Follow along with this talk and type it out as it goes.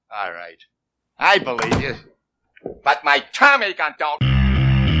All right. I believe you. But my Tommy gun don't.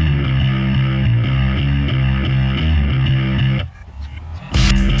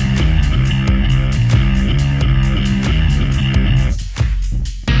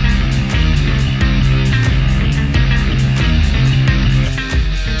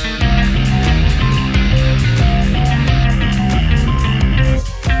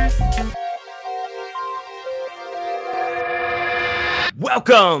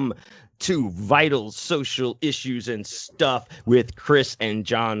 Welcome to Vital Social Issues and Stuff with Chris and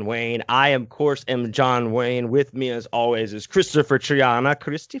John Wayne. I, of course, am John Wayne. With me, as always, is Christopher Triana.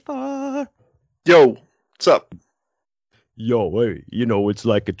 Christopher. Yo, what's up? Yo, hey, it's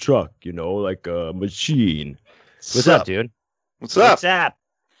like a truck, like a machine. What's up, dude? What's up? What's up?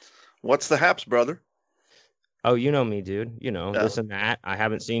 What's the haps, brother? Oh, you know me, dude. This and that. I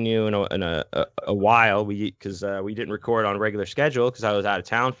haven't seen you in a while. Because we didn't record on regular schedule because I was out of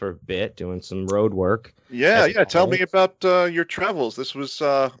town for a bit doing some road work. Yeah. Tell me about your travels. This was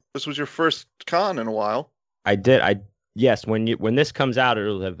your first con in a while. I did. Yes. When this comes out,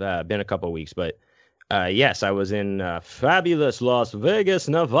 it'll have been a couple of weeks. But yes, I was in fabulous Las Vegas,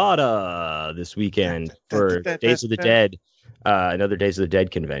 Nevada this weekend for Days of the Dead, another Days of the Dead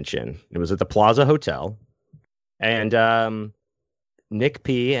convention. It was at the Plaza Hotel. And Nick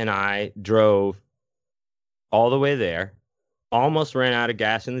P and I drove all the way there, almost ran out of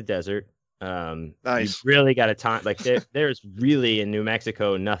gas in the desert. Nice. You really got to time, like there's really in New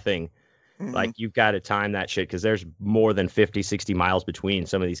Mexico, nothing. Mm-hmm. Like you've got to time that shit because there's more than 50, 60 miles between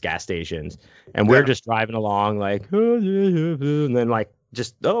some of these gas stations. And we're just driving along like, and then like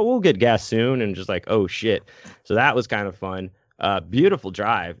just, we'll get gas soon. And just like, oh shit. So that was kind of fun. Beautiful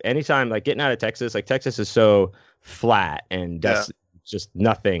drive. Anytime, like getting out of Texas, like Texas is so flat and that's just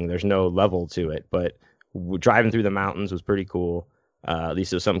nothing. There's no level to it. But driving through the mountains was pretty cool. At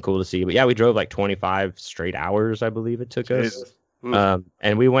least it was something cool to see. But yeah, we drove like 25 straight hours, I believe it took us.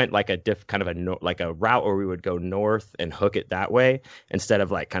 And we went like a route where we would go north and hook it that way instead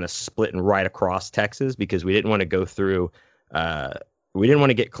of like kind of splitting right across Texas because we didn't want to go through. We didn't want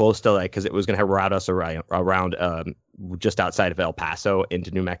to get close to because it was going to route us around just outside of El Paso into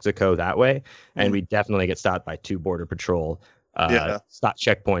New Mexico that way. And we definitely get stopped by 2 Border Patrol stop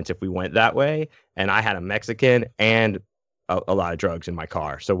checkpoints if we went that way. And I had a Mexican and a lot of drugs in my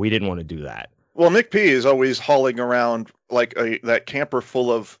car. So we didn't want to do that. Well, Nick P is always hauling around like that camper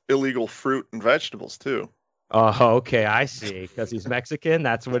full of illegal fruit and vegetables too. Oh, okay, I see. Because he's Mexican,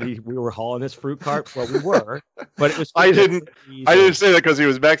 that's what we were hauling his fruit cart. Well, we were, but it was. I didn't say that because he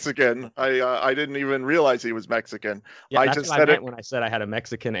was Mexican. I didn't even realize he was Mexican. Yeah, that's what I meant when I said I had a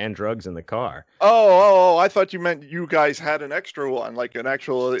Mexican and drugs in the car. Oh! I thought you meant you guys had an extra one, like an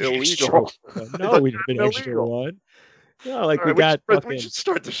actual illegal. No, we didn't have an extra one. No, like we should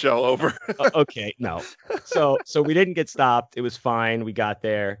start the show over. Okay, no. So we didn't get stopped. It was fine. We got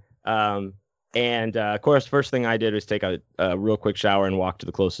there. And of course, first thing I did was take a real quick shower and walk to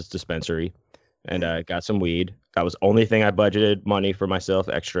the closest dispensary and got some weed. That was the only thing I budgeted money for myself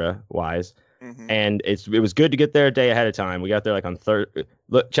extra wise. Mm-hmm. And it was good to get there a day ahead of time. We got there like on Thursday.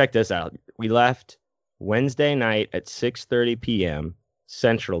 Look, check this out. We left Wednesday night at 6:30 p.m.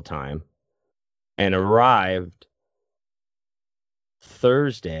 Central Time and arrived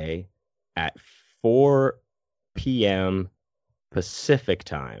Thursday at 4 p.m. Pacific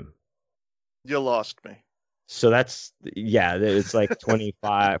Time. You lost me. So it's like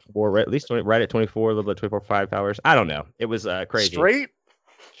 25 or at least right at 24, a little bit 24.5 hours. I don't know. It was crazy.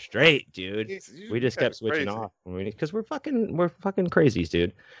 Straight, dude. We just kept switching off because we're fucking crazies,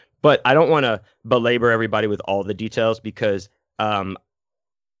 dude. But I don't want to belabor everybody with all the details because on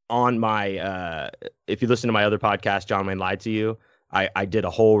my if you listen to my other podcast, John Wayne Lied to You, I did a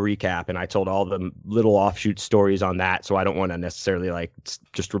whole recap and I told all the little offshoot stories on that. So I don't want to necessarily like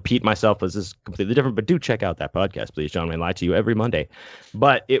just repeat myself as this is completely different, but do check out that podcast, please. John Wayne Lied to You every Monday.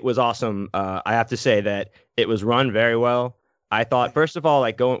 But it was awesome. I have to say that it was run very well. I thought, first of all,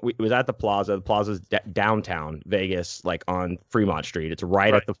 it was at the Plaza. The Plaza's downtown Vegas, like on Fremont Street. It's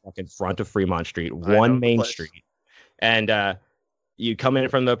right at the fucking front of Fremont Street, one main street. And you come in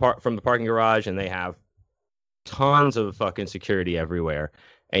from the parking garage and they have tons of fucking security everywhere,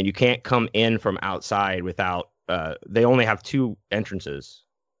 and you can't come in from outside without they only have 2 entrances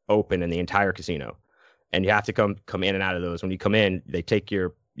open in the entire casino, and you have to come in and out of those. When you come in, they take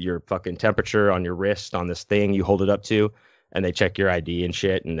your fucking temperature on your wrist on this thing you hold it up to, and they check your ID and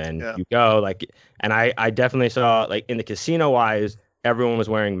shit, and then you go and I definitely saw like in the casino wise, everyone was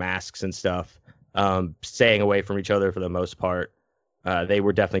wearing masks and stuff, staying away from each other for the most part. They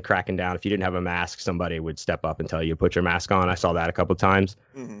were definitely cracking down. If you didn't have a mask, somebody would step up and tell you to put your mask on. I saw that a couple times.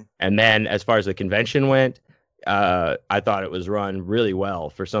 Hmm. And then as far as the convention went, I thought it was run really well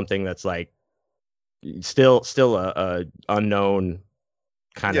for something that's like still a unknown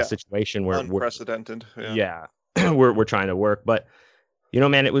kind Yeah. of situation where Unprecedented. Yeah. we're trying to work. But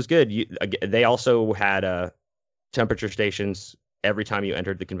man, it was good. They also had temperature stations every time you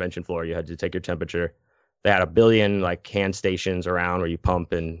entered the convention floor. You had to take your temperature. They had 1 billion like hand stations around where you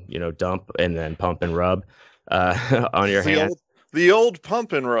pump and dump and then pump and rub on your hands. The old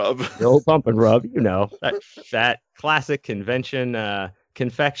pump and rub. The old pump and rub, that classic convention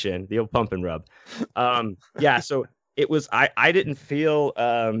confection, the old pump and rub. Yeah, so it was. I didn't feel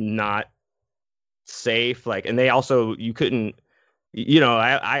not safe. Like, and they also you couldn't.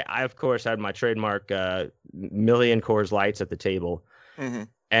 I of course had my trademark million Coors Lights at the table, Hmm.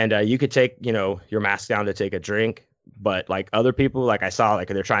 and you could take your mask down to take a drink. But like other people, like I saw, like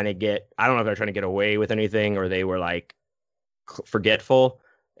they're trying to get. I don't know if they're trying to get away with anything or they were like forgetful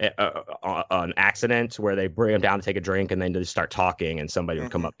on accidents where they bring them down to take a drink and then just start talking and somebody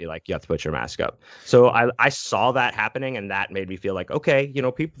would come up and be like, you have to put your mask up. So I saw that happening and that made me feel like, okay,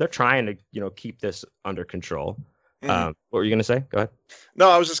 people, they're trying to, keep this under control. What were you going to say? Go ahead. No,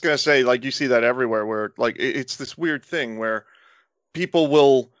 I was just going to say, like, you see that everywhere where like, it's this weird thing where people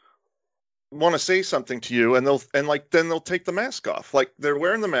will want to say something to you and then they'll take the mask off. Like they're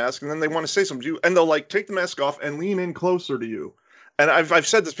wearing the mask and then they want to say something to you and they'll like take the mask off and lean in closer to you. And I've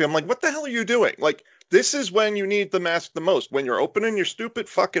said this to people, I'm like, what the hell are you doing? Like, this is when you need the mask the most, when you're opening your stupid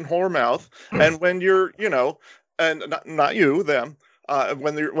fucking whore mouth and when you're, and not you, them,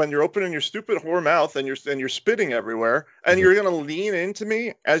 when you're opening your stupid whore mouth and you're spitting everywhere and you're going to lean into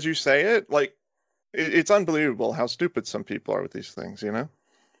me as you say it. Like, it's unbelievable how stupid some people are with these things,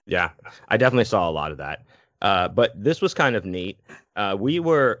 Yeah, I definitely saw a lot of that. But this was kind of neat. We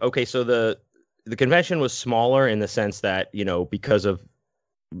were okay. So the convention was smaller in the sense that, because of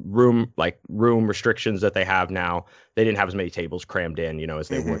room restrictions that they have now, they didn't have as many tables crammed in, as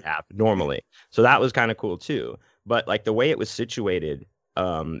they would have normally. So that was kind of cool too. But like the way it was situated,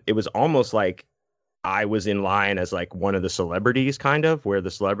 it was almost like I was in line as like one of the celebrities, kind of where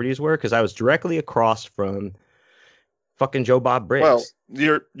the celebrities were, because I was directly across from fucking Joe Bob Briggs. Well,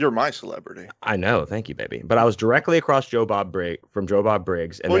 you're my celebrity. I know, thank you, baby. But I was directly across Joe Bob Briggs,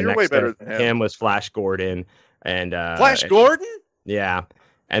 and well, then you're way better than him was Flash Gordon and Flash Gordon. Yeah,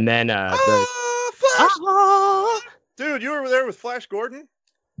 and then Flash. Dude, you were there with Flash Gordon.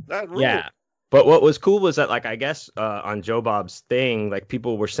 That ruled. Yeah. But what was cool was that, like, I guess on Joe Bob's thing, like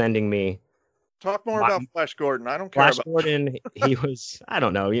people were sending me. Talk more about Flash Gordon. I don't care Flash about Gordon. He was, I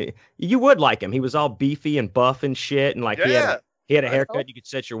don't know. You would like him. He was all beefy and buff and shit, and like he had a haircut you could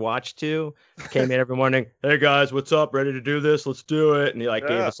set your watch to. Came in every morning. Hey guys, what's up? Ready to do this? Let's do it. And he like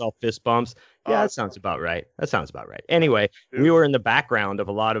gave us all fist bumps. Yeah, that sounds about right. Anyway, we were in the background of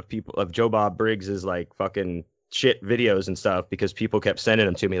a lot of people of Joe Bob Briggs's like fucking shit videos and stuff because people kept sending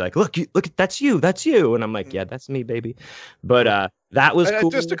them to me like, look, that's you, and I'm like, yeah, that's me, baby. But that was cool.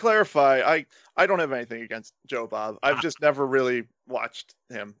 Just to clarify, I don't have anything against Joe Bob. I've just never really watched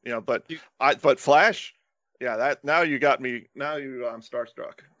him, but Flash, yeah, that now you got me. Now I'm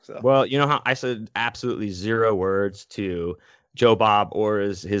starstruck. So well, you know how I said absolutely zero words to Joe Bob or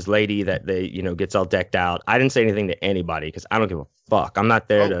his lady that they gets all decked out. I didn't say anything to anybody because I don't give a fuck. I'm not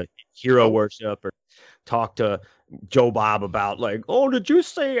there to hero worship or talk to Joe Bob about like, oh, did you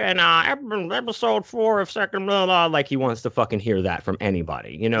see in episode 4 of Second blah, blah, like he wants to fucking hear that from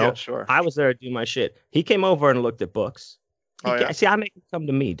anybody, Yeah, sure. I was there to do my shit. He came over and looked at books. See, I make him come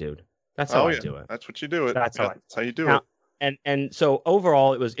to me, dude. That's how I do it. That's what you do it. That's how you do it. And so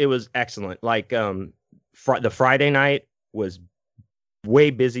overall, it was excellent. Like the Friday night was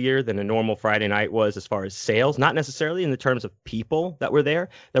way busier than a normal Friday night was as far as sales, not necessarily in the terms of people that were there.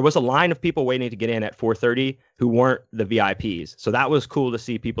 There was a line of people waiting to get in at 4:30 who weren't the VIPs. So that was cool to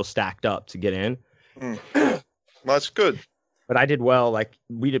see people stacked up to get in. Well, that's good. But I did well. Like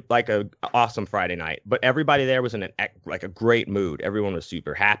we did like a awesome Friday night, but everybody there was in a great mood. Everyone was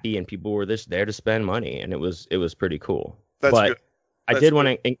super happy and people were there to spend money. And it was pretty cool. That's good. I did want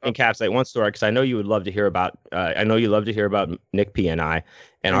to encapsulate one story because I know you would love to hear about. I know you love to hear about Nick P and I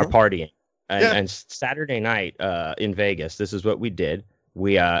and our partying. And Saturday night in Vegas, this is what we did.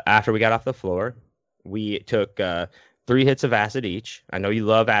 We after we got off the floor, we took 3 hits of acid each. I know you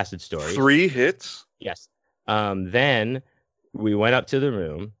love acid stories. 3 hits. Yes. Then we went up to the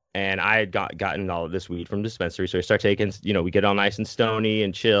room, and I had gotten all of this weed from dispensary. So we start taking. We get all nice and stony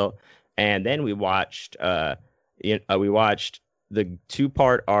and chill, and then we watched. We watched the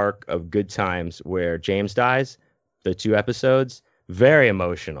 2-part arc of Good Times where James dies, the 2 episodes. very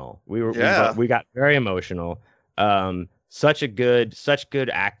emotional. Yeah. We got very emotional. Such good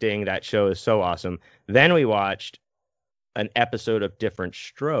acting. That show is so awesome. Then we watched an episode of Different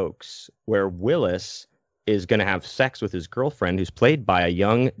Strokes where Willis is going to have sex with his girlfriend, who's played by a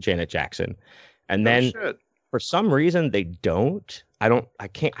young Janet Jackson. And No then shit. for some reason they don't. I don't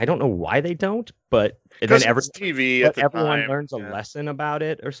know why they don't, but Because then it was TV at the everyone time. learns a Yeah. lesson about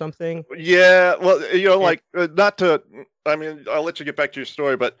it or something. Yeah, well, like not to. I mean, I'll let you get back to your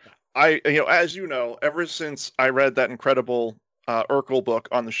story, but as you know, ever since I read that incredible Urkel book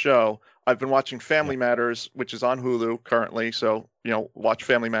on the show, I've been watching Family Matters, which is on Hulu currently. So watch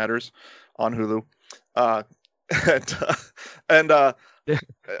Family Matters on Hulu, and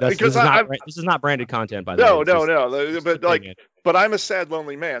because This is not branded content, by the way. No, but I'm a sad,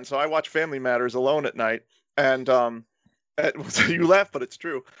 lonely man, so I watch Family Matters alone at night, and you laugh, but it's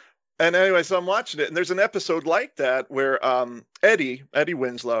true. And anyway, so I'm watching it, and there's an episode like that where Eddie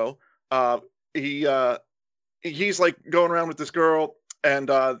Winslow, he's like going around with this girl, and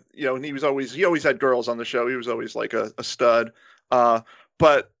and he always had girls on the show. He was always like a stud,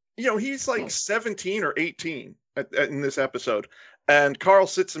 but he's like 17 or 18 in this episode, and Carl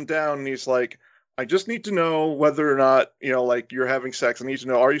sits him down, and he's like, I just need to know whether or not like you're having sex. I need to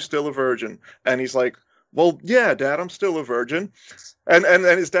know, are you still a virgin? And he's like, well, yeah, Dad, I'm still a virgin. And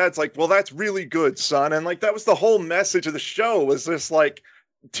his dad's like, well, that's really good, son. And like that was the whole message of the show, was this like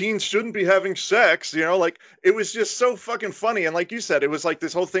teens shouldn't be having sex, like it was just so fucking funny. And like you said, it was like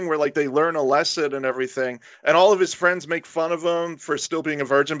this whole thing where like they learn a lesson and everything, and all of his friends make fun of him for still being a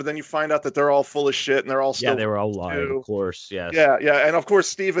virgin, but then you find out that they're all full of shit and they're all still they were all lying, of course. Yes. Yeah, and of course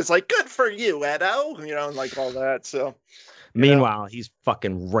Steve is like, good for you, Edo, and like all that. So meanwhile, he's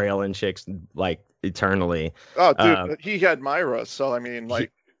fucking railing chicks like eternally. Oh, dude, he had Myra, so I mean,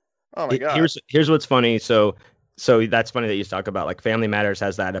 like, oh my god. Here's what's funny. So that's funny that you talk about like Family Matters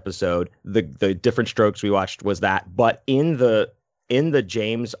has that episode. The Different Strokes we watched was that, but in the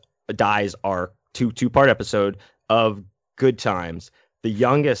James Dies arc, two-part episode of Good Times, the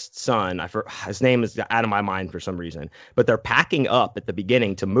youngest son, his name is out of my mind for some reason, but they're packing up at the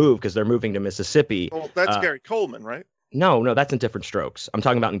beginning to move because they're moving to Mississippi. Well, that's Gary Coleman, right? No, that's in Different Strokes. I'm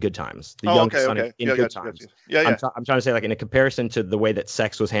talking about in Good Times. The youngest son in Good Times. Yeah. I'm trying to say, like, in a comparison to the way that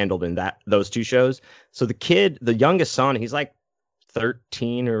sex was handled in those two shows. So the youngest son, he's like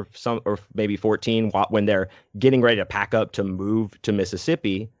 13 or maybe 14 when they're getting ready to pack up to move to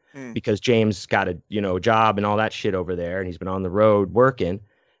Mississippi because James got a job and all that shit over there, and he's been on the road working,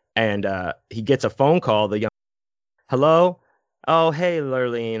 and he gets a phone call. Hello, oh hey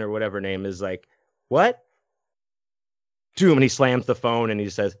Lurleen or whatever her name is, like, what? To him, and he slams the phone and he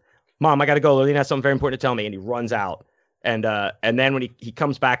says, Mom, I gotta go. Lurleen has something very important to tell me. And he runs out. And then when he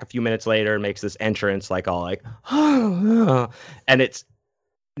comes back a few minutes later and makes this entrance, like all like, and it's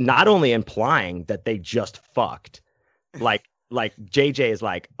not only implying that they just fucked, like JJ is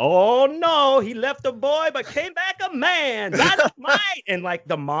like, oh no, he left a boy but came back a man. That's mine. And like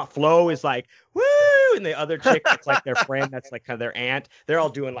the Flo is like, woo, and the other chick that's like their friend, that's like kind of their aunt. They're all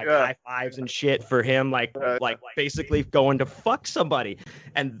doing like high fives and shit for him, like basically going to fuck somebody.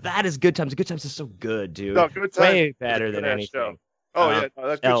 And that is Good Times. Good Times is so good, dude. No, Good Times way better than anything. Show. Oh yeah, no,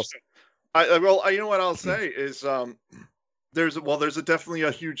 that's good. You know what I'll say is there's definitely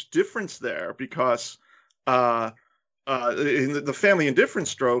a huge difference there because in the family in Different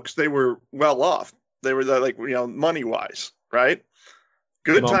Strokes, they were well off. They were like money wise, right?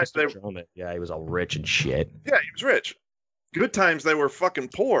 Good Times, he was all rich and shit. Yeah, he was rich. Good Times, they were fucking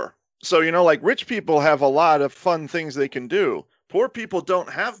poor. So like rich people have a lot of fun things they can do. Poor people don't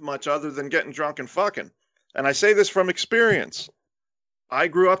have much other than getting drunk and fucking. And I say this from experience. I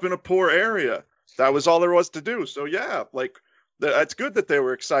grew up in a poor area. That was all there was to do. So yeah, like. It's good that they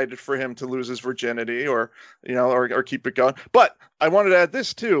were excited for him to lose his virginity or keep it going. But I wanted to add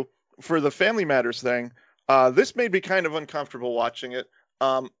this too, for the Family Matters thing. This made me kind of uncomfortable watching it.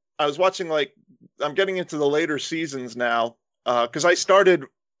 I was watching I'm getting into the later seasons now because I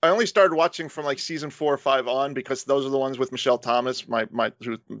only started watching from like season 4 or 5 on because those are the ones with Michelle Thomas,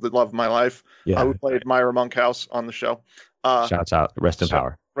 the love of my life, who played Myra Monkhouse on the show. Shouts out, rest in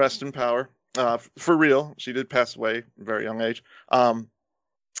power. Rest in power. For real, she did pass away at a very young age. But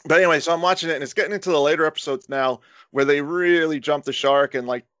anyway, so I'm watching it, and it's getting into the later episodes now where they really jump the shark, and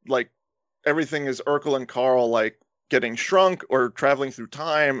like everything is Urkel and Carl like getting shrunk or traveling through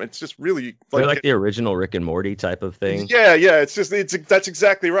time. It's just really like the original Rick and Morty type of thing. Yeah. That's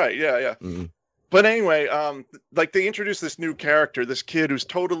exactly right. Yeah. Mm-hmm. But anyway, like they introduced this new character, this kid who's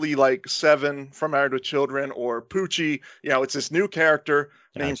totally like Seven from Married with Children or Poochie. It's this new character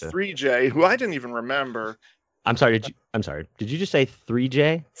named 3J, who I didn't even remember. I'm sorry. Did you just say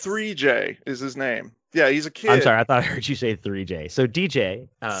 3J? 3J is his name. Yeah, he's a kid. I'm sorry. I thought I heard you say 3J. So DJ.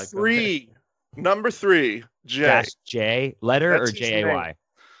 Number 3, J. Dash J. Letter That's or his J-A-Y?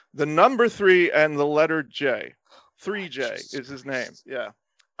 The number 3 and the letter J. 3J is his name. Yeah.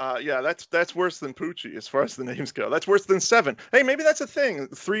 Yeah, that's worse than Poochie as far as the names go. That's worse than 7. Hey, maybe that's a thing.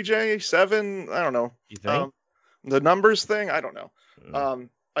 3J, 7. I don't know. You think? The numbers thing. I don't know.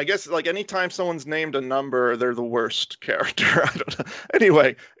 I guess like anytime someone's named a number, they're the worst character. I don't know.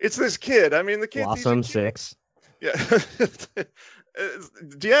 Anyway, it's this kid. I mean, the kid. Blossom 6. Yeah.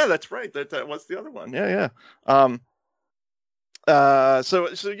 Yeah, that's right. That was the other one. Yeah, yeah. So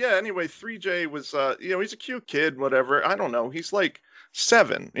yeah. Anyway, 3J was he's a cute kid. Whatever. I don't know. He's like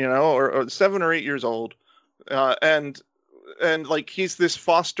 7, or 7 or 8 years old, and like he's this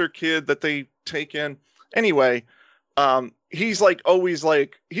foster kid that they take in. Anyway, he's like always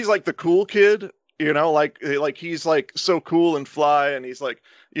like he's like the cool kid, like he's like so cool and fly, and he's like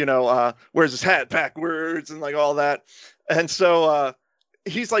wears his hat backwards and like all that, and so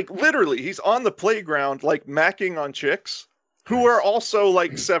he's like literally he's on the playground like macking on chicks who are also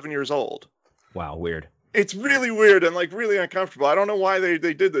like 7 years old. Wow, weird. It's really weird and like really uncomfortable. I don't know why they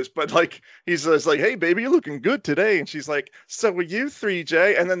did this, but like he's like, "Hey, baby, you're looking good today," and she's like, "So are you,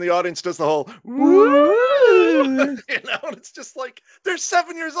 3J?" And then the audience does the whole woo, and it's just like they're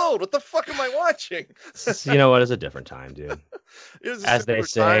 7 years old. What the fuck am I watching? You know what? It's a different time, dude. As they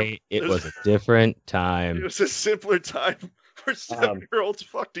say, it was a different time. It was a simpler time where 7-year-olds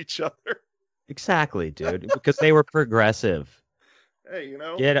fucked each other. Exactly, dude. Because they were progressive. Hey,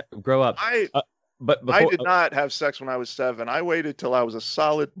 grow up. But before, I did not have sex when I was 7. I waited till I was a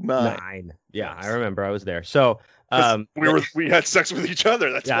solid 9. Yeah, I remember I was there. So we had sex with each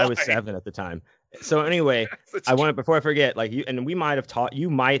other. That's why. I was 7 at the time. So anyway, I wanted before I forget, like you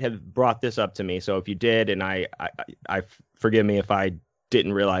might have brought this up to me. So if you did, and I forgive me if I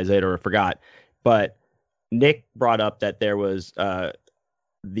didn't realize it or forgot, but Nick brought up that there was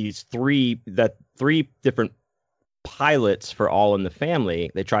these three different pilots for All in the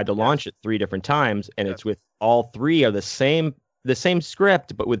Family. They tried to launch it 3 different times, and it's with all 3 are the same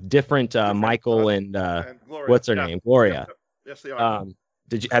script, but with different Michael and what's her name, Gloria. Yes, they are.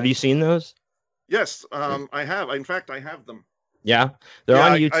 Have you seen those? Yes, I have. In fact, I have them. Yeah, they're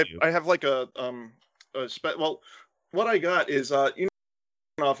on YouTube. I have like well, what I got is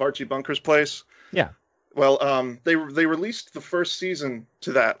off Archie Bunker's place. Yeah. Well, they released the first season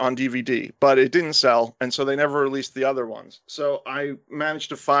to that on DVD, but it didn't sell, and so they never released the other ones. So I managed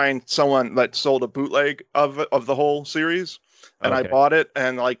to find someone that sold a bootleg of the whole series, and I bought it.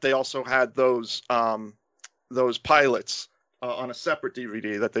 And like they also had those pilots on a separate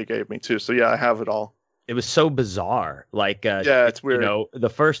DVD that they gave me too. So yeah, I have it all. It was so bizarre. Like yeah, it's weird. The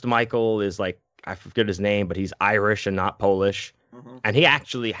first Michael is like, I forget his name, but he's Irish and not Polish. Mm-hmm. And he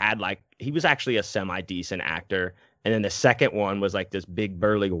actually he was actually a semi-decent actor. And then the second one was like this big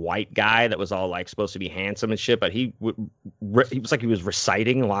burly white guy that was all like supposed to be handsome and shit, but he was like he was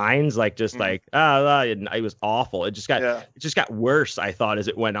reciting lines like just like it was awful. It just got worse, I thought, as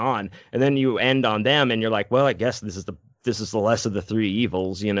it went on. And then you end on them and you're like, well, I guess this is the less of the 3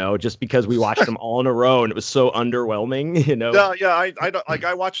 evils, just because we watched them all in a row and it was so underwhelming, Yeah, I don't like.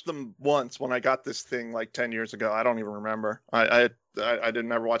 I watched them once when I got this thing like 10 years ago. I don't even remember. I didn't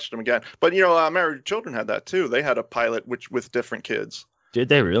never watch them again. But Married with Children had that too. They had a pilot with different kids. Did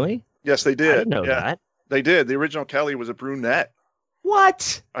they really? Yes, they did. I didn't know that. They did. The original Kelly was a brunette.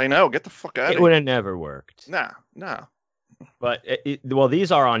 What? I know. Get the fuck out of here. It would have never worked. Nah. But well,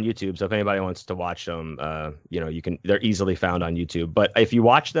 these are on YouTube, so if anybody wants to watch them, you can. They're easily found on YouTube. But if you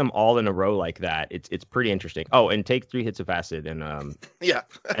watch them all in a row like that, it's pretty interesting. Oh, and take 3 hits of acid, and yeah.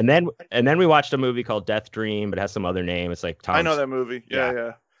 and then we watched a movie called Death Dream, but it has some other name. It's like Tom. I know that movie.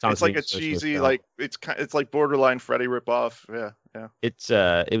 Yeah. It's like a cheesy, like it's like borderline Freddy ripoff. Yeah.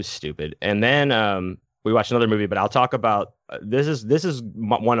 It was stupid. And then we watched another movie, but I'll talk about this is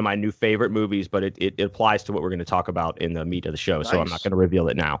one of my new favorite movies, but it applies to what we're going to talk about in the meat of the show. Nice. So I'm not going to reveal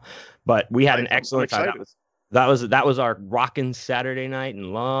it now. But we had an excellent time. That was our rockin' Saturday night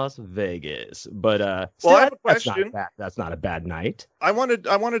in Las Vegas. But I have a question. That's not a bad night. I wanted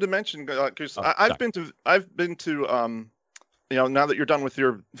to mention because I've been to now that you're done with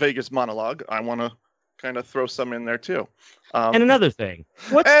your Vegas monologue, I want to kind of throw some in there too. And another thing,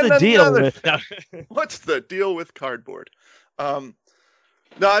 what's the deal with what's the deal with cardboard? No,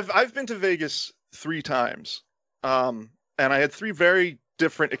 I've been to Vegas 3 times, and I had 3 very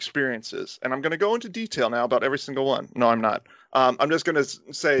different experiences, and I'm going to go into detail now about every single one. No, I'm not. I'm just going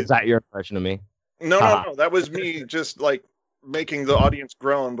to say. Is that your impression of me? No. That was me just like making the audience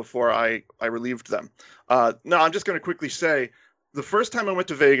groan before I relieved them. No, I'm just going to quickly say the first time I went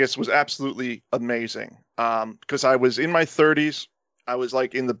to Vegas was absolutely amazing because I was in my 30s. I was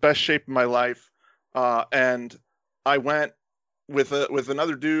like in the best shape of my life, and I went with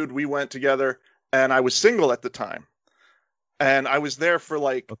another dude. We went together, and I was single at the time, and I was there for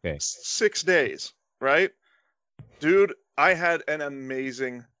like 6 days. Right, dude, I had an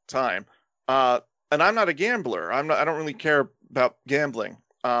amazing time. And I'm not a gambler. I don't really care about gambling.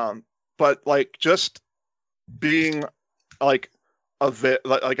 But like just being like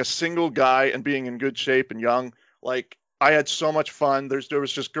a single guy and being in good shape and young, like I had so much fun. There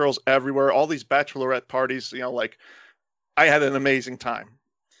was just girls everywhere. All these bachelorette parties, like I had an amazing time.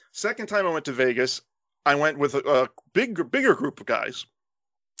 Second time I went to Vegas, I went with a bigger group of guys,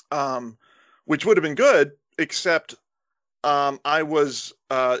 which would have been good, except I was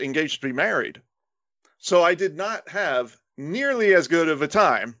engaged to be married. So I did not have nearly as good of a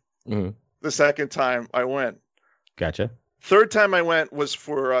time the second time I went. Gotcha. Third time I went was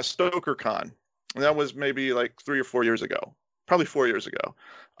for StokerCon. And that was maybe like 3 or 4 years ago. Probably 4 years ago.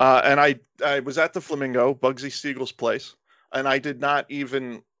 And I was at the Flamingo, Bugsy Siegel's place. And I did not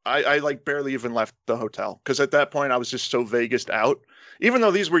even, I like barely even left the hotel. Because at that point I was just so Vegased out. Even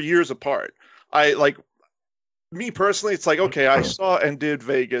though these were years apart. Me personally, it's like, okay, I saw and did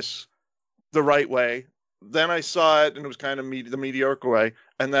Vegas the right way. Then I saw it and it was kind of the mediocre way.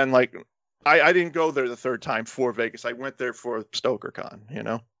 And then like, I didn't go there the third time for Vegas. I went there for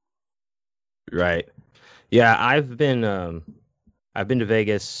StokerCon, Right. Yeah, I've been to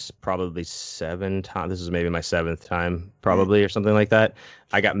Vegas probably 7 times. This is maybe my 7th time probably or something like that.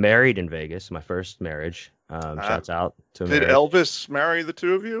 I got married in Vegas, my first marriage. Shouts out to Did Elvis marry the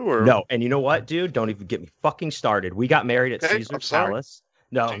two of you or no? And you know what, dude? Don't even get me fucking started. We got married at Caesar's Palace.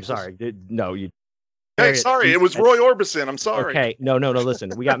 No, Jesus. I'm sorry. No, you. Hey, sorry. It was Roy Orbison. I'm sorry. Okay. No.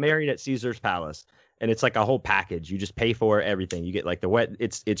 Listen, we got married at Caesar's Palace, and it's like a whole package. You just pay for everything. You get like the wet.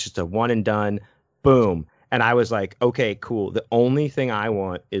 It's just a one and done. Boom. And I was like, okay, cool. The only thing I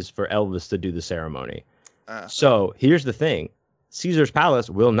want is for Elvis to do the ceremony. So here's the thing. Caesar's Palace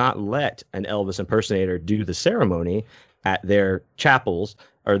will not let an Elvis impersonator do the ceremony at their chapels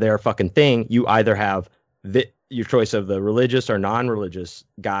or their fucking thing. You either have your choice of the religious or non-religious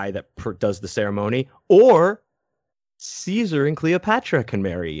guy that does the ceremony, or Caesar and Cleopatra can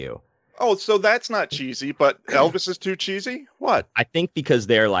marry you. Oh, so that's not cheesy, but Elvis is too cheesy? What? I think because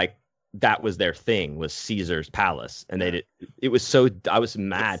they're like, that was their thing, was Caesar's Palace. And they did, it was so, I was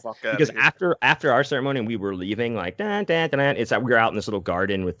mad because after our ceremony and we were leaving, like, it's like we were out in this little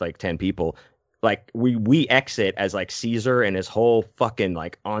garden with like 10 people. Like we exit as like Caesar and his whole fucking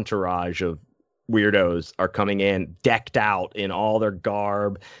like entourage of weirdos are coming in decked out in all their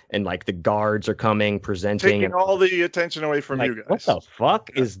garb, and like the guards are coming presenting, taking all the attention away from you guys. What the fuck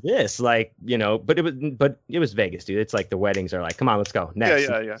is this? Like, but it was Vegas, dude. It's like the weddings are like, come on, let's go next.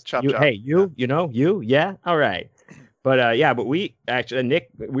 Yeah. Chop. Hey, yeah, all right. But but we actually, Nick,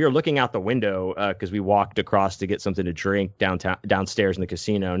 we were looking out the window because we walked across to get something to drink downstairs in the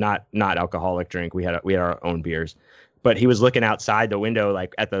casino. Not alcoholic drink. We had our own beers, but he was looking outside the window,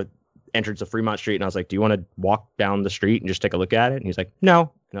 like at the entrance of Fremont Street, and I was like, do you want to walk down the street and just take a look at it? And he's like, no.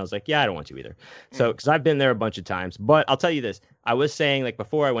 And I was like, yeah, I don't want to either. So because I've been there a bunch of times, but I'll tell you this, I was saying, like,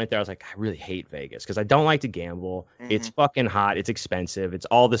 before I went there, I was like, I really hate Vegas because I don't like to gamble. It's fucking hot, it's expensive, it's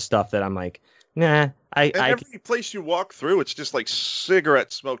all this stuff that I'm like, nah. Every place you walk through, it's just like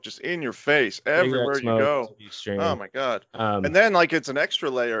cigarette smoke just in your face everywhere you go. Oh my god. And then like it's an extra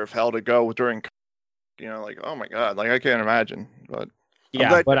layer of hell to go during, like, oh my god, like I can't imagine. But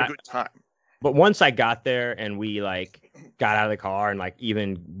yeah, but good time. But once I got there and we like got out of the car and like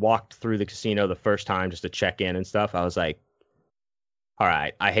even walked through the casino the first time just to check in and stuff, I was like, all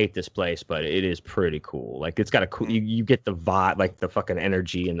right, I hate this place, but it is pretty cool. Like it's got a cool, you get the vibe, like the fucking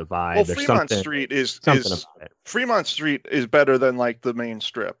energy and the vibe. Well, Fremont Street is Fremont Street is better than like the main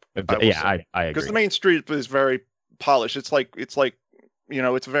strip. I agree. Because the main street is very polished. It's like it's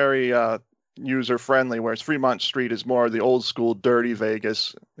very user friendly, whereas Fremont Street is more the old school dirty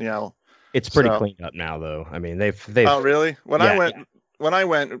Vegas. It's pretty cleaned up now, though. I mean, they've. Oh, really? When I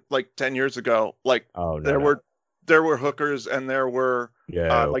went like 10 years ago, like there were hookers and there were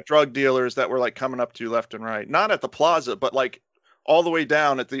like drug dealers that were like coming up to you left and right. Not at the plaza, but like all the way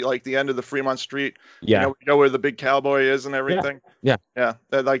down at the end of the Fremont Street. Yeah. You know where the big cowboy is and everything. Yeah.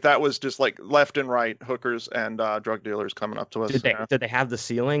 Like that was just like left and right hookers and drug dealers coming up to us. Did they have the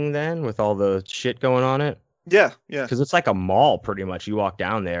ceiling then with all the shit going on it? Yeah. Because it's like a mall pretty much. You walk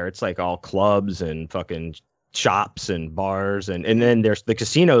down there, it's like all clubs and fucking shops and bars, and then there's the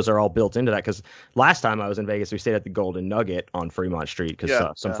casinos are all built into that. Because last time I was in Vegas, we stayed at the Golden Nugget on Fremont Street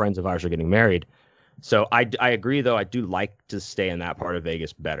because some friends of ours are getting married. So I agree, though. I do like to stay in that part of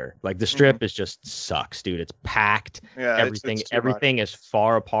Vegas better. Like the Strip is just sucks, dude. It's packed. Yeah, everything is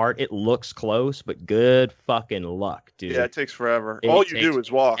far apart. It looks close, but good fucking luck, dude. Yeah, it takes forever. All you do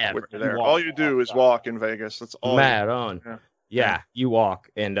is walk when you're there. All you do is walk in Vegas. That's all. Mad on. Yeah, you walk,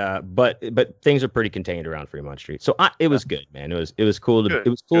 and but things are pretty contained around Fremont Street. So it was good, man. It was cool to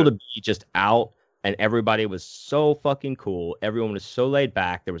to be just out, and everybody was so fucking cool. Everyone was so laid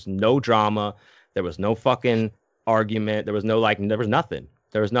back. There was no drama. There was no fucking argument. There was no there was nothing.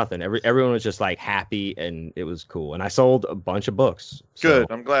 There was nothing. Everyone was just like happy, and it was cool. And I sold a bunch of books. Good.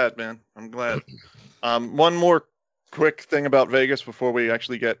 I'm glad, man. I'm glad. One more quick thing about Vegas before we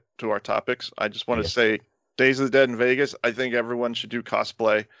actually get to our topics. I just want to say, Days of the Dead in Vegas. I think everyone should do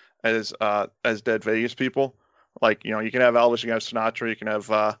cosplay as Dead Vegas people. Like, you can have Elvis, you can have Sinatra, you can have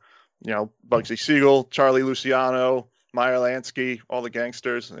Bugsy Siegel, Charlie Luciano, Meyer Lansky, all the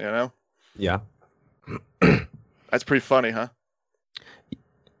gangsters. Yeah. That's pretty funny, huh?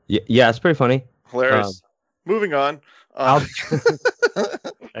 Yeah, it's pretty funny. Hilarious. Moving on.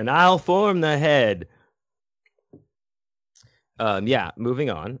 And I'll form the head. Moving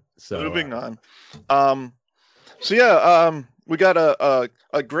on. Moving on. We got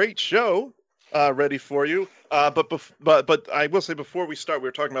a great show ready for you. But I will say before we start, we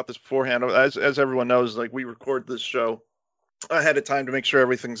were talking about this beforehand. As everyone knows, like we record this show ahead of time to make sure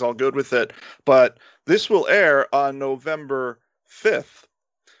everything's all good with it. But this will air on November 5th.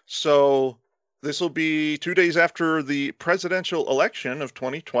 So this will be 2 days after the presidential election of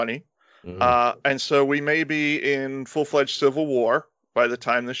 2020. And so we may be in full-fledged civil war by the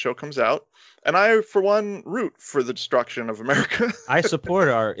time this show comes out. And I, for one, root for the destruction of America. I support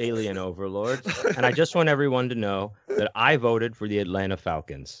our alien overlords. And I just want everyone to know that I voted for the Atlanta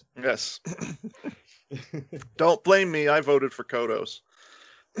Falcons. Yes. Don't blame me. I voted for Kodos.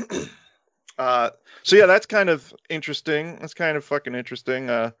 That's kind of interesting. That's kind of fucking interesting.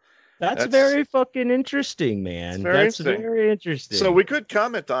 That's very fucking interesting, man. That's very interesting. So we could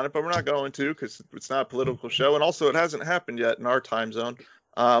comment on it, but we're not going to because it's not a political show. And also it hasn't happened yet in our time zone.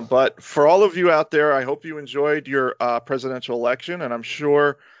 But for all of you out there, I hope you enjoyed your presidential election. And I'm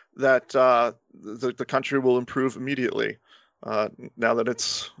sure that the country will improve immediately now that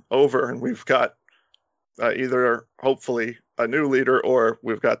it's over and we've got either hopefully a new leader or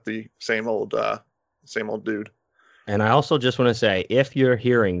we've got the same old dude. And I also just want to say, if you're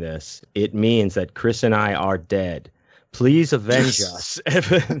hearing this, it means that Chris and I are dead. Please avenge us.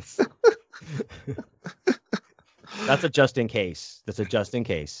 That's a just in case.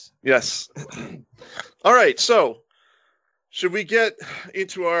 Yes. All right. So should we get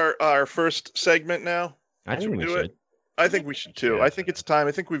into our first segment now? I think we should. I think we should too. I think it's time.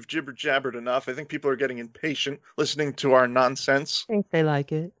 I think we've jibber jabbered enough. I think people are getting impatient listening to our nonsense. I think they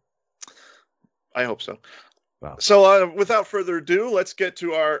like it. I hope so. Wow. So without further ado, let's get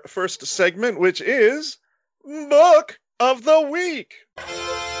to our first segment, which is Book of the Week.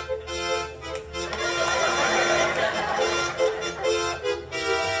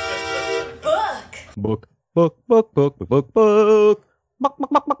 Book.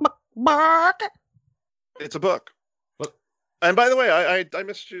 It's a book. And by the way, I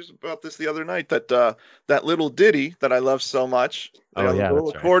messaged you about this the other night, that that little ditty that I love so much. Oh, yeah, little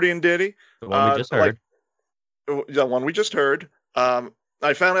accordion ditty. The one we just heard. The one we just heard.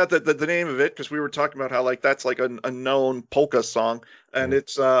 I found out that the name of it, because we were talking about how that's like a known polka song, and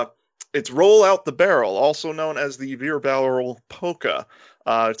it's Roll Out the Barrel, also known as the Beer Barrel Polka.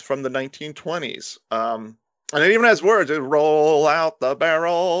 It's from the 1920s. And it even has words. Roll out the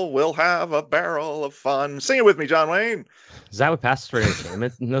barrel, we'll have a barrel of fun. Sing it with me, John Wayne. Is that what passes for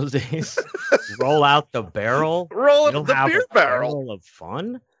entertainment in those days? Roll out the barrel? Roll up the beer barrel of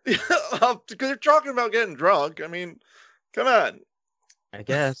fun? Because they're talking about getting drunk. I mean, come on. I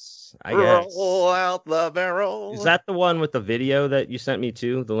guess. Roll out the barrel. Is that the one with the video that you sent me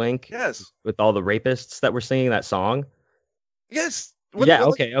to, the link? Yes. With all the rapists that were singing that song? Yes.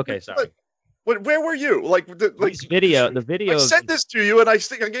 Okay, sorry. Where were you? The video. I sent this to you, and I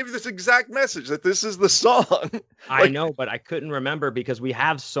gave you this exact message that this is the song. I know, but I couldn't remember because we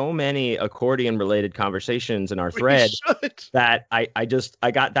have so many accordion-related conversations in our thread that I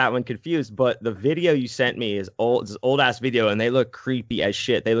got that one confused. But the video you sent me is old-ass video, and they look creepy as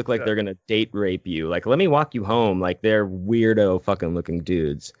shit. They look like they're gonna date rape you. Like, let me walk you home. Like, they're weirdo fucking looking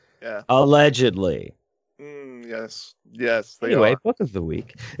dudes. Yeah. Allegedly. Yes. Anyway, book of the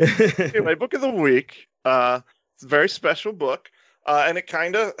week. Book of the week. It's a very special book. and it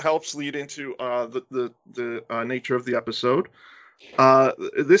kind of helps lead into the nature of the episode.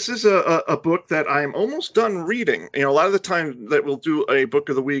 This is a book that I'm almost done reading. You know, a lot of the time that we'll do a book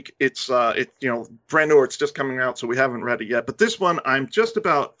of the week, it's brand new, or it's just coming out, so we haven't read it yet. But this one, I'm just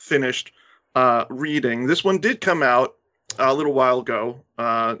about finished reading. This one did come out a little while ago.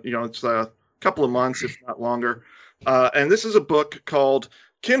 It's a couple of months, if not longer. And this is a book called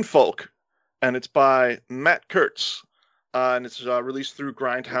Kinfolk, and it's by Matt Kurtz. And it's released through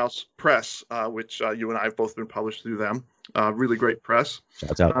Grindhouse Press, which you and I have both been published through them. Really great press.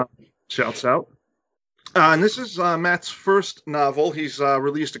 Shouts out. And this is Matt's first novel. He's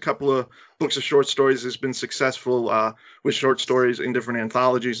released a couple of books of short stories. He's been successful with short stories in different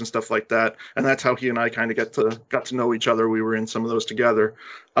anthologies and stuff like that. And that's how he and I kind of got to know each other. We were in some of those together.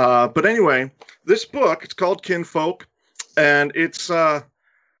 But anyway, this book, it's called Kinfolk, and it's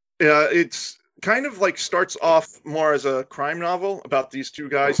kind of like starts off more as a crime novel about these two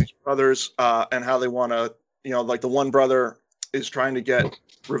guys, these brothers, and how they want to, like the one brother is trying to get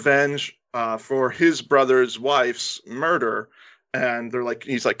revenge for his brother's wife's murder. And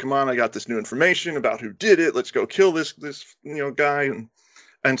he's like, come on, I got this new information about who did it. Let's go kill this guy.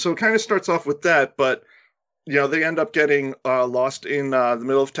 And so it kind of starts off with that, but they end up getting lost in the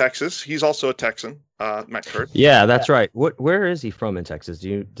middle of Texas. He's also a Texan, Matt Kurtz. Yeah, that's right. Where is he from in Texas?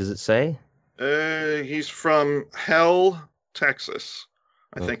 Does it say? He's from Hell, Texas,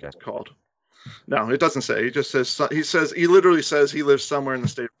 I think it's called. No, it doesn't say. He just says he literally says he lives somewhere in the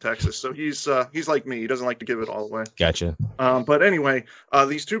state of Texas. So he's like me. He doesn't like to give it all away. Gotcha. But anyway,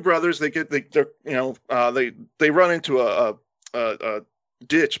 these two brothers, they run into a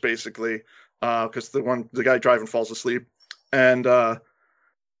ditch basically, because the guy driving falls asleep, and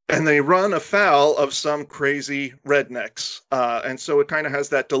they run afoul of some crazy rednecks. And so it kind of has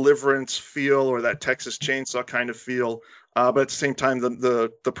that Deliverance feel, or that Texas Chainsaw kind of feel. But at the same time,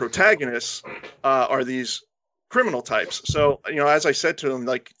 the protagonists are these criminal types. So, as I said to him,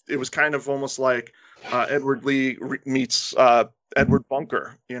 like, it was kind of almost like Edward Lee meets Edward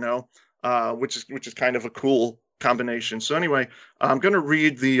Bunker, which is kind of a cool combination. So anyway, I'm going to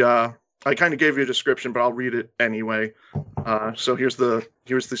read I kind of gave you a description, but I'll read it anyway. So here's the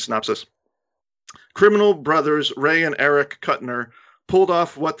synopsis. Criminal brothers Ray and Eric Kuttner pulled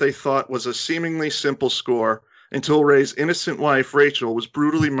off what they thought was a seemingly simple score until Ray's innocent wife, Rachel, was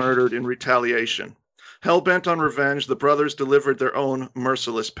brutally murdered in retaliation. Hell-bent on revenge, the brothers delivered their own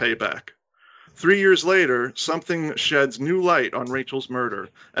merciless payback. 3 years later, something sheds new light on Rachel's murder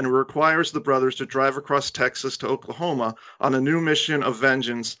and requires the brothers to drive across Texas to Oklahoma on a new mission of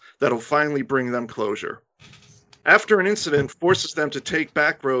vengeance that'll finally bring them closure. After an incident forces them to take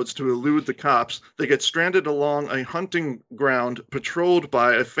back roads to elude the cops, they get stranded along a hunting ground patrolled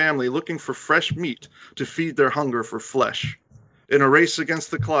by a family looking for fresh meat to feed their hunger for flesh. In a race against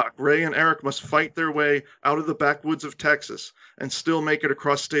the clock, Ray and Eric must fight their way out of the backwoods of Texas and still make it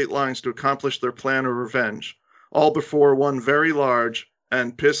across state lines to accomplish their plan of revenge, all before one very large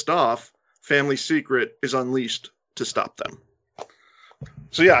and pissed off family secret is unleashed to stop them.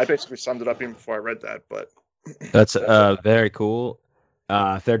 So yeah, I basically summed it up even before I read that, but that's very cool.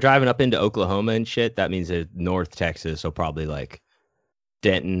 If they're driving up into Oklahoma and shit, that means it's North Texas, so probably like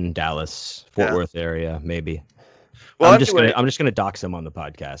Denton, Dallas, Fort Worth area, maybe. Well, I'm just gonna dox him on the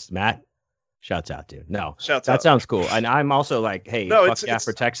podcast. Matt, shouts out, dude. No, that sounds cool. And I'm also like, hey,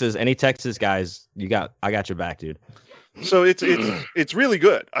 for Texas. Any Texas guys, I got your back, dude. So it's really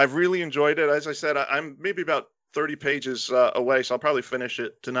good. I've really enjoyed it. As I said, I'm maybe about 30 pages away, so I'll probably finish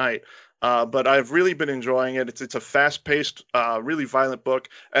it tonight. But I've really been enjoying it. It's a fast-paced, really violent book,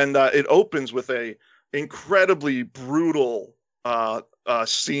 and it opens with a incredibly brutal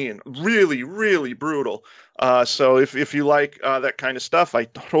scene. Really, really brutal. So if you like that kind of stuff, I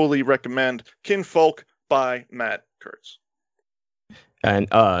totally recommend Kinfolk by Matt Kurtz. And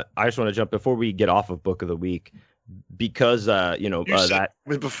I just want to jump before we get off of Book of the Week, because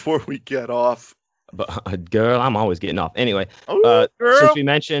before we get off. But girl, I'm always getting off. Anyway, since we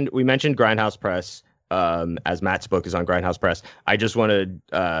mentioned Grindhouse Press, as Matt's book is on Grindhouse Press, I just want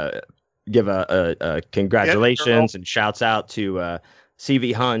to give a congratulations and shouts out to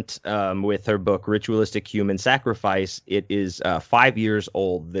C.V. Hunt with her book Ritualistic Human Sacrifice. It is 5 years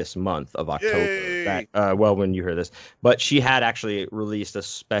old this month of October. When you hear this, but she had actually released a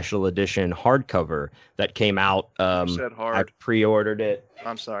special edition hardcover that came out. I pre-ordered it.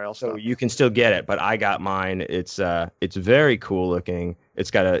 I'm sorry, I'll so stop. you can still get it, but I got mine. It's very cool looking.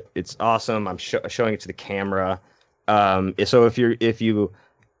 It's awesome. I'm showing it to the camera. So if you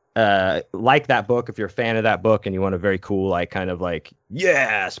like that book, if you're a fan of that book and you want a very cool,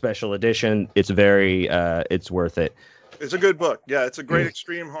 special edition, it's very, it's worth it. It's a good book. Yeah, it's a great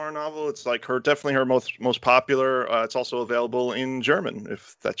extreme horror novel. It's like definitely her most popular. It's also available in German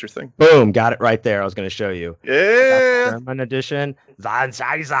if that's your thing. Boom, got it right there. I was going to show you. Yeah, German edition.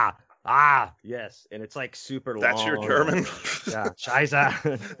 Scheiße. Ah, yes, and it's like super long. That's your German. Yeah,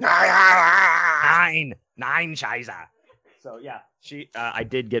 Scheiße. Nein, Scheiße. So yeah, I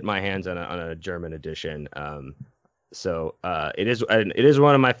did get my hands on a German edition. So it is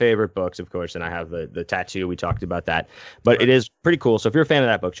one of my favorite books, of course, and I have the tattoo. We talked about that, but right. It is pretty cool. So if you're a fan of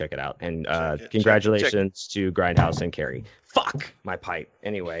that book, check it out. And congratulations to Grindhouse and Carrie. Fuck my pipe.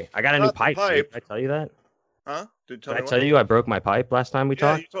 Anyway, I got a new pipe. Did I tell you that? Huh? Did I tell you I broke my pipe last time we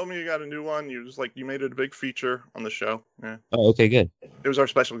talked? Yeah, you told me you got a new one. You made it a big feature on the show. Yeah. Oh, okay, good. It was our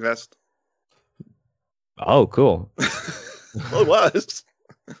special guest. Oh, cool. Well, it was.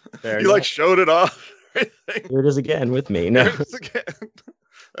 You showed it off. Here it is again with me. No. Again.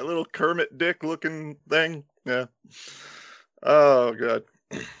 That little Kermit Dick looking thing. Yeah. Oh god.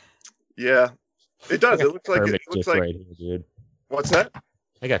 Yeah. It does. It looks like Kermit it looks Dick like right here, dude. What's that?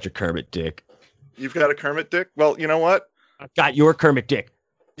 I got your Kermit Dick. You've got a Kermit Dick? Well, you know what? I've got your Kermit Dick.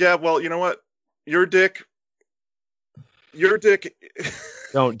 Yeah, well, you know what? Your dick.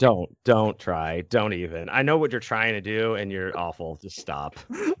 Don't try. Don't even. I know what you're trying to do, and you're awful. Just stop.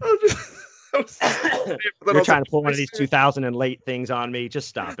 You're trying to pull one of these 2000 and late things on me. Just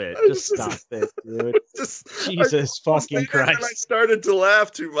stop it. Just stop it, dude. Jesus fucking Christ. And I started to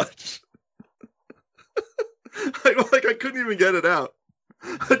laugh too much. like I couldn't even get it out.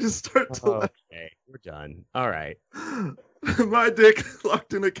 I just started to laugh. Okay, we're done. All right. My dick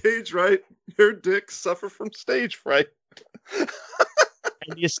locked in a cage, right? Your dick suffer from stage fright.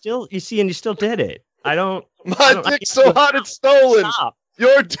 And you still did it. My dick's so hot it's stolen. Stop.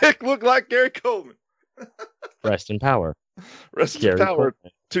 Your dick looked like Gary Coleman. Rest in power. Rest in power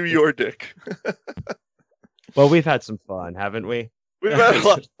to your dick. Well, we've had some fun, haven't we? We've had a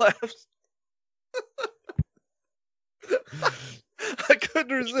lot of laughs. I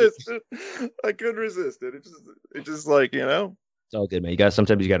couldn't resist it. It just like, It's all good, man.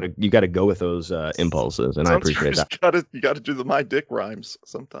 You gotta go with those impulses, and sometimes I appreciate that. You gotta do the my dick rhymes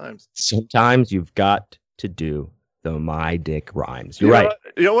sometimes. Sometimes you've got to do the my dick rhymes. You're right.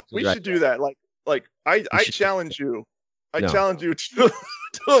 You know what? We should do that. Like I challenge you. I challenge you to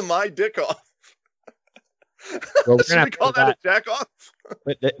do a my dick off. Well, should we call that a jack off?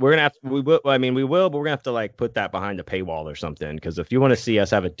 But we're gonna have to, we will, but we're gonna have to like put that behind a paywall or something. Because if you want to see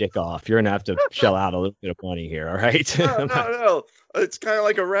us have a dick off, you're gonna have to shell out a little bit of money here. All right? No. It's kind of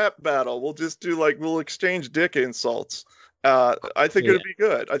like a rap battle. We'll just do we'll exchange dick insults. I think it'd be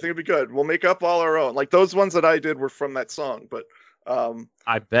good. We'll make up all our own. Like those ones that I did were from that song, but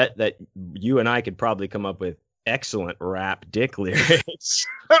I bet that you and I could probably come up with excellent rap dick lyrics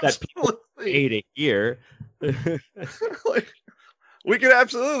that people pay to hear. We could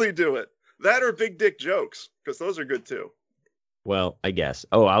absolutely do it. That or big dick jokes, because those are good too. Well, I guess.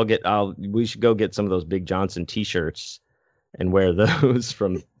 We should go get some of those Big Johnson t-shirts and wear those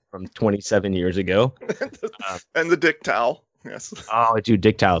from 27 years ago. And the dick towel. Yes. Oh, dude,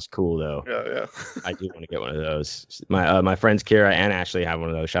 dick towel's cool though. Yeah. I do want to get one of those. My friends Kira and Ashley have one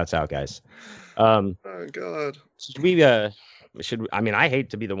of those. Shouts out, guys. Oh God. I hate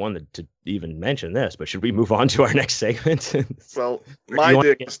to be the one to even mention this, but should we move on to our next segment? Well, my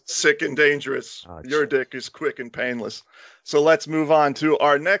dick is sick and dangerous. Your dick is quick and painless. So let's move on to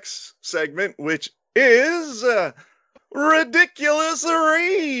our next segment, which is Ridiculous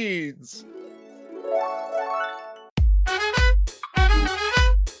Reads.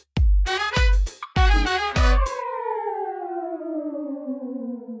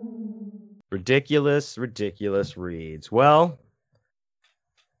 Ridiculous reads. Well,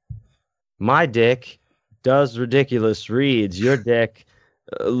 my dick does ridiculous reads. Your dick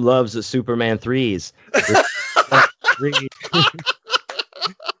loves the Superman 3s.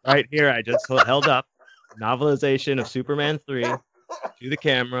 Right here, I just held up novelization of Superman 3 to the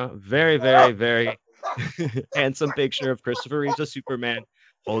camera. Very, very, very handsome picture of Christopher Reeves as Superman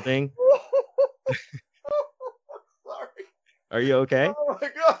holding. Are you okay? Oh my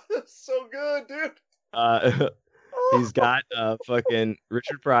God, that's so good, dude. He's got fucking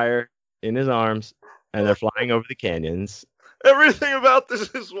Richard Pryor in his arms, and they're flying over the canyons. Everything about this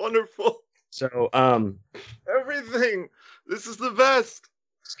is wonderful. So, everything. This is the best.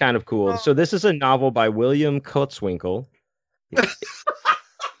 It's kind of cool. So this is a novel by William Kotzwinkle.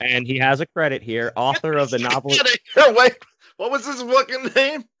 And he has a credit here, author of the novel. Wait, what was his fucking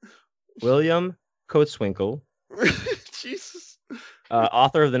name? William Kotzwinkle. Jesus.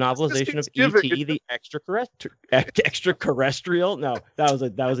 Author of the This novelization of keeps giving. E.T. the extraterrestrial. No, that was a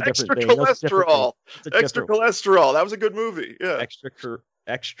different Extra thing. That was a different thing. cholesterol. It's a Extra different cholesterol. That was a good movie. Yeah.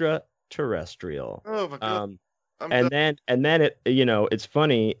 extraterrestrial. Oh my god. I'm And done. then it, it's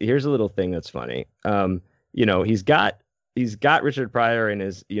funny. Here's a little thing that's funny. He's got Richard Pryor in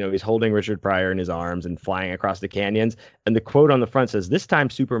his, he's holding Richard Pryor in his arms and flying across the canyons. And the quote on the front says, "This time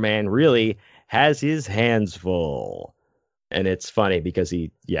Superman really has his hands full." And it's funny because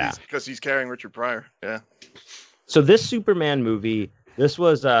Because he's carrying Richard Pryor. Yeah. So this Superman movie, this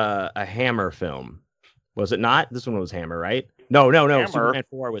was a Hammer film, was it not? This one was Hammer, right? No. Hammer? Superman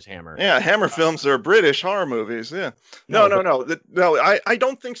 4 was Hammer. Yeah, Hammer films are British horror movies. Yeah. No. I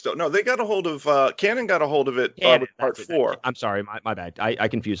don't think so. No, they got a hold of Cannon got a hold of it Cannon, with part that's it. 4. I'm sorry, my bad. I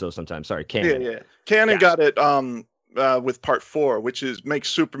confuse those sometimes. Sorry, Cannon. Yeah. Cannon got it with part 4, which makes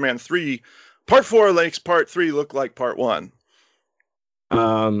Superman 3. Part 4 makes part 3 look like part 1.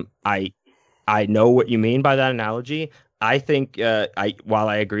 I know what you mean by that analogy. I think while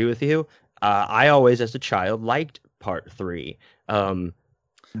I agree with you, I always as a child liked part 3. But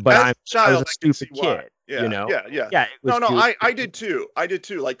I was a stupid kid. Yeah. Yeah. I did too.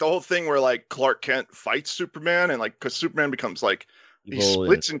 Like the whole thing where like Clark Kent fights Superman and like because Superman becomes like he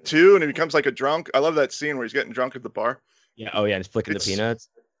splits in two and he becomes like a drunk. I love that scene where he's getting drunk at the bar. Yeah. Oh yeah, and he's flicking the peanuts.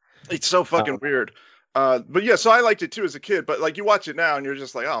 It's so fucking weird. But yeah, so I liked it too as a kid. But like you watch it now and you're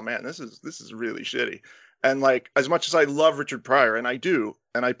just like, oh man, this is really shitty. And like as much as I love Richard Pryor, and I do,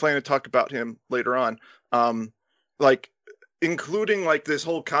 and I plan to talk about him later on, like including like this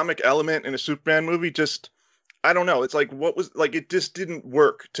whole comic element in a Superman movie, just I don't know. It's like it just didn't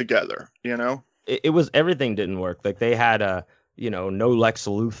work together, you know? It was everything didn't work. Like they had no Lex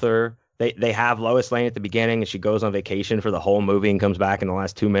Luthor. They have Lois Lane at the beginning and she goes on vacation for the whole movie and comes back in the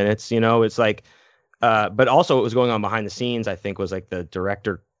last 2 minutes. It's like but also what was going on behind the scenes, I think, was like the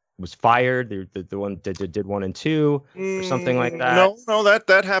director was fired. The one that did 1 and 2 or something like that. No,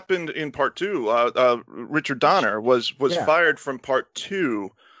 that happened in part 2. Richard Donner was fired from part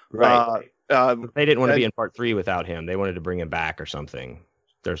 2. Right. They didn't want to be in part 3 without him. They wanted to bring him back or something.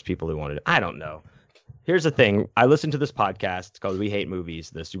 There's people who wanted it. I don't know. Here's the thing. I listened to this podcast. It's called We Hate Movies,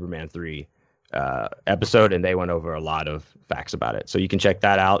 the Superman 3 episode, and they went over a lot of facts about it. So you can check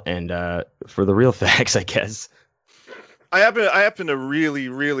that out. And for the real facts, I guess. I happen to really,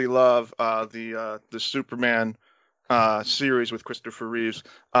 really love the Superman series with Christopher Reeves.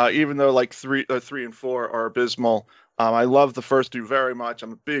 Even though like 3 and 4 are abysmal, I love the first 2 very much.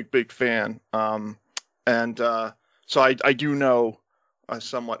 I'm a big fan. So I do know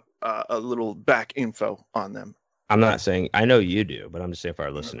somewhat a little back info on them. I'm not saying I know you do, but I'm just saying for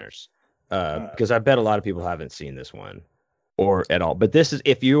our listeners, because I bet a lot of people haven't seen this one or at all. But this is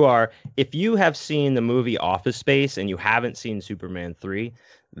if you have seen the movie Office Space and you haven't seen Superman 3,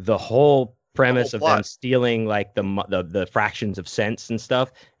 the whole premise of them stealing like the fractions of cents and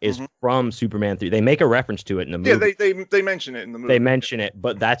stuff is from Superman 3. They make a reference to it in the movie. Yeah, they mention it in the movie. They mention it,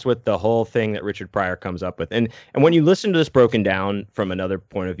 but that's what the whole thing that Richard Pryor comes up with. And when you listen to this broken down from another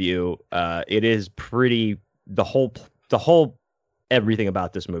point of view, it is pretty the whole everything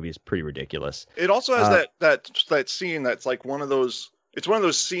about this movie is pretty ridiculous. It also has that scene that's like one of those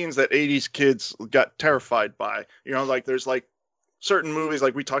scenes that 80s kids got terrified by. Like there's like certain movies,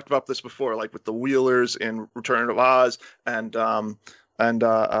 like we talked about this before, like with the Wheelers in Return of Oz and the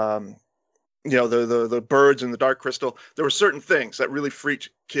birds in the Dark Crystal. There were certain things that really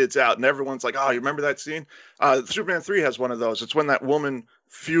freaked kids out, and everyone's like, "Oh, you remember that scene?" Superman 3 has one of those. It's when that woman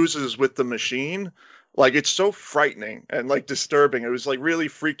fuses with the machine. Like it's so frightening and like disturbing. It was like really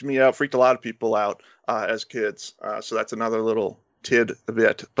freaked me out, freaked a lot of people out as kids. So that's another little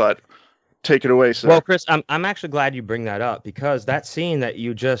tidbit, but. Take it away, sir. Well, Chris, I'm actually glad you bring that up because that scene that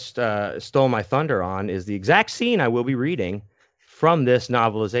you just stole my thunder on is the exact scene I will be reading from this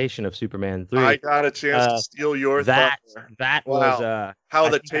novelization of Superman 3. I got a chance to steal your thunder. That wow. Was how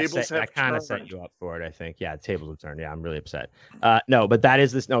the tables have I kind of set you up for it, I think. Yeah, the tables have turned. Yeah, I'm really upset. No, but that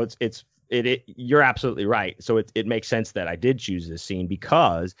is this. No, it. You're absolutely right. So it makes sense that I did choose this scene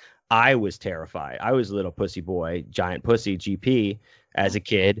because I was terrified. I was a little pussy boy, giant pussy, GP. As a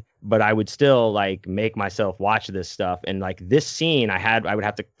kid, but I would still like make myself watch this stuff. And like this scene I would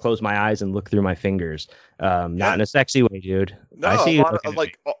have to close my eyes and look through my fingers. Not in a sexy way, dude. No, I see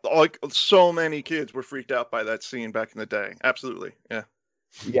like so many kids were freaked out by that scene back in the day. Absolutely. Yeah.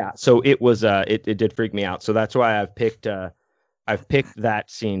 Yeah. So it was, it did freak me out. So that's why I've picked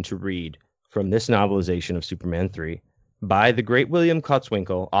that scene to read from this novelization of Superman 3 by the great William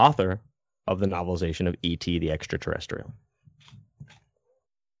Kutzwinkle, author of the novelization of E.T. the Extraterrestrial.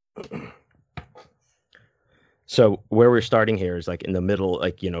 So where we're starting here is like in the middle,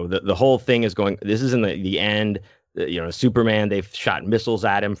 like, you know, the whole thing is going, this is in the end, you know, Superman, they've shot missiles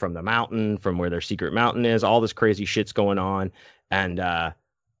at him from the mountain, from where their secret mountain is, all this crazy shit's going on. And,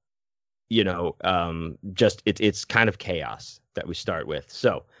 you know, just it's kind of chaos that we start with.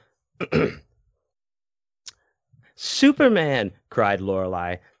 So Superman, cried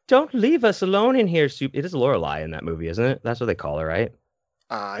Lorelei, don't leave us alone in here. It is Lorelei in that movie, isn't it? That's what they call her, right?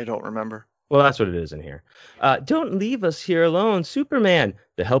 I don't remember. Well, that's what it is in here. Don't leave us here alone, Superman.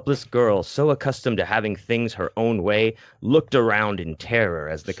 The helpless girl, so accustomed to having things her own way, looked around in terror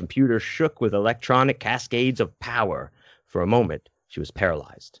as the computer shook with electronic cascades of power. For a moment, she was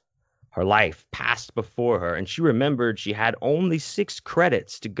paralyzed. Her life passed before her, and she remembered she had only 6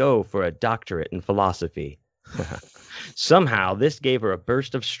 credits to go for a doctorate in philosophy. Somehow, this gave her a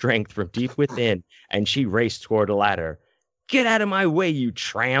burst of strength from deep within, and she raced toward a ladder. Get out of my way, you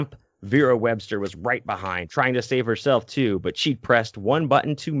tramp! Vera Webster was right behind, trying to save herself too, but she'd pressed one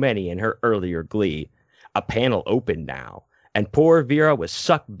button too many in her earlier glee. A panel opened now, and poor Vera was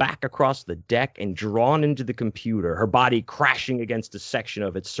sucked back across the deck and drawn into the computer, her body crashing against a section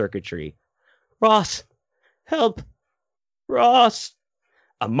of its circuitry. Ross! Help! Ross!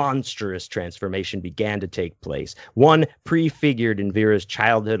 A monstrous transformation began to take place, one prefigured in Vera's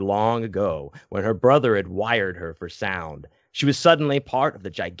childhood long ago, when her brother had wired her for sound. She was suddenly part of the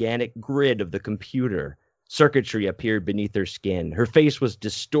gigantic grid of the computer. Circuitry appeared beneath her skin. Her face was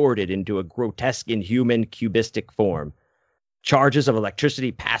distorted into a grotesque inhuman cubistic form. Charges of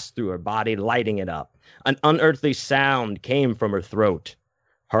electricity passed through her body, lighting it up. An unearthly sound came from her throat.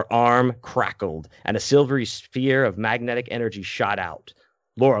 Her arm crackled, and a silvery sphere of magnetic energy shot out.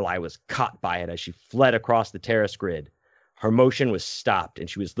 Lorelei was caught by it as she fled across the terrace grid. Her motion was stopped, and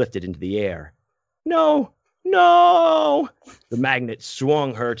she was lifted into the air. No! No! The magnet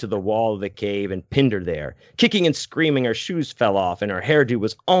swung her to the wall of the cave and pinned her there. Kicking and screaming, her shoes fell off, and her hairdo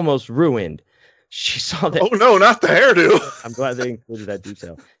was almost ruined. She saw that... Oh, no, not the hairdo! I'm glad they included that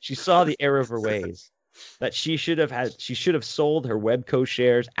detail. She saw the error of her ways. That she should have sold her Webco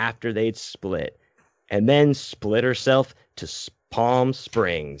shares after they'd split, and then split herself to Palm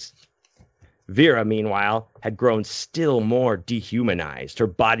Springs. Vera, meanwhile, had grown still more dehumanized, her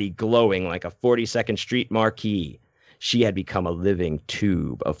body glowing like a 42nd Street marquee. She had become a living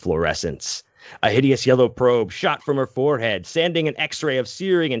tube of fluorescence. A hideous yellow probe shot from her forehead, sending an X-ray of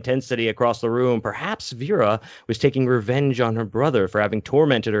searing intensity across the room. Perhaps Vera was taking revenge on her brother for having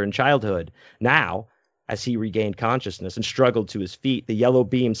tormented her in childhood. Now, as he regained consciousness and struggled to his feet, the yellow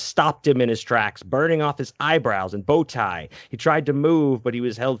beam stopped him in his tracks, burning off his eyebrows and bow tie. He tried to move, but he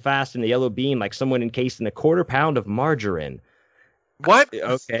was held fast in the yellow beam like someone encased in a quarter pound of margarine. What?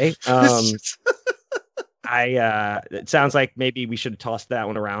 Okay. It sounds like maybe we should have tossed that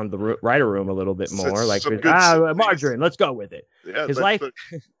one around the writer room a little bit more. Like, margarine, let's go with it. Yeah, his life.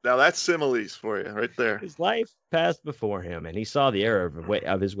 Now that's similes for you, right there. His life passed before him, and he saw the error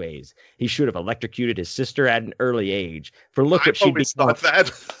of his ways. He should have electrocuted his sister at an early age. For look what she'd become.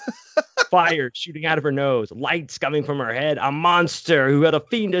 That. Fire shooting out of her nose, lights coming from her head, a monster who had a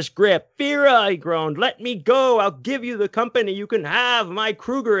fiendish grip. Vera, he groaned, let me go. I'll give you the company. You can have my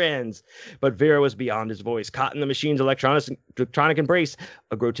Krugerrands. But Vera was beyond his voice, caught in the machine's electronic embrace.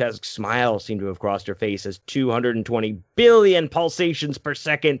 A grotesque smile seemed to have crossed her face as 220 billion pulsations per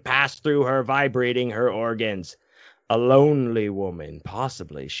second passed through her, vibrating her organs. A lonely woman,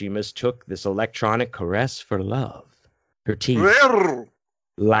 possibly. She mistook this electronic caress for love. Her teeth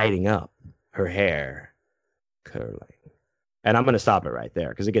lighting up, her hair curling. And I'm going to stop it right there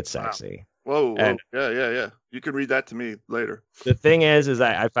because it gets sexy. Wow. Whoa. Yeah. You can read that to me later. The thing is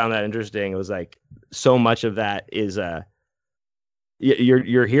I found that interesting. It was like so much of that is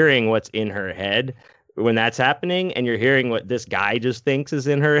you're hearing what's in her head when that's happening, and you're hearing what this guy just thinks is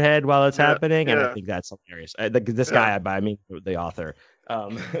in her head while it's happening. And I think that's hilarious. Guy, I mean the author.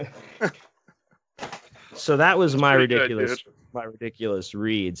 So that was my ridiculous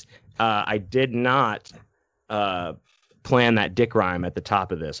reads. I did not plan that dick rhyme at the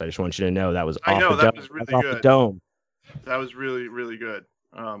top of this. I just want you to know that was off the dome. That was really, really good.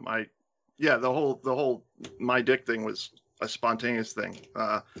 The whole my dick thing was a spontaneous thing.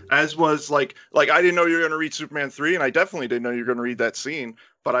 As was like I didn't know you were going to read Superman 3, and I definitely didn't know you were going to read that scene,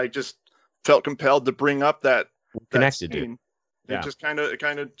 but I just felt compelled to bring up that connected scene. Yeah. It just kind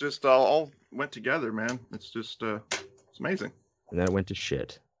of just all went together, man. It's just it's amazing. And then it went to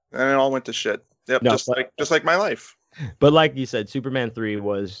shit. And it all went to shit. Yep, no, just like my life. But like you said, Superman 3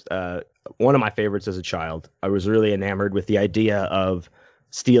 was one of my favorites as a child. I was really enamored with the idea of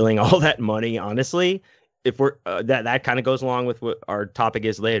stealing all that money. Honestly, if we're that kind of goes along with what our topic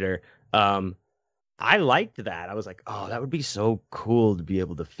is later. I liked that. I was like, oh, that would be so cool to be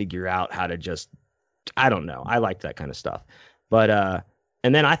able to figure out how to just, I don't know. I liked that kind of stuff. But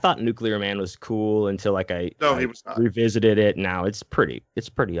and then I thought Nuclear Man was cool until like No, he I was not. revisited it. Now it's pretty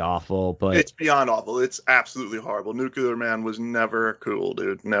awful. But It's beyond awful. It's absolutely horrible. Nuclear Man was never cool,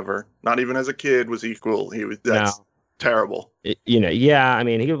 dude. Never. Not even as a kid was he cool. That's no, terrible. yeah. I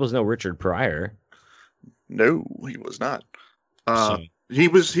mean, he was no Richard Pryor. No, he was not. So, He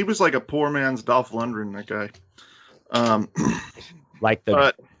was like a poor man's Dolph Lundgren, that guy. like the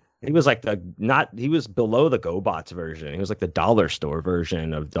But he was like he was below the GoBots version. He was like the dollar store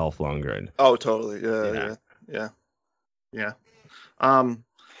version of Dolph Lundgren. oh, totally. Yeah.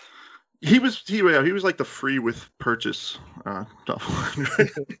 He was like the free with purchase Dolph Lundgren.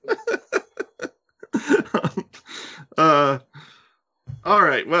 All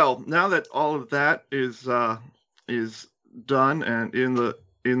right. Well, now that all of that is done and in the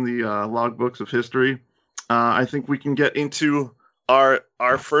logbooks of history, I think we can get into our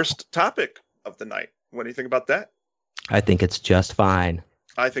first topic of the night. What do you think about that? I think it's just fine.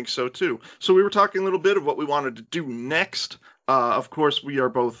 I think so too. So we were talking a little bit of what we wanted to do next. Of course, we are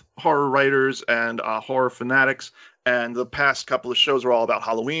both horror writers and horror fanatics, and the past couple of shows are all about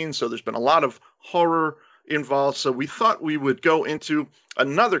Halloween, so there's been a lot of horror involved. So we thought we would go into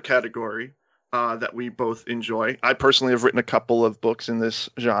another category that we both enjoy. I personally have written a couple of books in this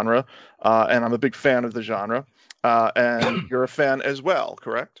genre, and I'm a big fan of the genre. And you're a fan as well,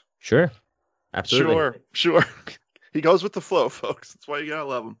 correct? Sure. Absolutely. Sure. He goes with the flow, folks. That's why you gotta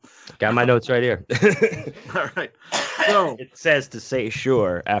love him. Got my notes right here. All right. So it says to say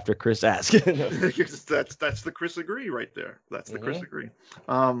sure after Chris asks. that's the Chris agree right there. That's the Chris agree.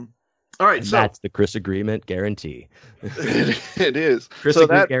 All right. And so that's the Chris agreement guarantee. it is. Chris so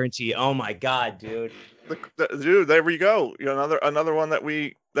agreement guarantee. Oh my God, dude. Dude, there we go. Another one that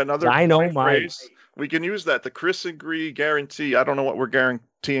Dynamite. phrase. We can use that. The Chris agree guarantee. I don't know what we're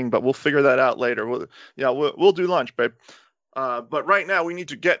guaranteeing, but we'll figure that out later. We'll do lunch, babe. But right now we need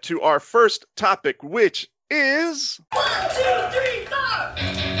to get to our first topic, which is 1, 2, 3, 4.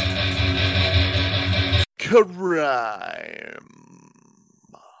 crime.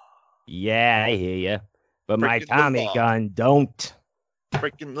 Yeah, I hear you. But Breaking the my Tommy law. gun don't.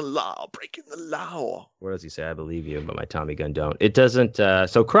 Breaking the law. What does he say? I believe you, but my Tommy gun don't. It doesn't.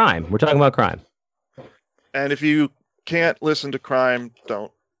 So crime. We're talking about crime. And if you can't listen to crime,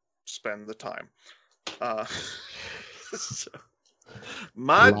 don't spend the time. So,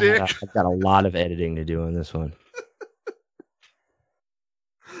 dick. I've got a lot of editing to do on this one.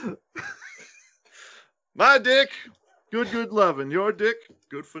 My dick, good loving. Your dick,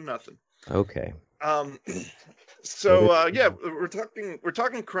 good for nothing. Okay. So yeah, we're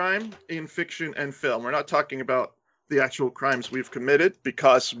talking crime in fiction and film. We're not talking about the actual crimes we've committed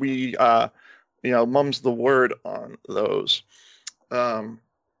because we mum's the word on those.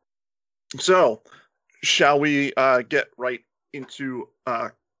 So shall we get right into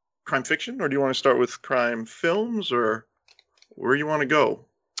crime fiction, or do you want to start with crime films, or where you want to go?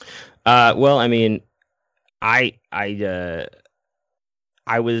 Well, I mean, I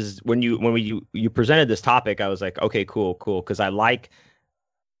was when you presented this topic, I was like, okay, cool, because I like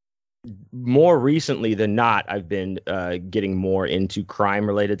more recently than not, I've been getting more into crime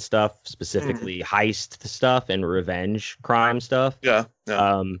related stuff, specifically heist stuff and revenge crime stuff. Yeah.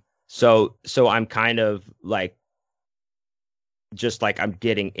 So I'm kind of like just like I'm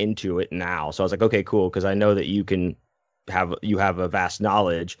getting into it now. So I was like, okay, cool, because I know that you have a vast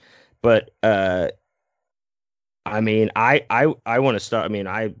knowledge, but I mean, I want to start. I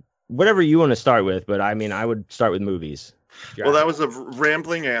mean, whatever you want to start with, but I mean, I would start with movies. Well, that was a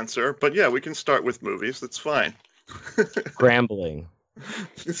rambling answer, but yeah, we can start with movies. That's fine. Scrambling.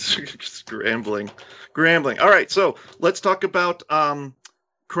 Grambling. All right, so let's talk about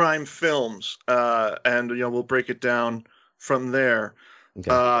crime films, and we'll break it down from there.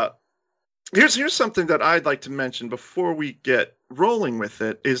 Okay. Here's something that I'd like to mention before we get rolling with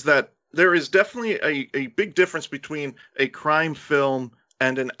it, is that there is definitely a big difference between a crime film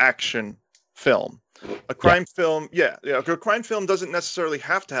and an action film. A crime film, a crime film doesn't necessarily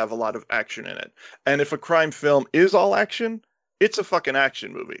have to have a lot of action in it. And if a crime film is all action, it's a fucking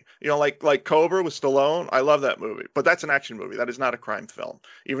action movie. Like Cobra with Stallone, I love that movie, but that's an action movie. That is not a crime film.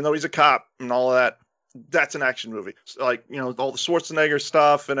 Even though he's a cop and all of that, that's an action movie. So, all the Schwarzenegger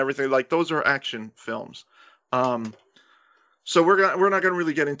stuff and everything, like those are action films. So we're not gonna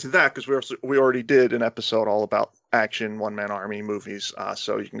really get into that because we already did an episode all about action one-man army movies.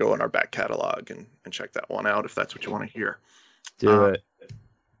 So you can go in our back catalog and check that one out if that's what you want to hear. Do it.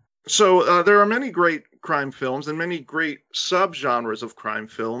 So there are many great crime films and many great subgenres of crime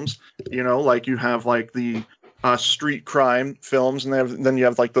films. You know, like you have like the street crime films, and then you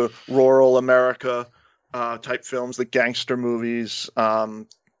have like the rural America type films, the gangster movies, and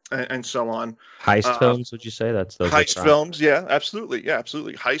so on. Heist Uh, films, would you say those are Heist crime? films, yeah, absolutely.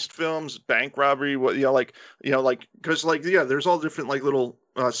 Heist films, bank robbery, what like because like yeah, there's all different like little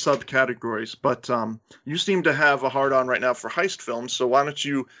subcategories. But you seem to have a hard on right now for heist films, so why don't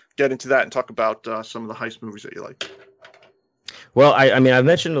you get into that and talk about some of the heist movies that you like? Well, I mean, I've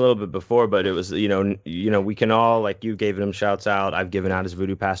mentioned a little bit before, but it was, we can all, like, you gave him shouts out. I've given out his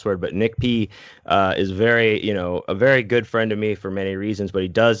voodoo password, but Nick P is very, a very good friend to me for many reasons, but he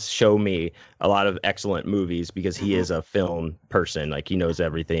does show me a lot of excellent movies because he Hmm. is a film person. Like, he knows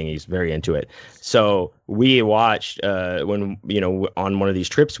everything. He's very into it. So we watched when, on one of these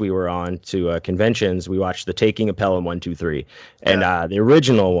trips we were on to conventions, we watched The Taking of Pelham 1, 2, 3, and Yeah. the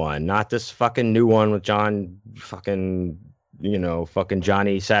original one, not this fucking new one with John fucking fucking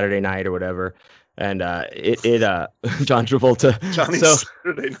Johnny Saturday Night or whatever. And John Travolta. Johnny So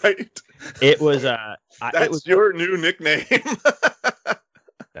Saturday Night. it was it That's was your new nickname.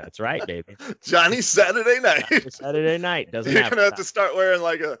 that's right, baby. Johnny Saturday Night. Saturday Night doesn't You're have gonna have to start wearing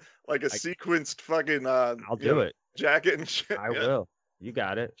like a I, sequenced fucking I'll do it. jacket and shit. I Yeah. will. You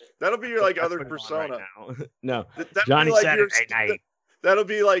got it. That'll be your like I other put it on right persona. now. No, That'll Johnny be like your Saturday Night. that'll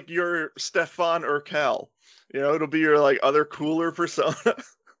be like your Stefan Urkel. It'll be your like other cooler persona.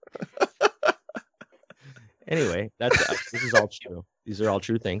 Anyway, this is all true. These are all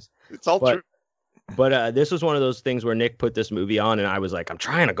true things. It's all But true. But this was one of those things where Nick put this movie on, and I was like, I'm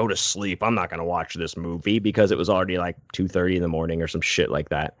trying to go to sleep. I'm not going to watch this movie because it was already like 2:30 in the morning or some shit like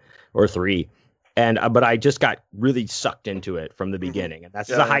that, or 3. And but I just got really sucked into it from the beginning. And this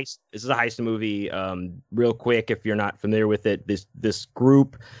is a Yeah. heist. This is a heist movie. Real quick, if you're not familiar with it, this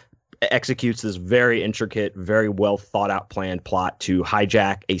group executes this very intricate, very well thought out planned plot to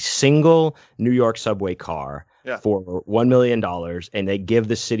hijack a single New York subway car Yeah. for $1 million, and they give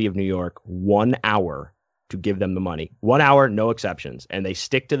the city of New York 1 hour to give them the money. 1 hour, no exceptions, and they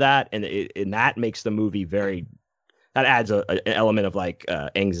stick to that, and that makes the movie very. That adds an element of like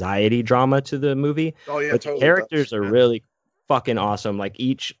anxiety drama to the movie. Oh yeah, But totally the characters does. are Yeah. really fucking awesome. Like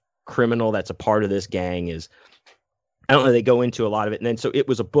each criminal that's a part of this gang is. I don't know. They go into a lot of it, and then so it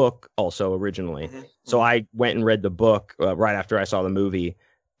was a book also originally. Mhm, So mhm. I went and read the book right after I saw the movie,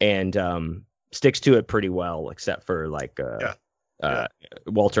 and sticks to it pretty well, except for like Yeah.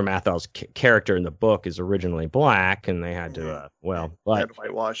 Walter Matthau's character in the book is originally black, and they had to I but had to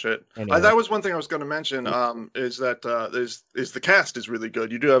whitewash it. anyway. That was one thing I was going to mention. Is that is the cast is really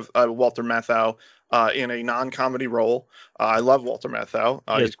good. You do have Walter Matthau in a non-comedy role. I love Walter Matthau.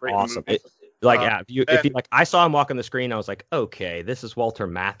 He is He's great awesome. in movies. If you like, I saw him walk on the screen. I was like, okay, this is Walter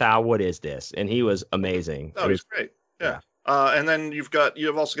Matthau. What is this? And he was amazing. Oh, It he's was- great. Yeah. And then you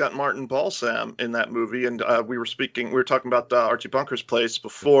have also got Martin Balsam in that movie, and we were talking about Archie Bunker's Place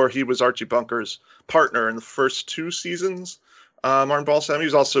before. He was Archie Bunker's partner in the first 2 seasons. Martin Balsam. He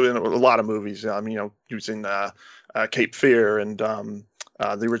was also in a lot of movies. He was in Cape Fear and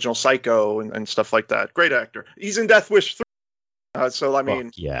the original Psycho and stuff like that. Great actor. He's in Death Wish 3. So I mean,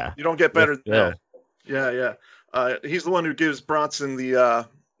 fuck yeah. you don't get better than Yeah. that. Yeah. He's the one who gives Bronson the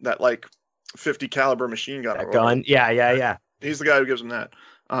that like 50 caliber machine gun. or That whatever. gun. Yeah. He's the guy who gives him that.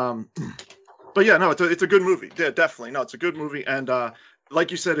 But yeah, no, it's a good movie. Yeah, definitely. No, it's a good movie, and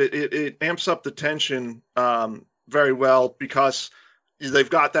like you said, it amps up the tension very well because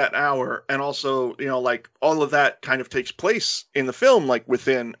they've got that hour, and also like all of that kind of takes place in the film like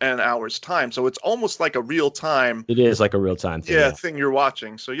within an hour's time, so it's almost like a real time It is like a real time thing. thing you're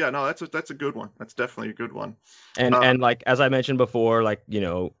watching. So yeah, no, that's a good one. That's definitely a good one. And like as I mentioned before, like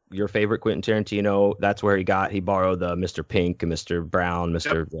your favorite Quentin Tarantino, that's where he borrowed the Mr. Pink and Mr. Brown,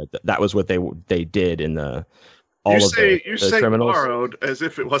 that was what they did in the all You of say the criminals. borrowed as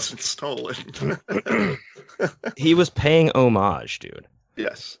if it wasn't stolen. He was paying homage, dude.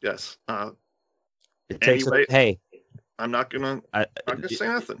 Yes. It takes Anyway, hey, I'm not gonna say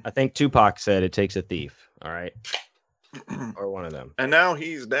nothing. I think Tupac said it takes a thief. All right, or one of them. And now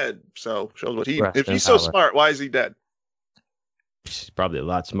he's dead. So shows what Rest if in he's so power. smart, why is he dead? He's probably a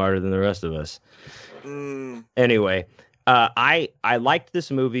lot smarter than the rest of us. Mm, Anyway, I liked this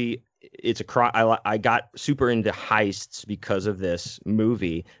movie. It's a crime. I got super into heists because of this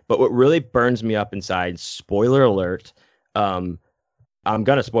movie. But what really burns me up inside, spoiler alert, I'm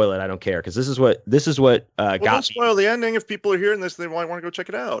gonna spoil it. I don't care because this is what Well, got don't me. spoil the ending. If people are hearing this, they might want to go check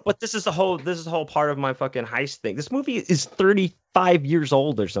it out. But this is the whole part of my fucking heist thing. This movie is 35 years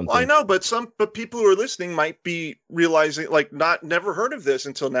old or Well, I something. know, but people who are listening might be realizing like not never heard of this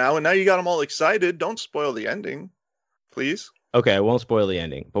until now, and now you got them all excited. Don't spoil the ending, please. Okay, I won't spoil the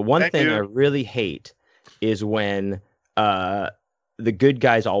ending. But one Thank thing you. I really hate is when the good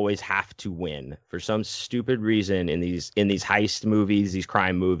guys always have to win for some stupid reason in these heist movies, these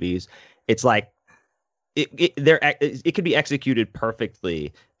crime movies. It's like it could be executed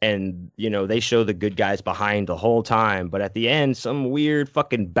perfectly, and they show the good guys behind the whole time, but at the end some weird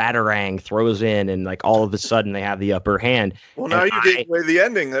fucking batarang throws in and like all of a sudden they have the upper hand. Well, now And you gave away the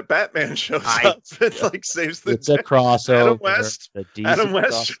ending that Batman shows I- up and like saves the it's a day. crossover. Adam West- the DC Adam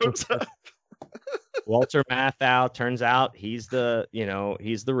West crossover. shows up. Walter Matthau turns out he's the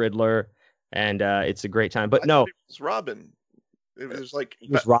Riddler, and it's a great time. But I no, thought it was Robin. It was like he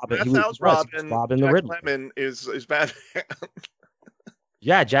was Robin. Mathau's He was Robin. Robin the Jack Riddler. Lemmon is Batman.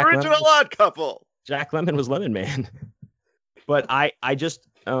 Yeah, Jack Original Lemmon. Odd Couple. Jack Lemmon was Lemon Man. But I just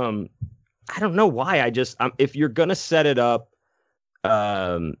I don't know why. If you're gonna set it up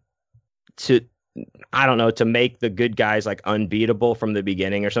to I don't know, to make the good guys like unbeatable from the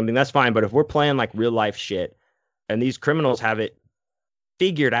beginning or something, that's fine. But if we're playing like real life shit and these criminals have it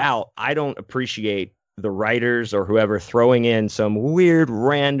figured out, I don't appreciate the writers or whoever throwing in some weird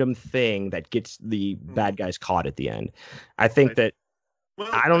random thing that gets the bad guys caught at the end. I think Right. that Well,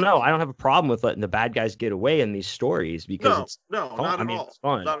 I don't know. I don't have a problem with letting the bad guys get away in these stories because it's no, fun. not I at mean, all. it's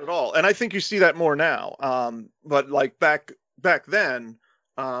fun. Not at all. And I think you see that more now. But like back then,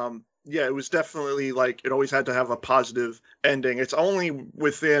 yeah, it was definitely like it always had to have a positive ending. It's only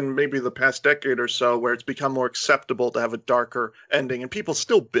within maybe the past decade or so where it's become more acceptable to have a darker ending, and people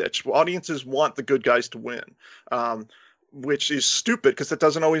still bitch. Audiences want the good guys to win, which is stupid because it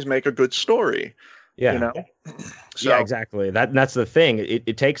doesn't always make a good story. Yeah. You know? Yeah, exactly. That's the thing.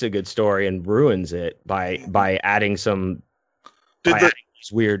 It takes a good story and ruins it by adding some Did by the, adding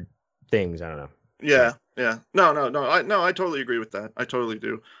these weird things. I don't know. Yeah. No. I totally agree with that. I totally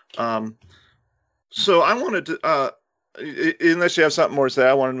do. So I wanted to, unless you have something more to say,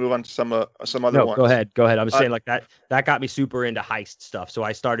 I want to move on to some other No, ones. go ahead. I was saying like that got me super into heist stuff, so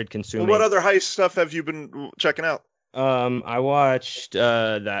I started Well, consuming. what other heist stuff have you been checking out? I watched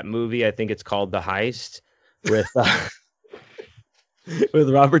that movie. I think it's called The Heist with with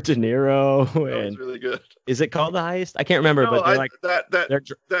Robert De Niro. That was And really good. is it called The Heist? I can't remember, No, but they're like that they're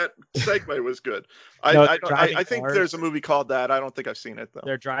dr- that segue was good. No, I they're driving I think cars. there's a movie called that. I don't think I've seen it though.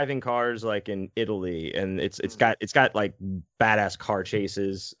 they're driving cars like in Italy, and it's got like badass car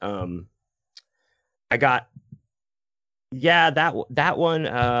chases. I got that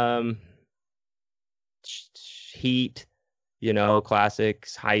one. Heat,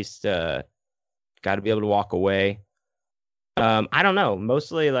 classics, heist. Got to be able to walk away. I don't know.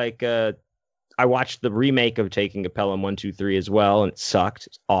 Mostly like I watched the remake of Taking a Pelham 1, 2, 3 as well, and it sucked.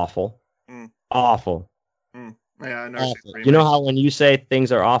 It's awful. Awful. Yeah, I know. Awful. You know how when you say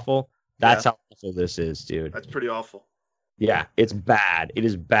things are awful, that's how awful this is, dude. That's pretty awful. Yeah, it's bad. It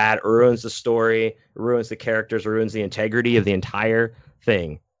is bad. It ruins the story. It ruins the characters. It ruins the integrity of the entire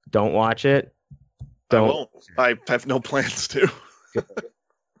thing. Don't watch it. I won't. I have no plans to.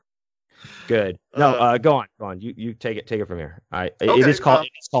 Good. No, go on. You take it from here. It is called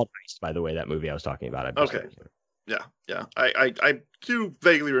it's called Heist, by the way. That movie I was talking about. Okay. Yeah. I do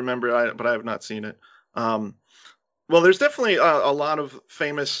vaguely remember it, but I have not seen it. Well, there's definitely a lot of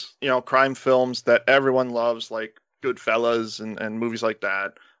famous, crime films that everyone loves, like Goodfellas and movies like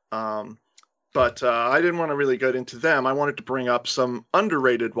that. But I didn't want to really get into them. I wanted to bring up some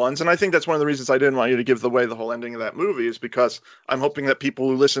underrated ones. And I think that's one of the reasons I didn't want you to give away the whole ending of that movie, is because I'm hoping that people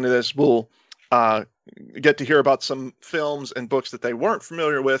who listen to this will get to hear about some films and books that they weren't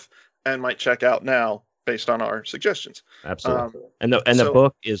familiar with and might check out now based on our suggestions. Absolutely. And the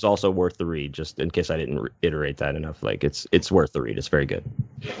book is also worth the read, just in case I didn't iterate that enough. Like it's worth the read. It's very good.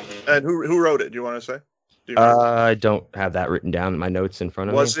 And who wrote it? Do you want to say? I don't have that written down in my notes in front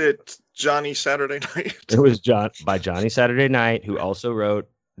of me. Was it Johnny Saturday Night? It was by Johnny Saturday Night, who also wrote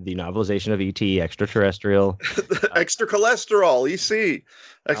the novelization of E.T. Extraterrestrial. Extra cholesterol, EC.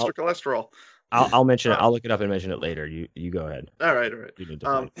 Extra cholesterol. I'll mention it. I'll look it up and mention it later. You go ahead. All right.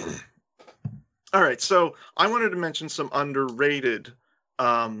 All right. So I wanted to mention some underrated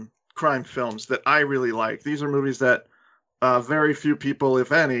crime films that I really like. These are movies that very few people,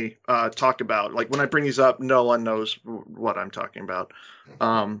 if any, talk about. Like when I bring these up, no one knows what I'm talking about.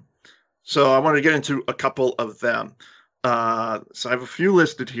 So I wanted to get into a couple of them. So I have a few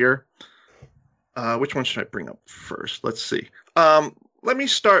listed here. Which one should I bring up first? Let's see. let me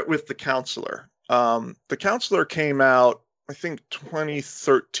start with The Counselor. The Counselor came out, I think,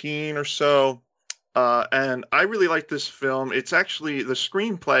 2013 or so. And I really like this film. It's actually the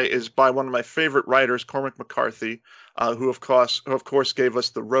screenplay is by one of my favorite writers, Cormac McCarthy, who of course gave us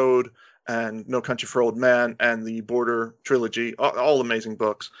The Road and No Country for Old Men and the Border trilogy, all amazing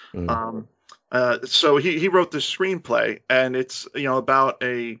books. Mm. So he wrote this screenplay, and it's about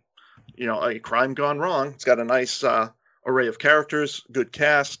a crime gone wrong. It's got a nice array of characters, good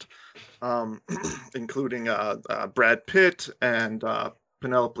cast, um, including Brad Pitt and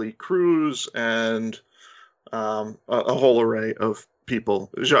Penelope Cruz and a whole array of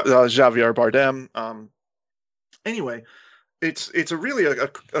people. Javier Bardem. Anyway, it's a really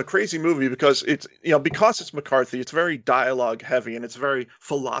a crazy movie because it's McCarthy. It's very dialogue heavy and it's very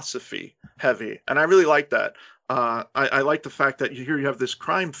philosophy heavy, and I really like that. I like the fact that here you have this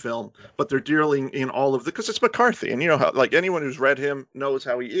crime film, but they're dealing in all of the because it's McCarthy, and how like anyone who's read him knows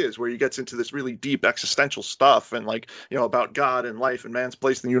how he is, where he gets into this really deep existential stuff and about God and life and man's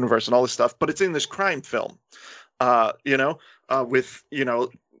place in the universe and all this stuff. But it's in this crime film, with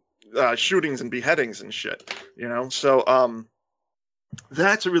shootings and beheadings and shit. So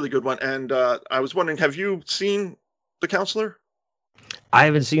that's a really good one. And I was wondering, have you seen The Counselor? I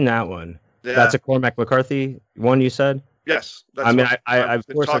haven't seen that one. Yeah. That's a Cormac McCarthy one, you said? Yes. That's I mean, what I I've of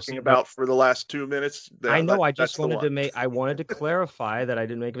been course I've talking seen about for the last 2 minutes. I know. I That's just the wanted one. I wanted to clarify that I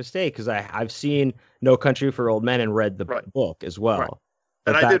didn't make a mistake because I've seen No Country for Old Men and read the Right. book as well. Right.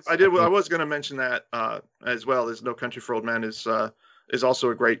 But And I that's- was going to mention that as well as No Country for Old Men is also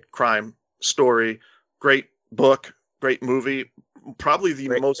a great crime story, great book, great movie, probably the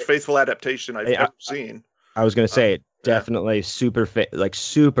Great. most faithful adaptation I've Hey, ever seen. I was going to say yeah. definitely super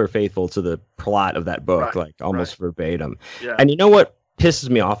faithful to the plot of that book, Right, like almost verbatim. Yeah. And you know what pisses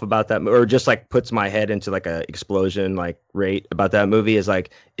me off about that, or just like puts my head into like a explosion like rate about that movie is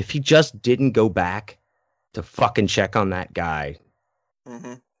like if he just didn't go back to fucking check on that guy,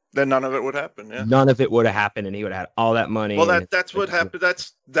 hmm Then none of it would happen. Yeah. none of it would have happened, and he would have had all that money. Well, and that's what happened.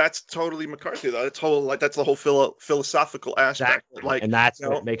 That's totally McCarthy though. That's the whole philosophical aspect. Exactly. Like, and that's you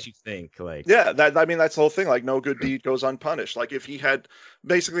what know, makes you think. Like, yeah, that's the whole thing. Like, no good deed goes unpunished. Like, if he had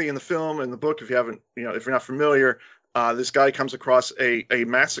basically in the film and the book, if you're not familiar, this guy comes across a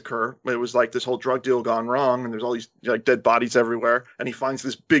massacre. It was like this whole drug deal gone wrong, and there's all these like dead bodies everywhere, and he finds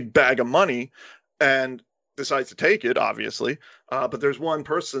this big bag of money, and decides to take it, obviously. But there's one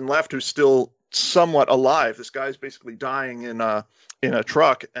person left who's still somewhat alive. This guy's basically dying in a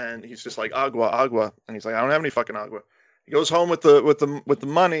truck, and he's just like agua, agua, and he's like, I don't have any fucking agua. He goes home with the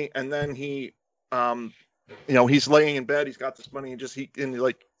money, and then he's laying in bed. He's got this money, and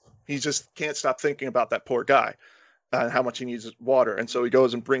he just can't stop thinking about that poor guy and how much he needs water. And so he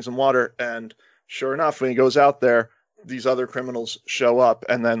goes and brings him water, and sure enough, when he goes out there, these other criminals show up,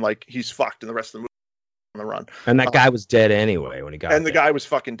 and then like he's fucked in the rest of the movie on the run. and that guy was dead anyway when he got And the there. guy was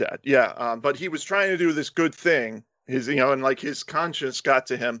fucking dead. Yeah. But he was trying to do this good thing. And like his conscience got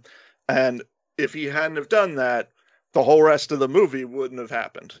to him. And if he hadn't have done that, the whole rest of the movie wouldn't have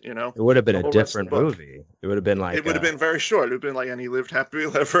happened. It would have been the a whole rest of different the book. movie. It would have been like It would have been very short. It would have been like, and he lived happily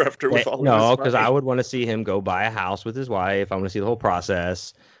ever after with all no, of his because money. I would want to see him go buy a house with his wife. I want to see the whole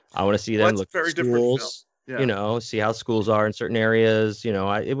process. I want to see Well, them that's look a very at different film. schools. Yeah. See how schools are in certain areas.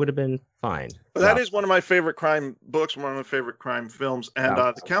 It would have been fine. But that is one of my favorite crime books, one of my favorite crime films. And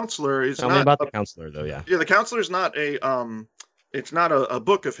Yeah. The Counselor is Tell me not about The Counselor, though. Yeah. Yeah, The Counselor is not it's not a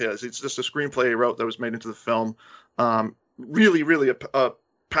book of his. It's just a screenplay he wrote that was made into the film. Really, really a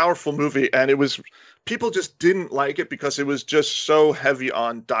powerful movie, and people just didn't like it because it was just so heavy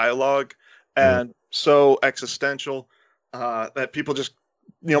on dialogue and so existential that people just,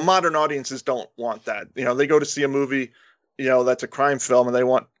 modern audiences don't want that. They go to see a movie, that's a crime film, and they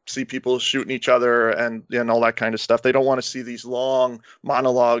want to see people shooting each other and all that kind of stuff. They don't want to see these long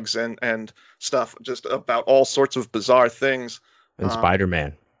monologues and stuff just about all sorts of bizarre things. And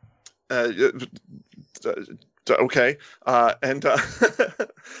Spider-Man. Okay. No,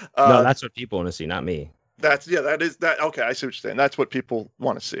 No, that's what people want to see, not me. that is that. Okay, I see what you're saying. That's what people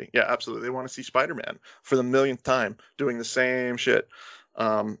want to see. Yeah, absolutely. They want to see Spider-Man for the millionth time doing the same shit.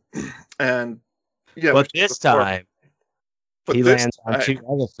 And yeah, But this time, but he this lands on time- two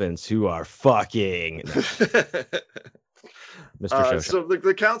elephants who are fucking. Mr. Shosha. So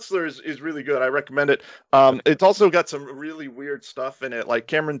the Counselor is really good. I recommend it. It's also got some really weird stuff in it. Like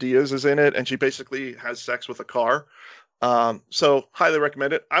Cameron Diaz is in it, and she basically has sex with a car. So highly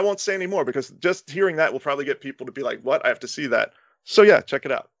recommend it. I won't say any more because just hearing that will probably get people to be like, "What? I have to see that." So yeah, check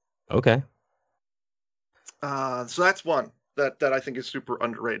it out. Okay. So that's one that I think is super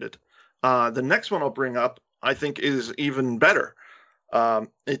underrated. The next one I'll bring up, I think, is even better.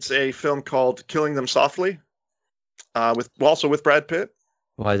 It's a film called Killing Them Softly, also with Brad Pitt.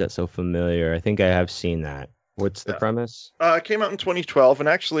 Why is that so familiar? I think I have seen that. What's the Yeah. premise? It came out in 2012, and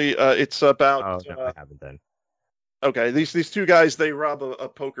actually, it's about. Oh, no, I haven't then. Okay, these two guys, they rob a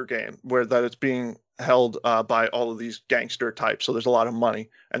poker game where that it's being held by all of these gangster types. So there's a lot of money,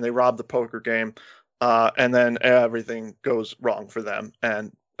 and they rob the poker game, and then everything goes wrong for them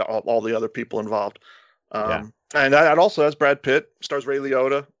and all the other people involved. Yeah. And that also has Brad Pitt, stars Ray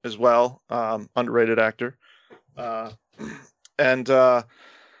Liotta as well, underrated actor. And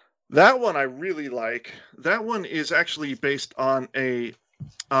that one I really like. That one is actually based on a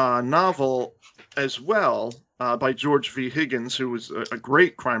novel as well. By George V. Higgins, who was a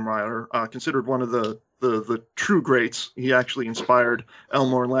great crime writer, considered one of the true greats. He actually inspired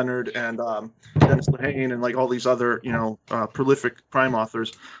Elmore Leonard and Dennis Lehane and like all these other prolific crime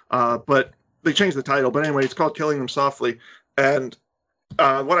authors. But they changed the title. But anyway, it's called Killing Them Softly. And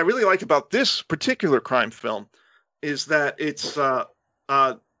what I really like about this particular crime film is that it's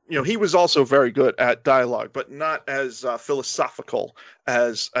he was also very good at dialogue, but not as philosophical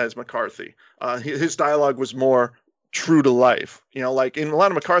as McCarthy. His dialogue was more true to life. Like in a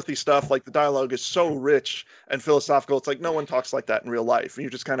lot of McCarthy stuff, like the dialogue is so rich and philosophical. It's like no one talks like that in real life. You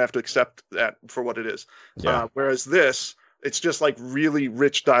just kind of have to accept that for what it is. Yeah. Whereas this, it's just like really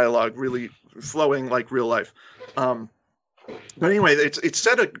rich dialogue, really flowing like real life. But anyway, it's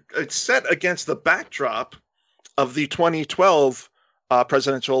set against the backdrop of the 2012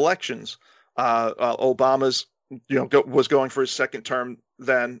 presidential elections. Obama's was going for his second term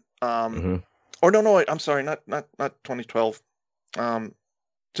then. Or no, I'm sorry, not 2012.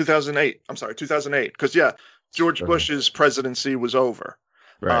 2008. I'm sorry, 2008. Because George Bush's presidency was over.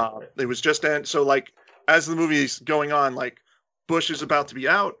 Right. It was just so like as the movie's going on, like Bush is about to be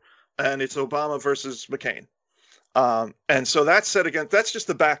out, and it's Obama versus McCain. And so that's set against. That's just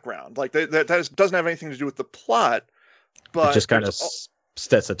the background. Like that doesn't have anything to do with the plot. But it just kind of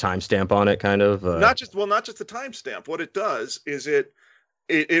sets a timestamp on it, kind of. Not just the timestamp. What it does is it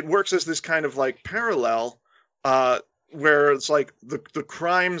works as this kind of like parallel, where it's like the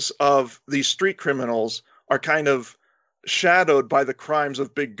crimes of these street criminals are kind of shadowed by the crimes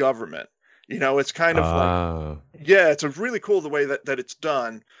of big government. It's kind of like it's a really cool the way that it's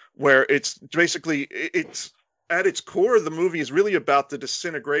done, where it's basically it's at its core the movie is really about the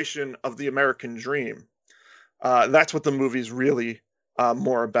disintegration of the American dream. That's what the movie's really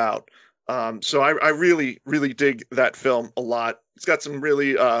more about. So I really, really dig that film a lot. It's got some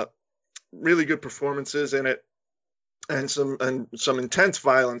really, really good performances in it, and some intense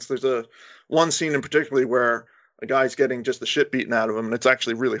violence. There's one scene in particular where a guy's getting just the shit beaten out of him, and it's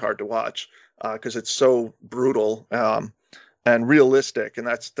actually really hard to watch because it's so brutal and realistic. And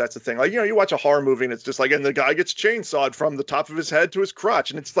that's the thing. Like you watch a horror movie and it's just like, and the guy gets chainsawed from the top of his head to his crotch,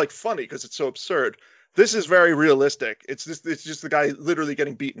 and it's like funny because it's so absurd. This is very realistic. It's just the guy literally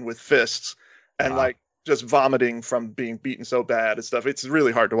getting beaten with fists and like just vomiting from being beaten so bad and stuff. It's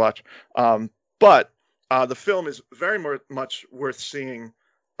really hard to watch. But the film is very much worth seeing,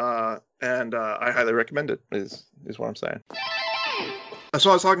 and I highly recommend it. Is what I'm saying. So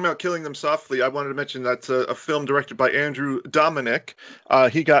I was talking about Killing Them Softly. I wanted to mention that's a film directed by Andrew Dominik.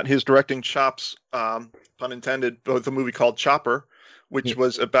 He got his directing chops, pun intended, with a movie called Chopper, which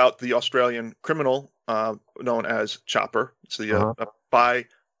was about the Australian criminal known as Chopper. It's the biopic.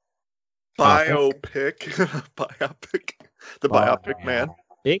 The biopic man.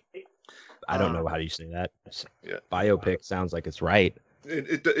 I don't know how you say that. Yeah. Biopic sounds like it's right.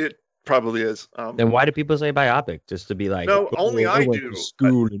 It probably is. Then why do people say biopic? Just to be like, no, only I went do. To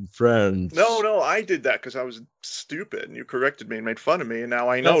school in France. No, I did that because I was stupid, and you corrected me and made fun of me, and now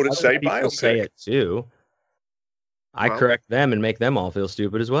I know to say people biopic. Say it too. I correct them and make them all feel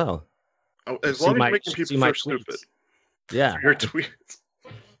stupid as well. Oh, as long as you're making people feel stupid. Yeah. Your tweets.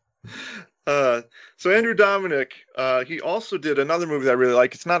 So Andrew Dominik, he also did another movie that I really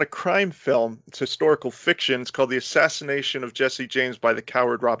like. It's not a crime film. It's historical fiction. It's called The Assassination of Jesse James by the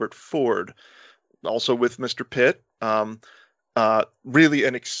Coward Robert Ford. Also with Mr. Pitt. Really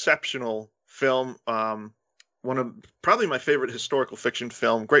an exceptional film. One of probably my favorite historical fiction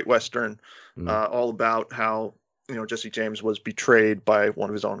film. Great Western. All about how Jesse James was betrayed by one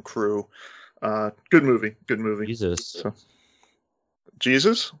of his own crew. Good movie. Jesus. So,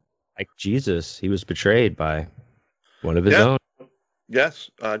 Jesus? Like Jesus, he was betrayed by one of his own.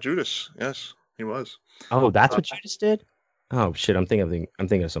 Yes, Judas. Yes, he was. Oh, that's what Judas did? Oh shit, I'm thinking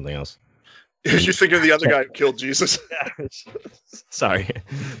of something else. You're thinking of the other guy who killed Jesus. Sorry.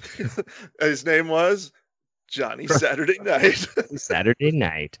 His name was Johnny Saturday Night. Saturday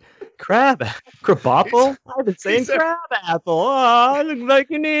Night. Crabapple? I've been saying crabapple. Oh, I look like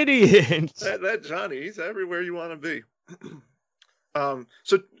an idiot. that Johnny, he's everywhere you want to be.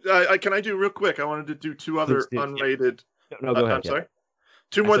 So can I do real quick? I wanted to do two other unrated. No, go ahead. I'm sorry.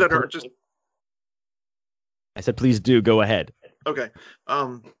 Two more that are just. I said, please do go ahead. Okay.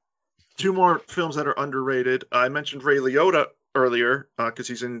 Two more films that are underrated. I mentioned Ray Liotta earlier because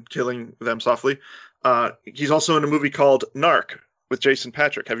he's in Killing Them Softly. He's also in a movie called Narc with Jason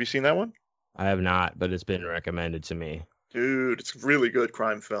Patric. Have you seen that one? I have not, but it's been recommended to me. Dude, it's a really good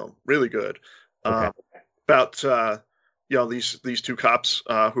crime film. Really good. Okay. About these two cops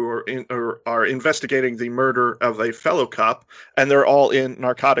who are investigating the murder of a fellow cop, and they're all in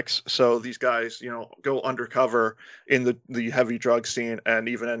narcotics. So these guys, go undercover in the heavy drug scene, and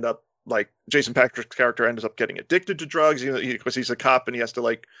even end up like Jason Patric's character ends up getting addicted to drugs because he's a cop and he has to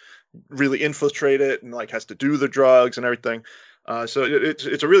like really infiltrate it and like has to do the drugs and everything. So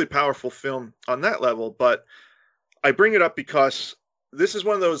it's a really powerful film on that level. But I bring it up because this is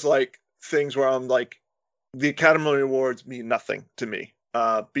one of those like things where I'm like, the Academy Awards mean nothing to me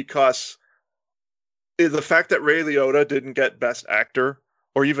because the fact that Ray Liotta didn't get Best Actor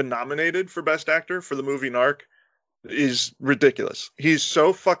or even nominated for Best Actor for the movie Narc is ridiculous. He's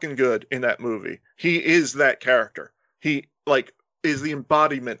so fucking good in that movie. He is that character. He like is the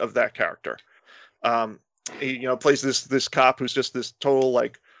embodiment of that character. He plays this cop who's just this total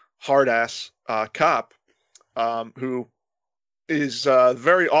like hard ass cop who is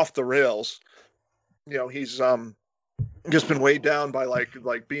very off the rails. He's just been weighed down by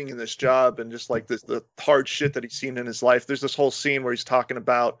like being in this job and just like the hard shit that he's seen in his life. There's this whole scene where he's talking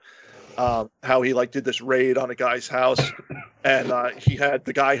about how he like did this raid on a guy's house, and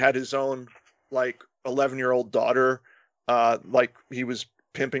the guy had his own like 11-year-old daughter, like he was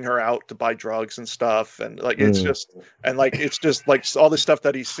pimping her out to buy drugs and stuff, and like it's just like all this stuff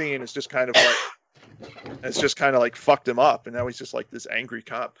that he's seen is just kind of like fucked him up, and now he's just like this angry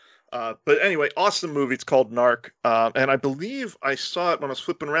cop. But anyway, awesome movie. It's called Narc, and I believe I saw it when I was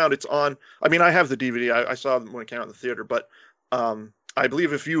flipping around. It's on. I mean, I have the DVD. I saw it when it came out in the theater, but I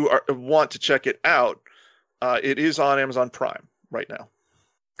believe if you want to check it out, it is on Amazon Prime right now.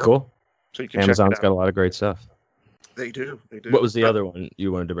 Cool. So you can Amazon's check it out. got a lot of great stuff. They do. What was the other one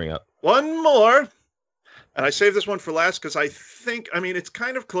you wanted to bring up? One more, and I saved this one for last because I think it's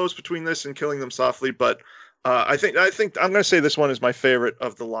kind of close between this and Killing Them Softly, but I think I'm going to say this one is my favorite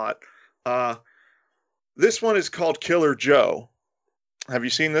of the lot. This one is called Killer Joe. Have you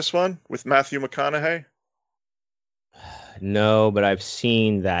seen this one with Matthew McConaughey? No, but I've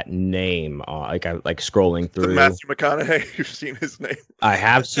seen that name. Like scrolling through. Matthew McConaughey. You've seen his name. I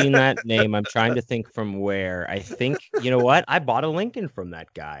have seen that name. I'm trying to think from where. I think you know what? I bought a Lincoln from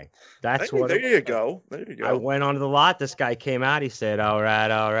that guy. That's what. There you go. I went onto the lot. This guy came out. He said, "All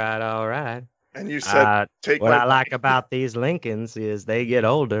right." And you said, "Take what I like about these Lincolns is they get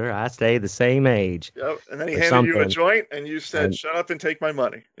older. I stay the same age." Yep. And then he handed you a joint, and you said, "Shut up and take my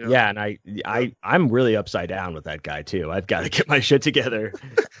money." Yep. Yeah, and I'm really upside down with that guy too. I've got to get my shit together.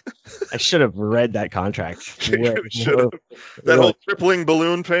 I should have read that contract. That whole tripling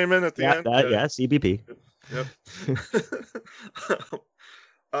balloon payment at the end. Yeah, CBP.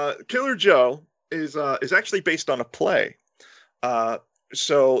 Yep. Killer Joe is actually based on a play.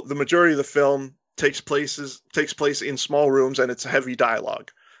 So the majority of the film takes place in small rooms, and it's heavy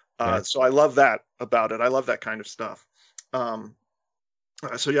dialogue. So I love that about it. I love that kind of stuff. So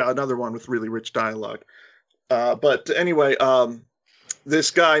yeah, another one with really rich dialogue. But anyway,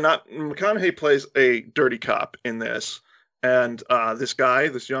 this guy, McConaughey plays a dirty cop in this, and this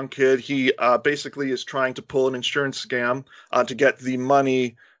young kid, he basically is trying to pull an insurance scam to get the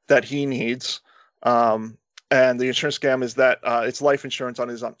money that he needs. And the insurance scam is that it's life insurance on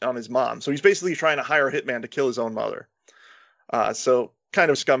his mom. So he's basically trying to hire a hitman to kill his own mother. So kind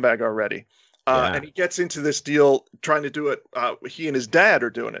of scumbag already. And he gets into this deal trying to do it. He and his dad are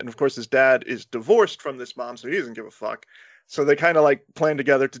doing it. And of course, his dad is divorced from this mom, so he doesn't give a fuck. So they kind of like plan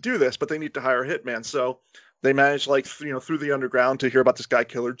together to do this, but they need to hire a hitman. So they manage through the underground to hear about this guy,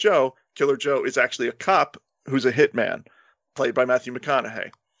 Killer Joe. Killer Joe is actually a cop who's a hitman, played by Matthew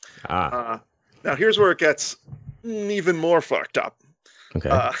McConaughey. Now, here's where it gets even more fucked up.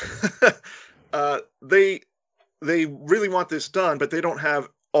 Okay. They really want this done, but they don't have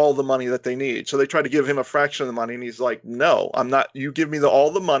all the money that they need. So they try to give him a fraction of the money, and he's like, "No, I'm not. You give me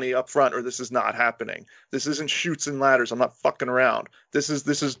all the money up front, or this is not happening. This isn't Chutes and Ladders. I'm not fucking around. This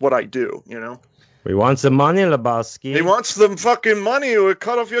is what I do. We want some money, Lebowski. He wants the fucking money, or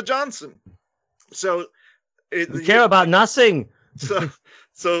cut off your Johnson. So we care about nothing.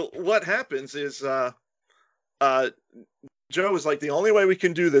 So what happens is Joe was like, the only way we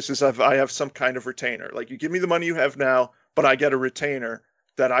can do this is if I have some kind of retainer. Like, you give me the money you have now, but I get a retainer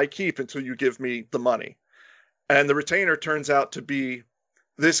that I keep until you give me the money. And the retainer turns out to be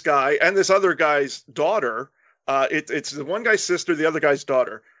this guy and this other guy's daughter. It's the one guy's sister, the other guy's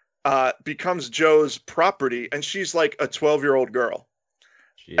daughter, becomes Joe's property, and she's like a 12-year-old girl.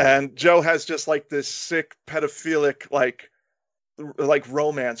 Jeez. And Joe has just like this sick pedophilic like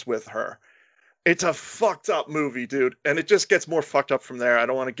romance with her. It's a fucked up movie, dude, and it just gets more fucked up from there. I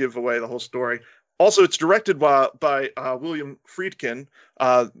don't want to give away the whole story. Also, it's directed by William Friedkin,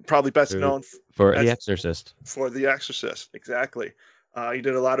 probably best known for The Exorcist. For The Exorcist, exactly. He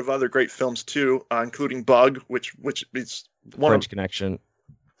did a lot of other great films too, including Bug, which is one French Connection.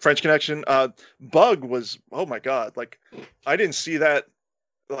 French Connection. Bug was, oh my god, like I didn't see that.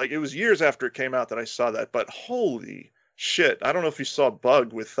 Like, it was years after it came out that I saw that, but holy shit! I don't know if you saw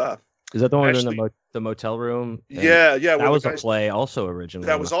Bug with. Is that the one in the motel room? Yeah. That was a play also originally.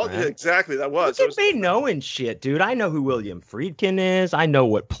 That was all exactly. That was. Look at me knowing shit, dude. I know who William Friedkin is. I know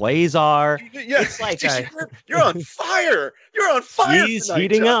what plays are. Yeah, it's like you're on fire. You're on fire. He's tonight,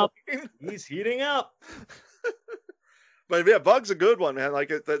 heating John. Up. He's heating up. But yeah, Bug's a good one, man.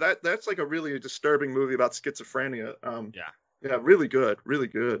 Like that's like a really disturbing movie about schizophrenia. Yeah, really good, really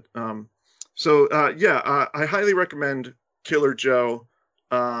good. I highly recommend Killer Joe.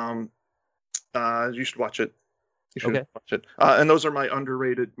 You should watch it. You should watch it. And those are my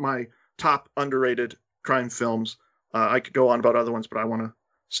top underrated crime films. I could go on about other ones, but I want to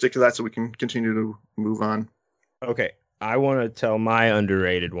stick to that so we can continue to move on. Okay, I want to tell my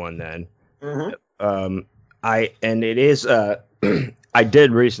underrated one then. Mm-hmm. It is I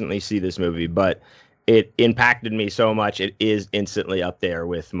did recently see this movie, but it impacted me so much. It is instantly up there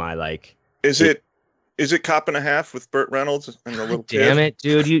with my like. Is it Cop and a Half with Burt Reynolds and the little kid? Damn it,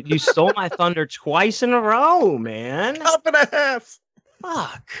 dude! You stole my thunder twice in a row, man. Cop and a Half.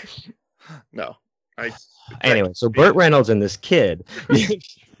 Fuck. No. Anyway, so Burt Reynolds and this kid.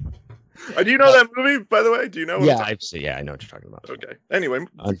 Do you know that movie, by the way? Do you know? Yeah, I know what you're talking about. Okay. Anyway,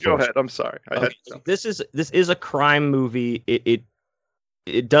 go ahead. I'm sorry. This is a crime movie.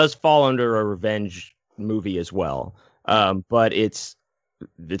 It does fall under a revenge movie as well. But it's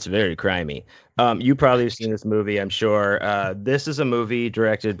very crimey. You probably have seen this movie, I'm sure. This is a movie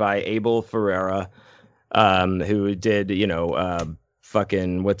directed by Abel Ferrara, who did,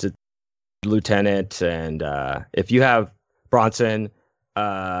 fucking what's it, Lieutenant, and if you have Bronson,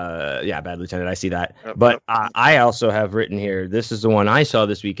 Bad Lieutenant, I see that. But I also have written here, this is the one I saw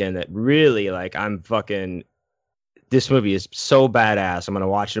this weekend that really, like, this movie is so badass. I'm going to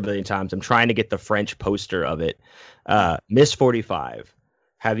watch it a billion times. I'm trying to get the French poster of it. Miss 45.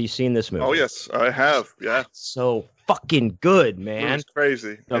 Have you seen this movie? Oh, yes, I have. Yeah. So fucking good, man. It's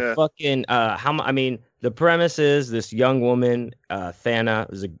crazy. The premise is this young woman, Thana,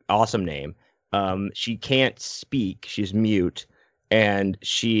 is an awesome name. She can't speak. She's mute. And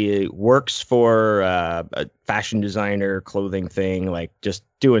she works for a fashion designer, clothing thing, like just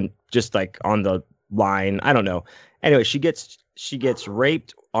like on the line. I don't know. Anyway, she gets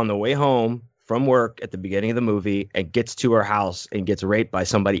raped on the way home from work at the beginning of the movie and gets to her house and gets raped by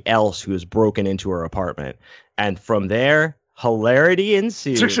somebody else who has broken into her apartment. And from there, hilarity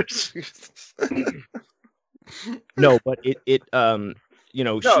ensues. No, but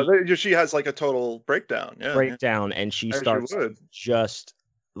she has like a total breakdown. And she starts just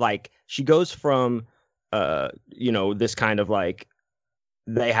like, she goes from this kind of like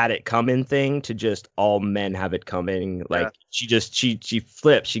they had it coming thing to just all men have it coming. Like she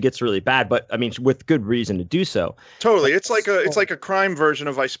flips, she gets really bad, but I mean, with good reason to do so. Totally. It's like a crime version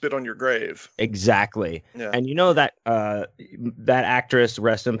of I Spit on Your Grave. Exactly. Yeah. And that actress,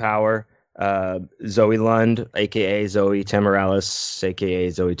 rest in power, Zoe Lund, aka Zoe Temeralis, aka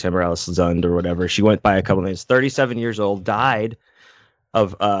Zoe Temeralis Zund or whatever. She went by a couple names. 37 years old, died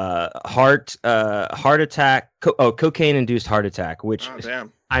of heart attack, cocaine induced heart attack, which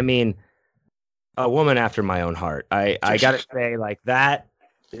I mean, a woman after my own heart. I gotta say, like, that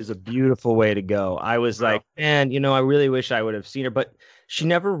is a beautiful way to go. I was like, man, I really wish I would have seen her, but she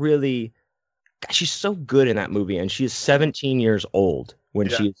never really. God, she's so good in that movie, and she's 17 years old when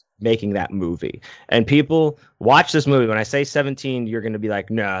she's making that movie. And people watch this movie. When I say 17, you're going to be like,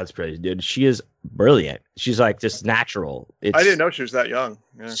 no, that's pretty, dude. She is brilliant. She's like just natural. I didn't know she was that young.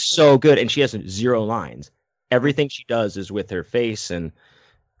 Yeah. So good. And she has 0 lines. Everything she does is with her face and,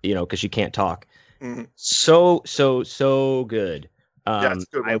 because she can't talk. Mm-hmm. So good. It's a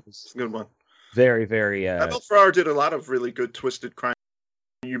good one. It's a good one. Very, very. Abel Ferrara did a lot of really good twisted crime.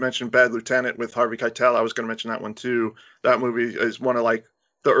 You mentioned Bad Lieutenant with Harvey Keitel. I was going to mention that one too. That movie is one of like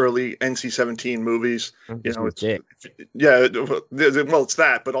the early NC-17 movies. You Just know, his dick. yeah, well, it's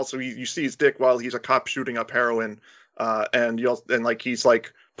that, but also you see his dick while he's a cop shooting up heroin, and like he's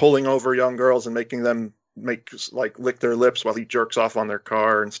like pulling over young girls and making them lick their lips while he jerks off on their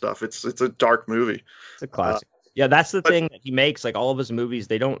car and stuff. It's a dark movie. It's a classic. Yeah, that's the thing that he makes. Like all of his movies,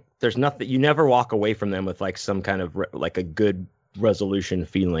 there's nothing. You never walk away from them with like some kind of like a good resolution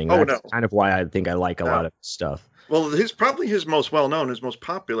feeling. That's kind of why I think I like a lot of stuff. Well, probably his most well-known, his most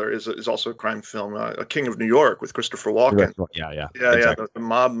popular is also a crime film, A King of New York with Christopher Walken. Yeah, exactly. The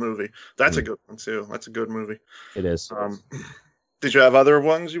mob movie. That's a good one too. That's a good movie. It is. Did you have other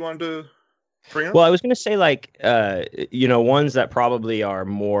ones you wanted to bring up? Well, I was going to say like, ones that probably are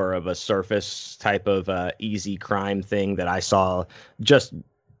more of a surface type of easy crime thing that I saw just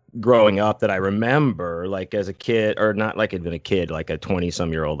growing up that I remember like as a kid, or not like even a kid, like a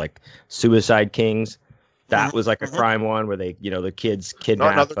 20-some-year-old, like Suicide Kings. That was like a crime one where they, the kids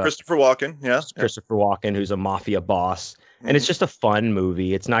kidnap. Another Christopher Walken, Christopher Walken, who's a mafia boss. And it's just a fun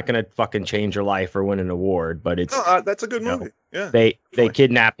movie. It's not going to fucking change your life or win an award, but it's... that's a good movie, yeah. They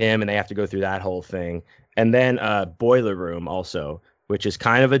kidnap him and they have to go through that whole thing. And then Boiler Room also, which is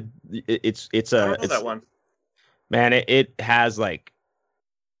kind of it's that one. Man, it has like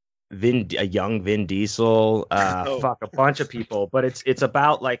a young Vin Diesel, a bunch of people, but it's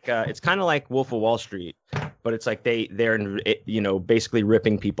about like it's kind of like Wolf of Wall Street, but it's like they're basically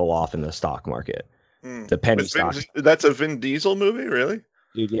ripping people off in the stock market, the penny stock. That's a Vin Diesel movie, really?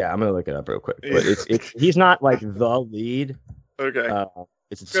 Dude, yeah, I'm gonna look it up real quick. But it's he's not like the lead. Okay.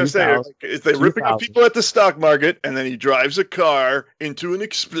 It's they're ripping up people at the stock market, and then he drives a car into an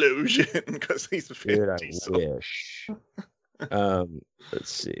explosion because he's Vin Diesel. I wish.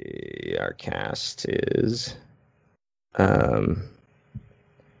 Let's see. Our cast is, it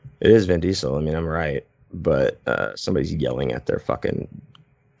is Vin Diesel. I mean, I'm right, but somebody's yelling at their fucking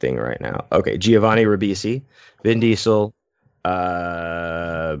thing right now. Okay, Giovanni Ribisi, Vin Diesel. Who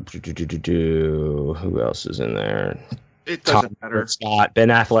else is in there? It doesn't matter. Scott, Ben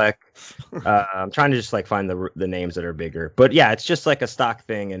Affleck. I'm trying to just like find the names that are bigger, but yeah, it's just like a stock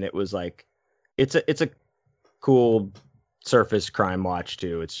thing, and it was like, it's a cool surface crime watch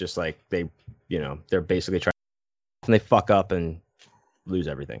too. It's just like they're basically trying, and they fuck up and lose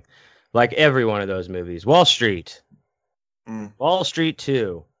everything, like every one of those movies. Wall Street, Wall Street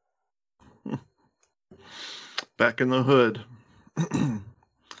 2, Back in the Hood,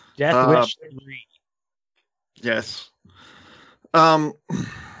 Death Wish 3. Yes.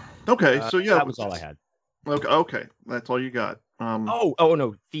 Okay, so yeah, that was all I had. Okay, that's all you got. Oh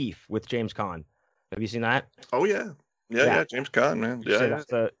no, Thief with James Caan. Have you seen that? Oh yeah. Yeah, James Caan, man.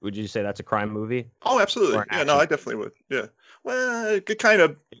 Would you say that's a crime movie? Oh, absolutely. Yeah, no, I definitely would. Yeah. Well, it could kind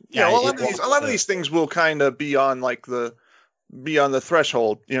of. A lot of these things will kind of be on the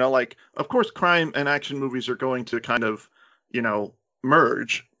threshold. Like of course, crime and action movies are going to kind of,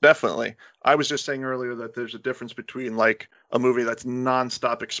 merge. Definitely. I was just saying earlier that there's a difference between like a movie that's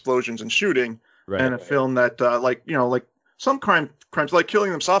nonstop explosions and shooting, and a film that like some crimes like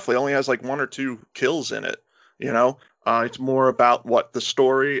Killing Them Softly only has like 1 or 2 kills in it. It's more about what the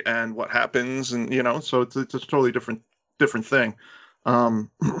story and what happens, and so it's a totally different thing.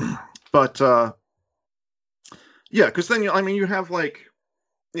 But yeah, because then you have like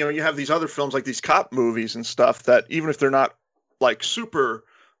you have these other films like these cop movies and stuff that even if they're not like super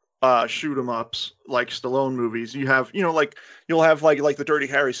shoot 'em ups like Stallone movies, you have like you'll have like the Dirty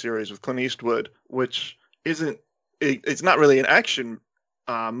Harry series with Clint Eastwood, which it's not really an action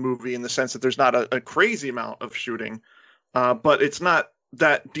movie in the sense that there's not a crazy amount of shooting, but it's not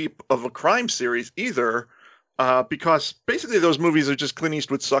that deep of a crime series either, because basically those movies are just Clint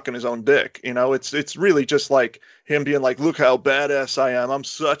Eastwood sucking his own dick. It's really just like him being like, look how badass I am. I'm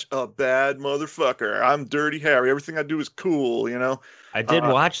such a bad motherfucker. I'm Dirty Harry. Everything I do is cool. I did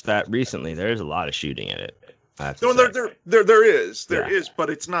watch that recently. There's a lot of shooting in it. No, there is, but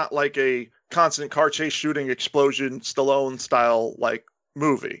it's not like a constant car chase, shooting, explosion, Stallone style like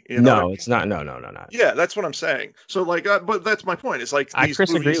movie. No, it's not. No. Yeah, that's what I'm saying. So like, but that's my point. It's like I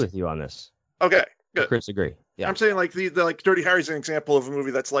agree with you on this. Okay, good. Chris agree. Yeah, I'm saying like the like Dirty Harry's an example of a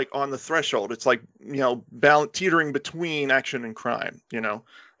movie that's like on the threshold. It's like teetering between action and crime.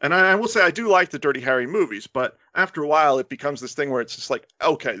 And I will say I do like the Dirty Harry movies, but after a while it becomes this thing where it's just like,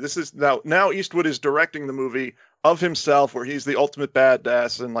 okay, this is now Eastwood is directing the movie of himself, where he's the ultimate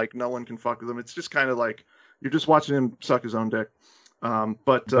badass and like no one can fuck with him. It's just kind of like you're just watching him suck his own dick.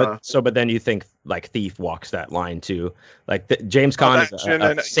 But then you think like Thief walks that line too. Like James Caan is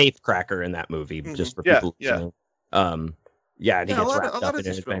a safe cracker in that movie, just for people listening. And he gets wrapped up in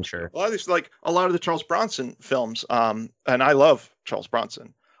an adventure. A lot of these, like a lot of the Charles Bronson films, and I love Charles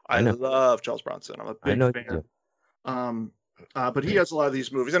Bronson. I I know. love Charles Bronson. I'm a I big know you fan. do. But he has a lot of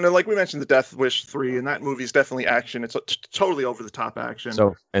these movies, and then, like we mentioned, the Death Wish 3, and that movie is definitely action. It's totally over the top action.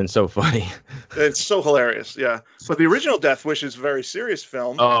 So funny. It's so hilarious, yeah. But the original Death Wish is a very serious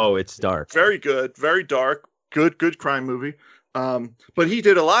film. Oh, it's dark. Very good, very dark, good crime movie. But he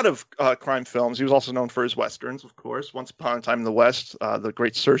did a lot of crime films. He was also known for his westerns, of course. Once Upon a Time in the West, the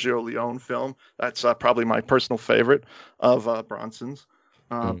great Sergio Leone film. That's probably my personal favorite of Bronson's.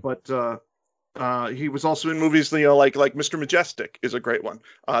 But he was also in movies, like Mr. Majestic is a great one.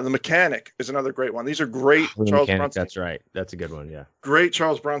 The Mechanic is another great one. These are great Charles Bronson. That's right. That's a good one. Yeah. Great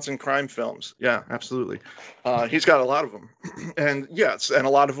Charles Bronson crime films. Yeah, absolutely. He's got a lot of them, and yes, and a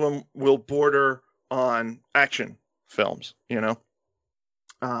lot of them will border on action films.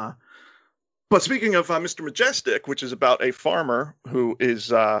 But speaking of Mr. Majestic, which is about a farmer who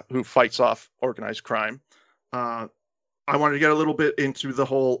fights off organized crime. I wanted to get a little bit into the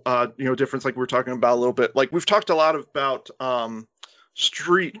whole, difference, like we were talking about a little bit. Like we've talked a lot about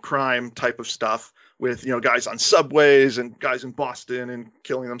street crime type of stuff with, guys on subways and guys in Boston and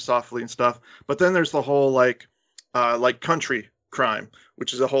killing them softly and stuff. But then there's the whole like country crime,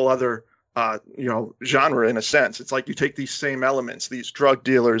 which is a whole other genre in a sense. It's like you take these same elements, these drug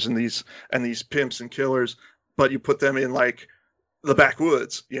dealers and these pimps and killers, but you put them in like the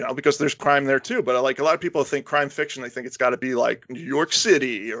backwoods, because there's crime there too. But like a lot of people think crime fiction, they think it's got to be like New York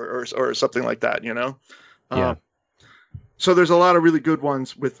City or something like that, Yeah. So there's a lot of really good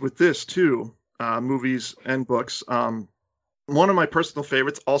ones with this too, movies and books. One of my personal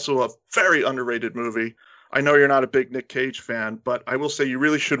favorites, also a very underrated movie. I know you're not a big Nick Cage fan, but I will say you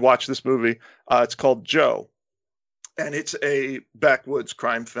really should watch this movie. It's called Joe, and it's a backwoods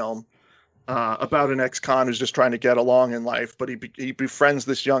crime film. About an ex-con who's just trying to get along in life, but he befriends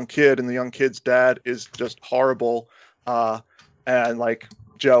this young kid, and the young kid's dad is just horrible, and like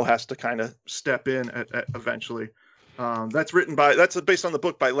Joe has to kind of step in at eventually. That's based on the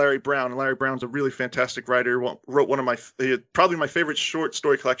book by Larry Brown, and Larry Brown's a really fantastic writer. Wrote one of probably my favorite short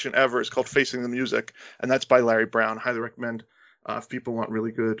story collection ever. It's called Facing the Music, and that's by Larry Brown. Highly recommend if people want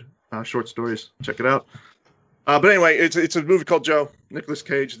really good short stories. Check it out. But anyway, it's a movie called Joe, Nicolas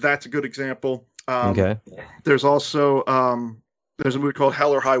Cage. That's a good example. Okay. There's also there's a movie called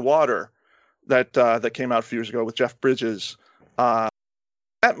Hell or High Water that came out a few years ago with Jeff Bridges. That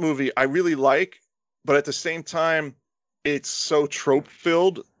movie I really like, but at the same time, it's so trope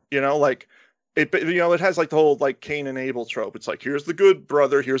filled. Like it has like the whole like Cain and Abel trope. It's like, here's the good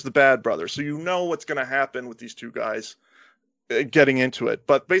brother, here's the bad brother. So what's going to happen with these two guys getting into it.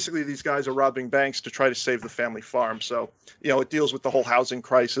 But basically these guys are robbing banks to try to save the family farm. So, it deals with the whole housing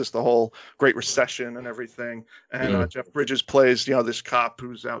crisis, the whole Great Recession and everything. And Jeff Bridges plays, this cop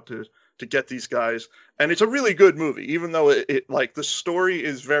who's out to get these guys. And it's a really good movie, even though it like the story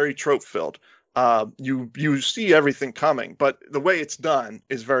is very trope filled. You see everything coming, but the way it's done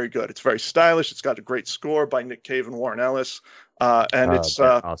is very good. It's very stylish. It's got a great score by Nick Cave and Warren Ellis. And it's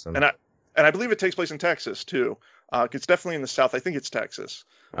awesome. And I believe it takes place in Texas too. It's definitely in the South. I think it's Texas.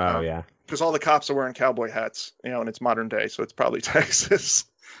 Oh, yeah. Because all the cops are wearing cowboy hats, and it's modern day, so it's probably Texas.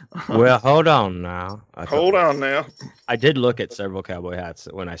 Well, hold on now. Hold on now. I did look at several cowboy hats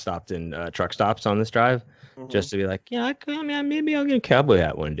when I stopped in truck stops on this drive, just to be like, maybe I'll get a cowboy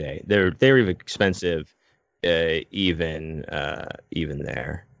hat one day. They're expensive, even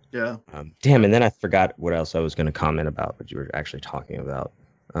there. Yeah. Damn, and then I forgot what else I was going to comment about, what you were actually talking about.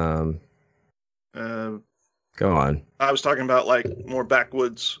 Go on. I was talking about like more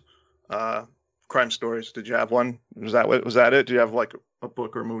backwoods crime stories. Did you have one? Was that it? Do you have like a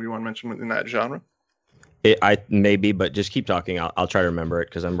book or a movie you want to mention in that genre? I maybe, but just keep talking. I'll try to remember it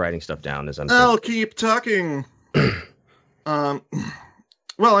because I'm writing stuff down as I'm. I'll keep talking. Well,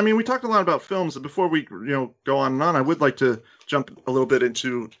 I mean, we talked a lot about films. Before we go on and on, I would like to jump a little bit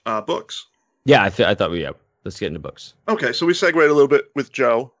into books. Yeah, I thought let's get into books. Okay, so we segued a little bit with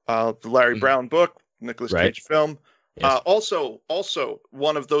Joe, the Larry Brown book. Nicolas Cage film. Yes. Also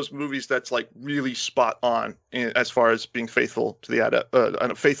one of those movies that's like really spot on as far as being faithful to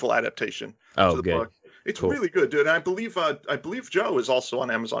a faithful adaptation to the book. It's cool. Really good, dude. And I believe Joe is also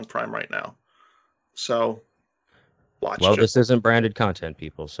on Amazon Prime right now. So watch. Well, this isn't branded content,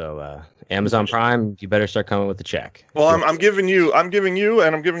 people. So Amazon Prime, you better start coming with the check. Well, I'm giving you, and I'm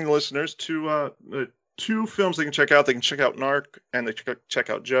giving the listeners two films they can check out. They can check out Narc and they check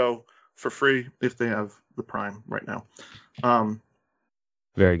out Joe for free if they have the Prime right now.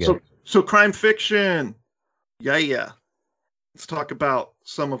 Very good. So crime fiction. Yeah. Let's talk about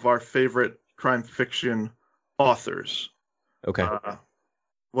some of our favorite crime fiction authors. Okay.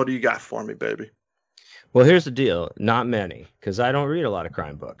 What do you got for me, baby? Well, here's the deal. Not many, because I don't read a lot of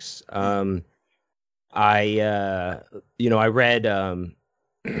crime books. I read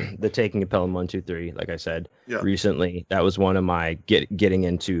The Taking of Pelham 123, like I said, Yeah. recently. That was one of my getting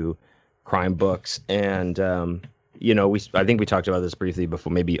into crime books. And, I think we talked about this briefly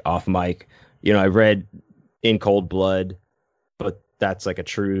before, maybe off mic. I read In Cold Blood, but that's like a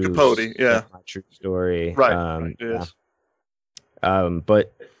true Capote, yeah. true story. Right. It is.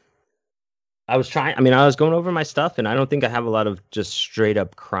 But I was going over my stuff, and I don't think I have a lot of just straight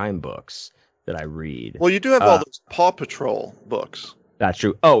up crime books that I read. Well, you do have all those Paw Patrol books. That's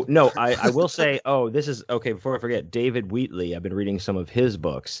true. Oh, no, I will say, this is, okay, before I forget, David Wheatley, I've been reading some of his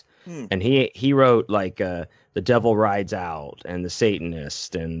books, and he wrote, like, The Devil Rides Out, and The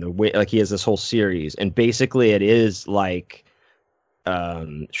Satanist, and he has this whole series, and basically it is like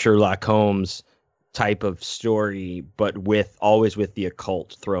Sherlock Holmes type of story, but always with the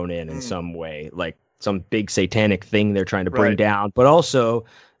occult thrown in some way, like some big satanic thing they're trying to bring down, but also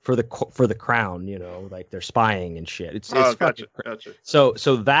for the crown, like they're spying and shit. It's gotcha. So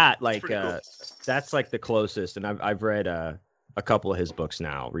that, like, cool. that's like the closest, and I've read a couple of his books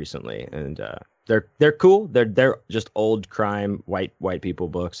now recently, and they're cool. They're just old crime white people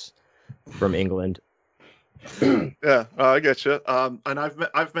books from England. Yeah, I get you. And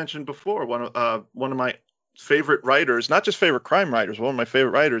I've mentioned before one of my favorite writers, not just favorite crime writers. One of my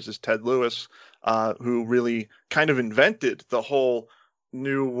favorite writers is Ted Lewis, who really kind of invented the whole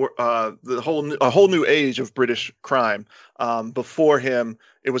a whole new age of British crime. Before him,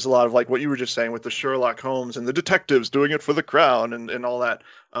 it was a lot of like what you were just saying with the Sherlock Holmes and the detectives doing it for the crown and all that.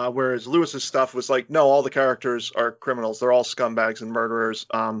 Whereas Lewis's stuff was like, no, all the characters are criminals. They're all scumbags and murderers.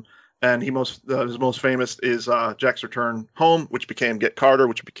 And his most famous is Jack's Return Home, which became Get Carter,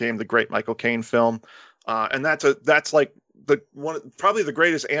 which became the great Michael Caine film. And that's like probably the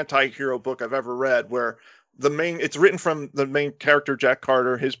greatest anti-hero book I've ever read, where it's written from the main character, Jack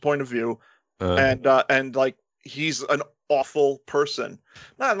Carter, his point of view. And like, he's an awful person,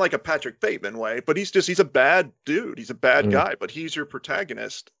 not in like a Patrick Bateman way, but he's a bad dude. He's a bad guy, but he's your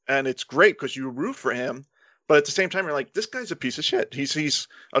protagonist. And it's great because you root for him. But at the same time, you're like, this guy's a piece of shit. He's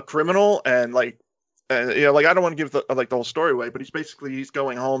a criminal, and like I don't want to give the whole story away, but he's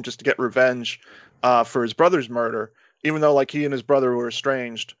going home just to get revenge for his brother's murder, even though like he and his brother were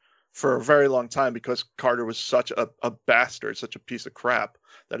estranged for a very long time because Carter was such a bastard, such a piece of crap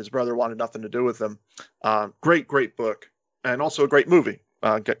that his brother wanted nothing to do with him. Great book, and also a great movie.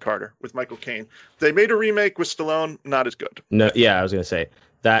 Get Carter with Michael Caine. They made a remake with Stallone, not as good. No, yeah, I was gonna say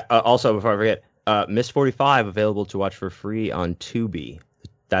that. Also, before I forget. Miss 45 available to watch for free on Tubi.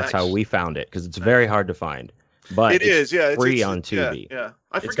 That's how we found it, because it's very hard to find. But it's free on Tubi. Yeah.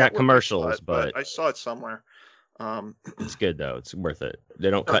 It's got commercials, but I saw it somewhere. It's good though. It's worth it. They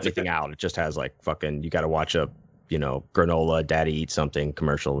don't cut anything out. It just has like fucking. You got to watch a granola Daddy Eat Something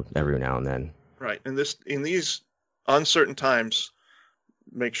commercial every now and then. Right. In these uncertain times,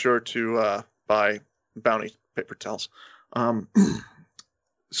 make sure to buy Bounty paper towels.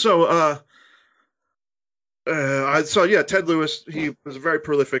 Ted Lewis, he was a very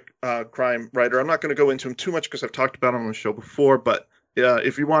prolific crime writer. I'm not going to go into him too much because I've talked about him on the show before, but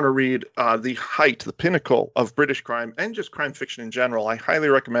if you want to read the pinnacle of British crime and just crime fiction in general, I highly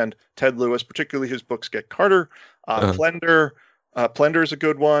recommend Ted Lewis, particularly his books Get Carter, Plender. Plender is a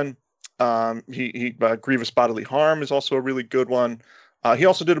good one. Grievous Bodily Harm is also a really good one. He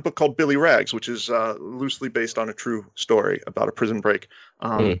also did a book called Billy Rags, which is loosely based on a true story about a prison break.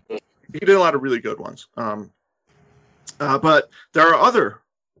 He did a lot of really good ones. But there are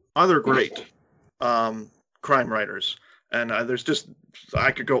other great crime writers, and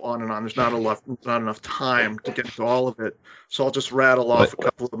I could go on and on. There's not enough time to get to all of it, so I'll just rattle off a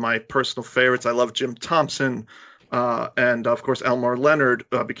couple of my personal favorites. I love Jim Thompson, and of course Elmore Leonard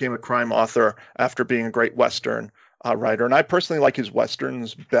became a crime author after being a great Western writer, and I personally like his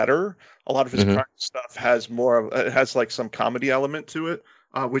Westerns better. A lot of his crime stuff has like some comedy element to it.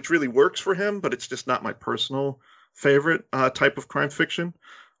 Which really works for him, but it's just not my personal favorite type of crime fiction.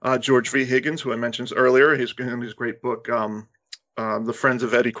 George V. Higgins, who I mentioned earlier, his great book, The Friends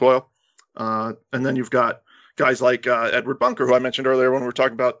of Eddie Coyle. And then you've got guys like Edward Bunker, who I mentioned earlier when we were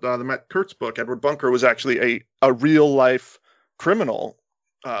talking about the Matt Kurtz book. Edward Bunker was actually a real-life criminal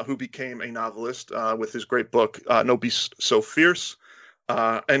who became a novelist with his great book, No Beast So Fierce.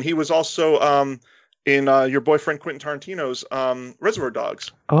 And he was also... in your boyfriend Quentin Tarantino's Reservoir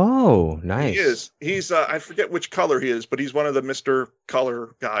Dogs. Oh, nice. He is. He's I forget which color he is, but he's one of the Mr.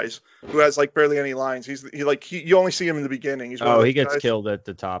 Color guys who has like barely any lines. You only see him in the beginning. He gets killed at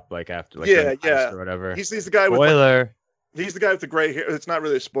the top, like after or whatever. He's the guy with spoiler. He's the guy with the gray hair. It's not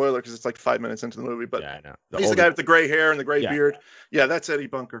really a spoiler because it's like 5 minutes into the movie, but Yeah, I know. he's the guy with the gray hair and the gray Yeah. beard. Yeah, that's Eddie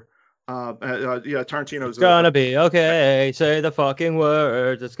Bunker. Yeah, Tarantino's It's gonna be okay. Say the fucking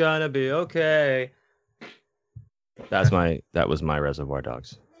words. It's gonna be okay. That was my Reservoir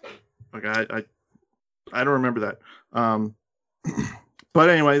Dogs. Okay, I don't remember that. But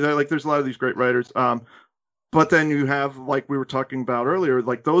anyway, there's a lot of these great writers. But then you have, like we were talking about earlier,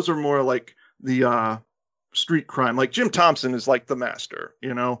 like those are more like the street crime. Like Jim Thompson is like the master,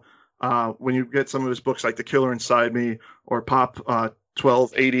 you know. When you get some of his books like The Killer Inside Me or Pop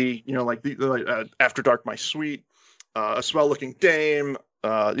 1280, you know, like After Dark, My Sweet, A Swell Looking Dame,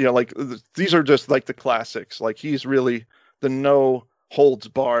 you know, like these are just like the classics. Like he's really the no holds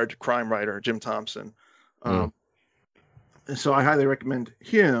barred crime writer, Jim Thompson. So I highly recommend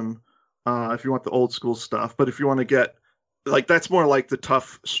him if you want the old school stuff. But if you want to get like, that's more like the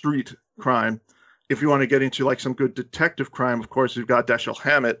tough street crime. If you want to get into like some good detective crime, of course, you've got Dashiell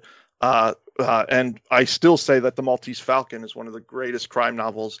Hammett. And I still say that The Maltese Falcon is one of the greatest crime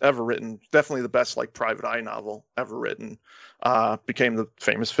novels ever written. Definitely the best like private eye novel ever written. Became the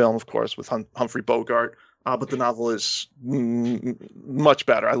famous film, of course, with Humphrey Bogart. But the novel is much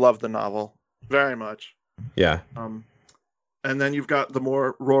better. I love the novel very much. Yeah. And then you've got the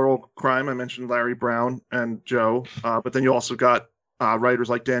more rural crime. I mentioned Larry Brown and Joe. But then you also got writers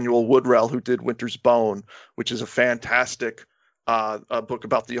like Daniel Woodrell, who did Winter's Bone, which is a fantastic a book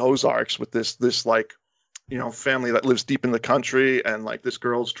about the Ozarks with this like, you know, family that lives deep in the country, and like this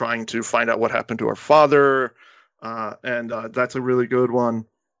girl's trying to find out what happened to her father, and that's a really good one.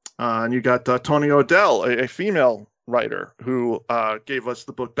 And you got Toni Odell, a female writer who gave us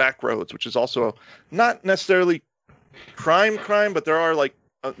the book Backroads, which is also not necessarily crime, but there are like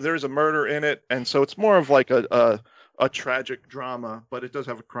there's a murder in it, and so it's more of like a tragic drama, but it does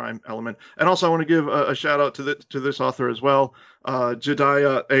have a crime element. And also, I want to give a shout out to this author as well,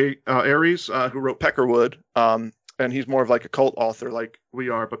 Jediah Aries, who wrote Peckerwood, and he's more of like a cult author, like we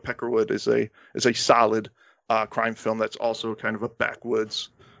are. But Peckerwood is a solid crime film that's also kind of a backwoods.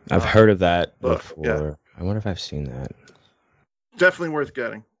 I've heard of that book, before. yeah. I wonder if I've seen that. Definitely worth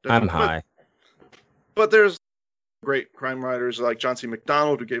getting. I'm high. But there's great crime writers like John C.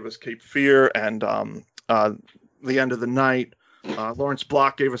 McDonald, who gave us Cape Fear and The End of the Night. Lawrence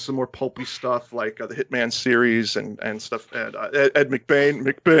Block gave us some more pulpy stuff like the Hitman series and stuff. And Ed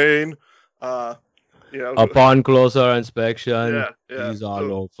McBain. You know, Upon closer inspection, yeah. these are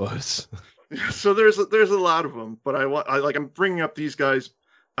loafers. So there's a lot of them, but I'm bringing up these guys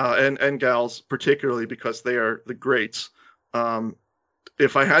and gals particularly because they are the greats.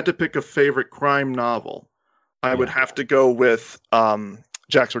 If I had to pick a favorite crime novel, I would have to go with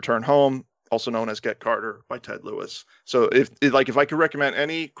Jack's Return Home, also known as Get Carter by Ted Lewis. So if I could recommend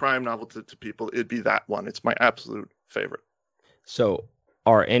any crime novel to people, it'd be that one. It's my absolute favorite. So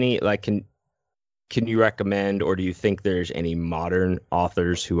are any like can you recommend, or do you think there's any modern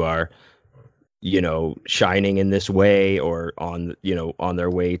authors who are, you know, shining in this way, or on their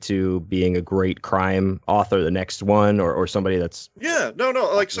way to being a great crime author, the next one, or somebody that's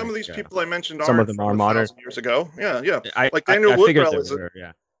no like some of these people I mentioned some of them are modern years ago. Daniel I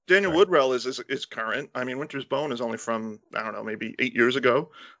Woodrell Daniel Woodrell is current. I mean, Winter's Bone is only from, I don't know, maybe 8 years ago.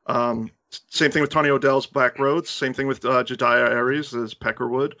 Same thing with Toni Odell's Backroads. Same thing with Jediah Aries'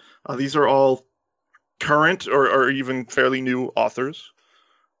 Peckerwood. These are all current or even fairly new authors.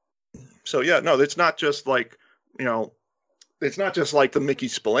 So yeah, no, it's not just like, you know, it's not just like the Mickey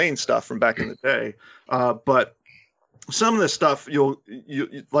Spillane stuff from back in the day, but some of the stuff you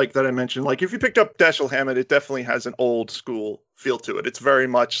like that I mentioned, like if you picked up Dashiell Hammett, it definitely has an old school feel to it. It's very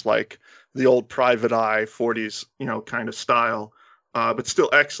much like the old Private Eye 40s, you know, kind of style, but still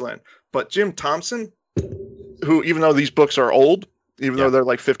excellent. But Jim Thompson, who, even though these books are old, even though they're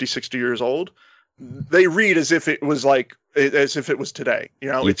like 50, 60 years old, they read as if it was today. You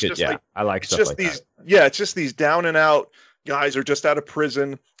know, I like stuff like these, that. Yeah, it's just these down and out guys are just out of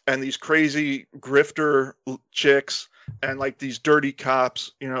prison, and these crazy grifter chicks and like these dirty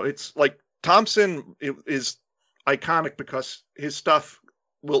cops. You know, it's like Thompson is iconic because his stuff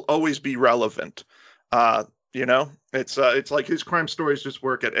will always be relevant. You know, it's like his crime stories just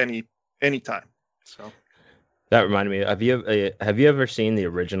work at any time. So that reminded me. Have you ever seen the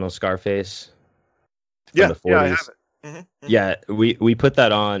original Scarface? Yeah, the 40s? Yeah, I have it. Mm-hmm. Yeah, we put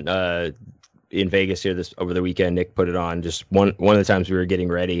that on in Vegas here over the weekend. Nick put it on just one of the times we were getting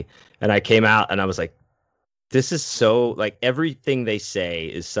ready, and I came out and I was like, this is so, like, everything they say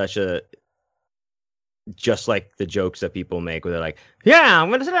is such a, just like the jokes that people make where they're like, yeah, I'm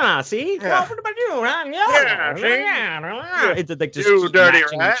gonna sit down, see? Yeah. What about you? Yeah, Yeah, It's like just you dirty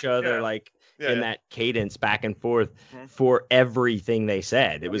matching rat. each other, Yeah. like in that cadence back and forth Mhm. for everything they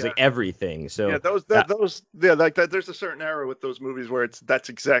said. It was like everything. So yeah, those like that. There's a certain era with those movies where that's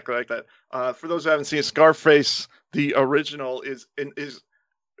exactly like that. For those who haven't seen Scarface, the original is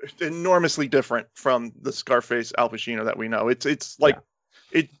enormously different from the Scarface Al Pacino that we know. It's like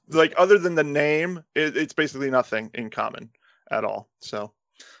other than the name, it's basically nothing in common at all. So,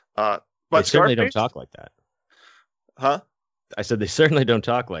 but they certainly don't Scarface, talk like that. huh? I said they certainly don't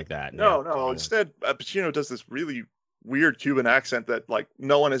talk like that. No. Instead, Pacino does this really weird Cuban accent that like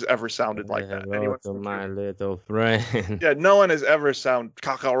no one has ever sounded like that. Hello to my little friend. Yeah, no one has ever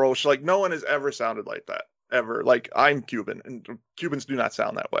cockroach. Like no one has ever sounded like that ever. Like I'm Cuban, and Cubans do not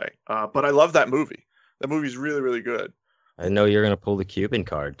sound that way. But I love that movie. That movie's really, really good. I know you're gonna pull the Cuban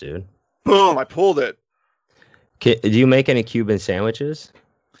card, dude. Boom! I pulled it. Do you make any Cuban sandwiches?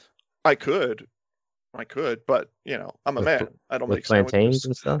 I could, but I'm a man. I don't make plantains sandwiches.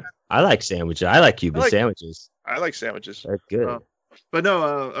 and stuff. I like sandwiches. I like Cuban sandwiches. I like sandwiches. They're good. But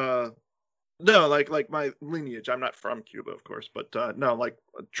no, like my lineage. I'm not from Cuba, of course, but no, like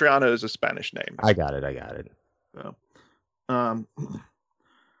Triana is a Spanish name. I got it. So,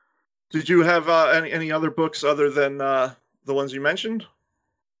 did you have any other books other than the ones you mentioned?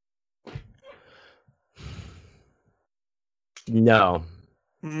 No.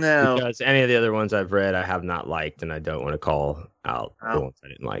 No. Because any of the other ones I've read, I have not liked, and I don't want to call out the ones I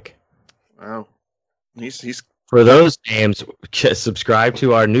didn't like. Oh, he's for those names. Subscribe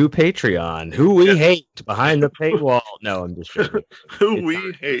to our new Patreon. Who we hate behind the paywall. No, I'm just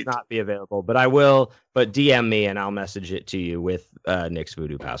joking. Hate not be available, but I will. But DM me and I'll message it to you with Nick's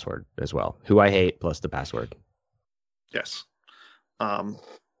Voodoo password as well. Who I hate plus the password. Yes.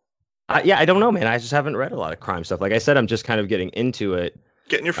 I don't know, man. I just haven't read a lot of crime stuff. Like I said, I'm just kind of getting into it.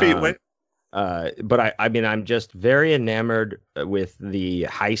 Getting your feet wet. But I mean, I'm just very enamored with the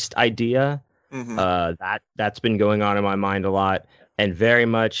heist idea. Mm-hmm. That's been going on in my mind a lot, and very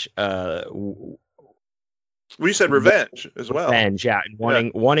much. We said revenge as well. Revenge, yeah,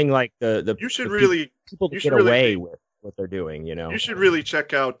 and wanting like the. You should really people to get away with what they're doing. You should really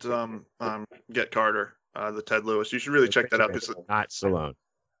check out Get Carter, the Ted Lewis. You should really check that out. Not Stallone.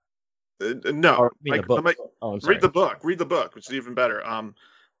 No, read the book. Read the book, which is even better.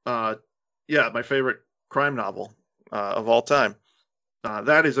 Yeah, my favorite crime novel of all time.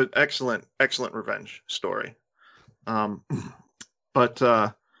 That is an excellent revenge story. But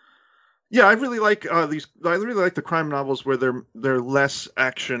yeah, I really like these. I really like the crime novels where they're less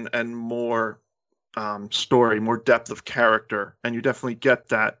action and more story, more depth of character, and you definitely get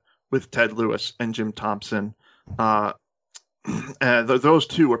that with Ted Lewis and Jim Thompson. And those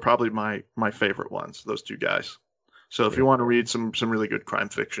two were probably my favorite ones. Those two guys. So if you want to read some really good crime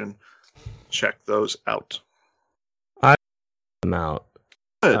fiction, check those out. I'm out.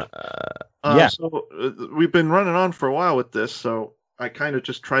 Good. Yeah. So we've been running on for a while with this, so I kind of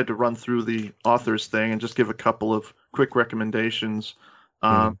just tried to run through the authors thing and just give a couple of quick recommendations.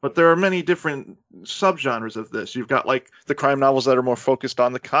 But there are many different subgenres of this. You've got like the crime novels that are more focused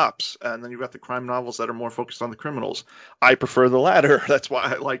on the cops, and then you've got the crime novels that are more focused on the criminals. I prefer the latter. That's why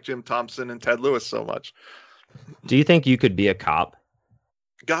I like Jim Thompson and Ted Lewis so much. Do you think you could be a cop?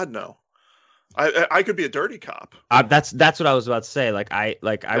 God, no. I could be a dirty cop. That's what I was about to say. Like I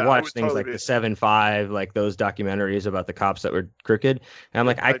watched things totally like the 7-5, like those documentaries about the cops that were crooked, and I'm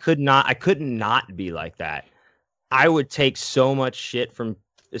like, I could not be like that. I would take so much shit from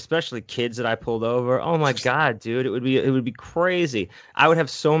especially kids that I pulled over. Oh my God, dude, it would be crazy. I would have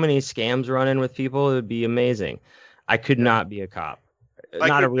so many scams running with people. It would be amazing. I could not be a cop.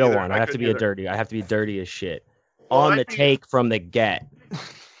 Not a real one. I have to be dirty as shit. On the take from the get.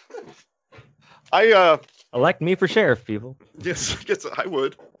 Elect me for sheriff, people. Yes, I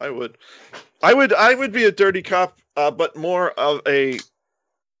would be a dirty cop, but more of a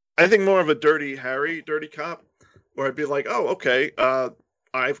dirty Harry, dirty cop, where I'd be like, oh, okay,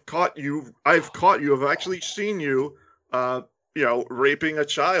 I've caught you. I've actually seen you, raping a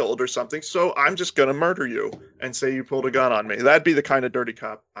child or something. So I'm just gonna murder you and say you pulled a gun on me. That'd be the kind of dirty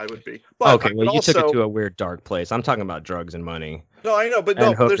cop I would be. But okay, well, you took it to a weird dark place. I'm talking about drugs and money. No, I know, but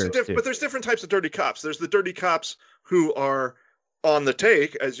there's different types of dirty cops. There's the dirty cops who are on the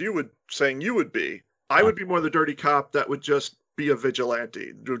take, as you would be. I would be more the dirty cop that would just be a vigilante.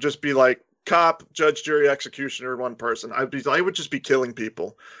 It would just be like, cop, judge, jury, executioner, one person. I would just be killing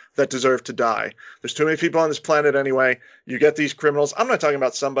people that deserve to die. There's too many people on this planet anyway. You get these criminals. I'm not talking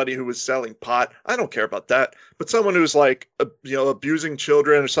about somebody who was selling pot. I don't care about that. But someone who's like, abusing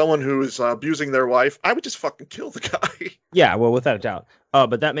children, or someone who is abusing their wife, I would just fucking kill the guy. Yeah, well, without a doubt.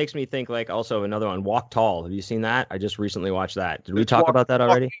 But that makes me think, like, also another one, Walk Tall. Have you seen that? I just recently watched that. Did we talk about that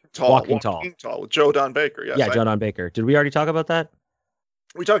already? Walking Tall with Joe Don Baker. Yes, yeah, Joe Don Baker. Did we already talk about that?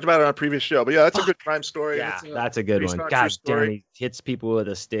 We talked about it on a previous show, but yeah, that's a good crime story. Yeah, that's a good one. on a God true damn, he hits people with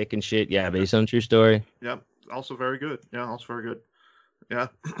a stick and shit. Yeah, based on true story. Yeah, also very good. Yeah, also very good. Yeah,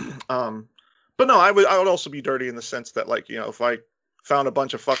 but no, I would also be dirty in the sense that, like, if I found a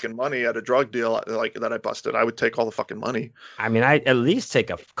bunch of fucking money at a drug deal like that I busted, I would take all the fucking money. I mean, I at least take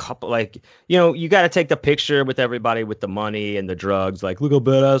a couple, like, you got to take the picture with everybody with the money and the drugs. Like, look how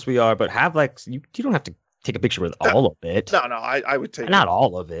badass we are, but have like you don't have to take a picture with all of it. No, I would take not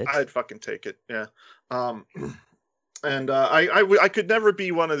all of it. I'd fucking take it. Yeah. And I could never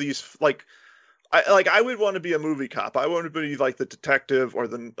be one of these, like, I would want to be a movie cop. I want to be like the detective or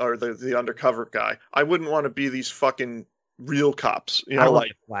the undercover guy. I wouldn't want to be these fucking real cops. I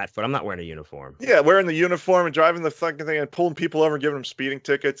like Flatfoot. I'm not wearing a uniform. Yeah, wearing the uniform and driving the fucking thing and pulling people over and giving them speeding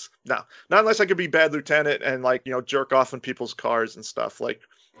tickets. No, not unless I could be bad lieutenant and, like, jerk off in people's cars and stuff. Like,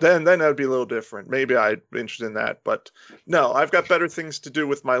 then that would be a little different. Maybe I'd be interested in that. But no, I've got better things to do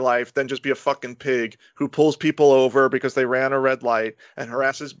with my life than just be a fucking pig who pulls people over because they ran a red light and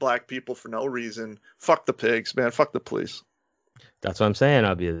harasses black people for no reason. Fuck the pigs, man. Fuck the police. That's what I'm saying.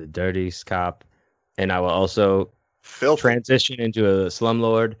 I'll be the dirtiest cop, and I will also transition into a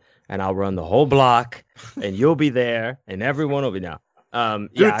slumlord, and I'll run the whole block, and you'll be there, and everyone will be now.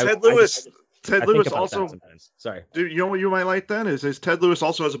 Dude, Ted Lewis. Ted Lewis also. Sorry, dude. You know what you might like then is Ted Lewis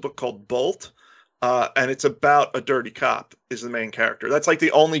also has a book called Bolt, and it's about a dirty cop. Is the main character. That's like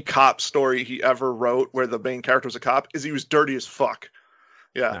the only cop story he ever wrote where the main character was a cop. Is he was dirty as fuck.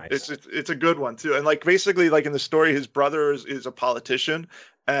 Yeah, nice. It's a good one too. And, like, basically, like, in the story, his brother is a politician,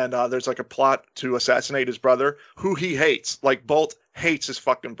 and there's like a plot to assassinate his brother, who he hates. Like, Bolt hates his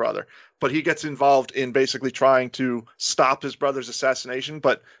fucking brother, but he gets involved in basically trying to stop his brother's assassination,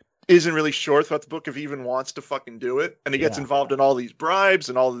 but isn't really sure throughout the book if he even wants to fucking do it. And he gets involved in all these bribes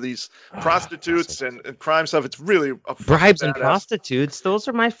and all of these prostitutes and crime stuff. It's really a bribes and prostitutes. Those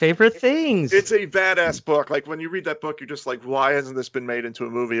are my favorite things. It's a badass book. Like, when you read that book, you're just like, why hasn't this been made into a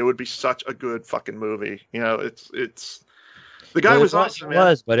movie? It would be such a good fucking movie. It's the guy was awesome.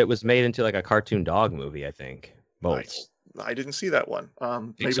 But it was made into like a cartoon dog movie, I think. Both. I didn't see that one.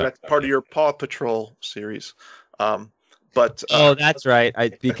 Maybe that's part of your Paw Patrol series. But that's right.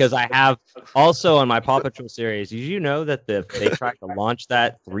 Because I have also on my Paw Patrol series. Did you know that they tried to launch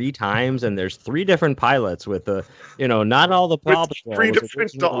that 3 times, and there's 3 different pilots with not all the Paw Patrol 3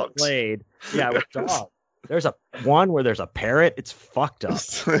 different dogs played. Yeah, with dogs. There's one where there's a parrot. It's fucked up.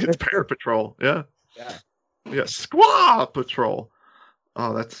 It's Parrot Patrol. Yeah. Squaw Patrol.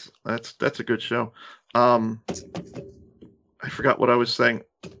 Oh, that's a good show. I forgot what I was saying.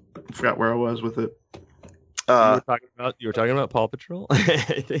 I forgot where I was with it. You were talking about Paw Patrol?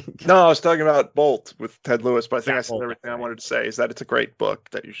 I think. No, I was talking about Bolt with Ted Lewis, but I think I said everything I wanted to say. Is that it's a great book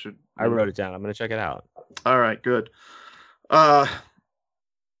that you should. I wrote it down. I'm going to check it out. All right, good. Ted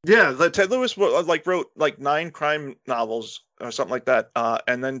Lewis wrote like 9 crime novels or something like that,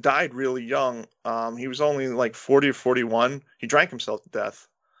 and then died really young. He was only like 40 or 41. He drank himself to death.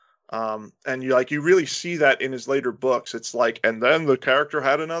 And you really see that in his later books. It's like, and then the character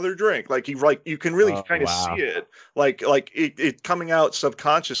had another drink. Like, you can really kind of see it, like it coming out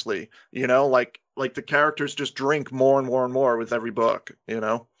subconsciously, like the characters just drink more and more and more with every book,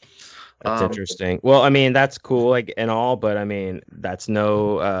 That's interesting. Well, I mean, that's cool, like, and all, but I mean, that's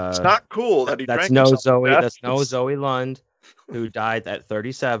no. It's not cool that he. That's drank no himself Zoe. That's no Zoe Lund, who died at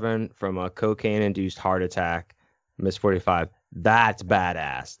 37 from a cocaine-induced heart attack. Miss 45. That's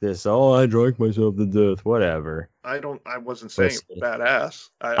badass. I drank myself to death. Whatever. I wasn't saying it was badass.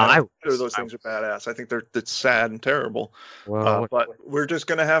 I consider those things are badass. I think it's sad and terrible. Well, but we're just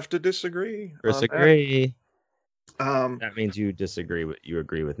gonna have to disagree. That means you disagree with you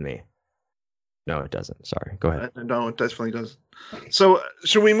agree with me. No, it doesn't. Sorry. Go ahead. No, it definitely doesn't. So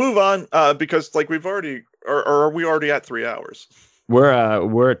should we move on? Because like we've already, or are we already at 3 hours?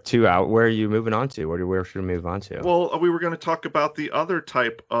 We're 2 hours. Where are you moving on to? Where should we move on to? Well, we were going to talk about the other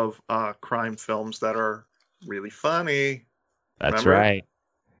type of crime films that are really funny. That's right.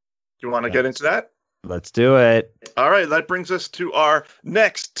 Do you want to get into that? Let's do it. All right, that brings us to our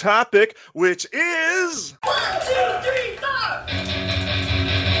next topic, which is 1, 2, 3, 4.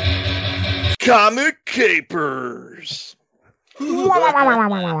 Comic Capers.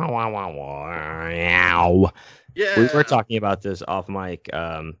 Yeah. We were talking about this off mic.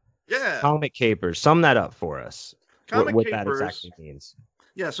 Yeah. Comic capers. Sum that up for us. Comic What that capers. exactly means.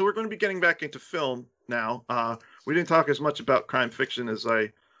 Yeah, so we're going to be getting back into film now. We didn't talk as much about crime fiction as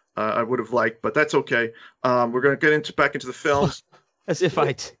I would have liked, but that's okay. We're going to get back into the films. As if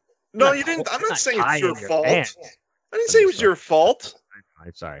I. No, you didn't. I'm not saying it's your fault. Pants. I didn't say it was your fault.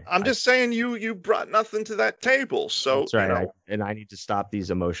 I'm sorry. I'm just saying you brought nothing to that table. So That's right. you know, And I need to stop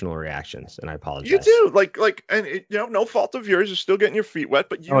these emotional reactions, and I apologize. you do and no fault of yours. You're still getting your feet wet,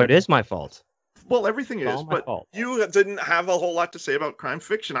 but you. Oh, it is my fault. Well, everything It's is, all my but fault. you didn't have a whole lot to say about crime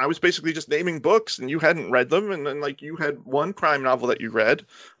fiction. I was basically just naming books, and you hadn't read them, and then like you had one crime novel that you read,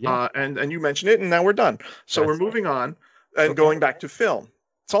 Yeah. and you mentioned it, and now we're done. So we're moving on and going back to film.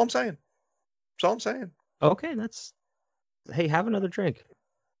 That's all I'm saying. That's all I'm saying. Okay, that's. Hey, have another drink.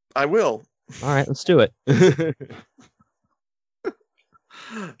 I will. All right, let's do it.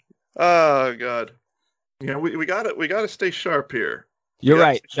 Oh God. Yeah, we gotta stay sharp here. You're Yeah,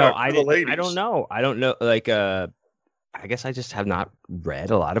 right. No, sharp I for the didn't. I ladies. don't know. I don't know. Like, I guess I just have not read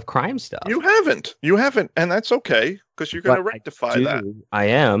a lot of crime stuff. You haven't, and that's okay because you're gonna But I rectify do. that. I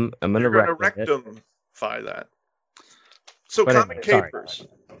am. I'm gonna You're gonna rectify it. rectify that. So But comic anyway, sorry. capers.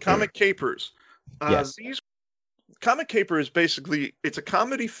 Comic capers. Yes. These comic capers basically it's a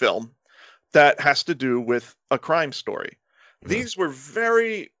comedy film that has to do with a crime story. Mhm. These were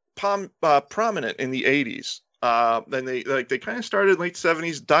very prominent in the 80s. Then they kind of started late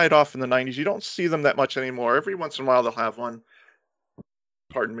 70s, died off in the 90s. You don't see them that much anymore. Every once in a while they'll have one.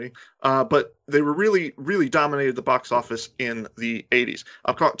 Pardon me. But they were really, really dominated the box office in the 80s.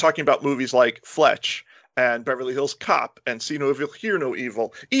 I'm talking about movies like Fletch and Beverly Hills Cop and See No Evil, Hear No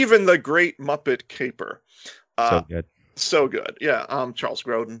Evil, even The Great Muppet Caper. So good. So good. Yeah. Charles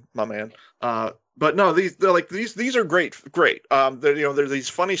Grodin, my man. But no, these are great. They're these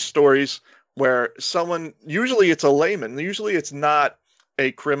funny stories where someone, usually it's a layman, usually it's not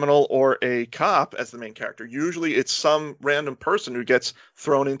a criminal or a cop as the main character. Usually it's some random person who gets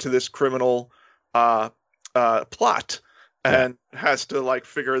thrown into this criminal plot and has to like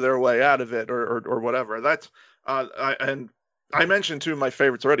figure their way out of it or whatever. That's I mentioned two of my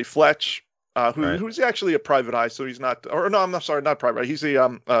favorites already, Fletch. Who's actually a private eye, so he's not. Or no, I'm not sorry, not private eye. He's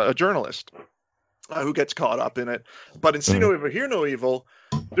a journalist who gets caught up in it. But in See No Evil, Hear No Evil,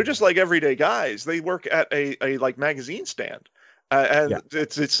 they're just like everyday guys. They work at a like magazine stand, and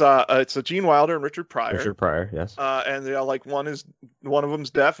it's a Gene Wilder and Richard Pryor. Richard Pryor, yes. And they are like one of them's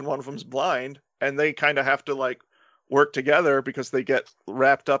deaf and one of them's blind, and they kind of have to like work together because they get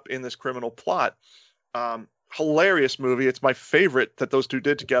wrapped up in this criminal plot. Hilarious movie. It's my favorite that those two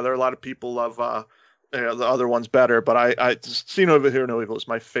did together. A lot of people love the other ones better, but I See No Evil, Hear No Evil is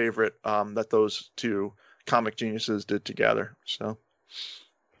my favorite that those two comic geniuses did together. So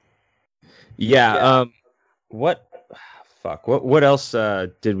what else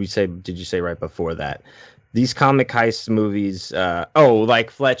did you say right before that? These comic heist movies,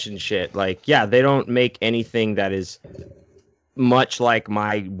 like Fletch and shit, like, yeah, they don't make anything that is much like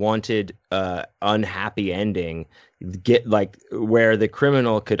my wanted unhappy ending, get like where the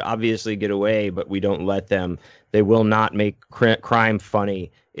criminal could obviously get away, but we don't let them. They will not make crime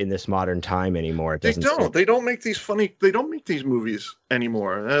funny in this modern time anymore. They don't make these funny. They don't make these movies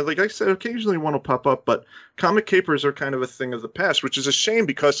anymore. Like I said, occasionally one will pop up, but comic capers are kind of a thing of the past, which is a shame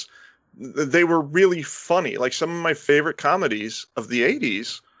because they were really funny. Like some of my favorite comedies of the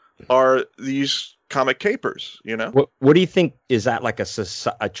 80s are these comic capers, you know. What do you think? Is that like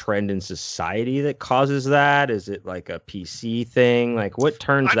a trend in society that causes that? Is it like a PC thing? Like what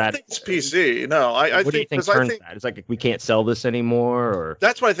turns that? I think it's PC. No, I what think, do you think turns that? It's like we can't sell this anymore, or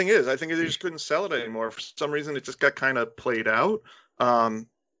that's what I think it is. I think they just couldn't sell it anymore for some reason. It just got kind of played out.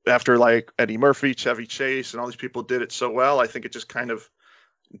 After like Eddie Murphy, Chevy Chase, and all these people did it so well, I think it just kind of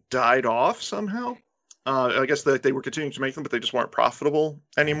died off somehow. I guess that they were continuing to make them, but they just weren't profitable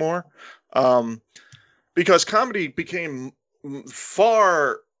anymore. Because comedy became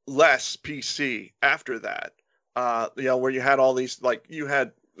far less PC after that. Where you had all these, like, you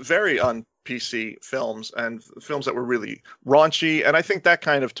had very un-PC films and films that were really raunchy. And I think that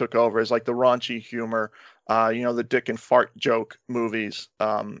kind of took over as like the raunchy humor, the dick and fart joke movies.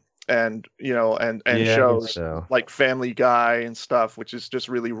 And shows like Family Guy and stuff, which is just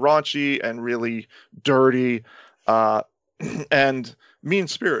really raunchy and really dirty, and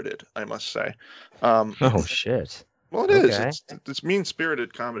mean-spirited, I must say. Oh shit! Well, it is. It's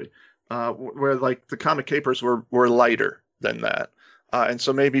mean-spirited comedy, where like the comic capers were lighter than that, and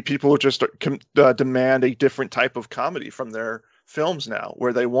so maybe people just demand a different type of comedy from their films now,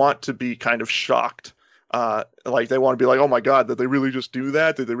 where they want to be kind of shocked Like they want to be like, oh my god, did they really just do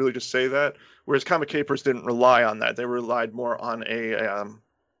that? Did they really just say that? Whereas comic capers didn't rely on that. They relied more on a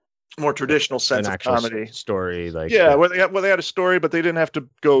more traditional sense An of actual comedy. story, like Yeah, where they had a story, but they didn't have to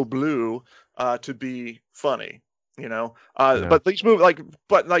go blue to be funny. No. But these movies,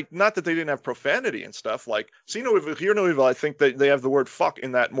 not that they didn't have profanity and stuff. Like, See No Evil, Hear No Evil. I think they have the word "fuck"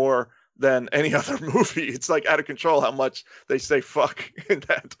 in that more than any other movie. It's like out of control how much they say "fuck" in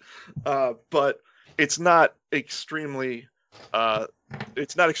that. But it's not extremely,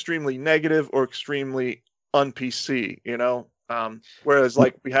 negative or extremely un-PC. Whereas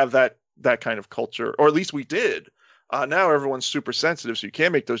like we have that kind of culture, or at least we did. Now everyone's super sensitive, so you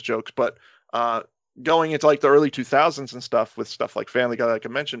can't make those jokes. But going into like the early 2000s and stuff with stuff like Family Guy, like I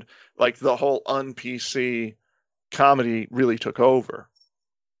mentioned, like the whole un-PC comedy really took over.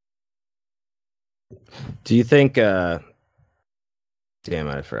 Do you think? Damn,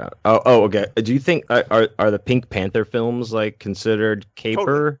 I forgot. Oh, okay. Do you think are the Pink Panther films like considered caper?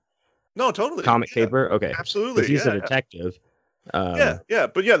 Totally. No, totally. Comic caper. Okay, absolutely. He's a detective. But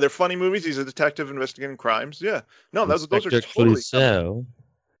they're funny movies. He's a detective investigating crimes. Yeah, no, those are totally so.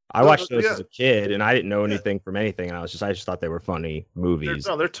 I watched those as a kid, and I didn't know anything from anything, and I just thought they were funny movies.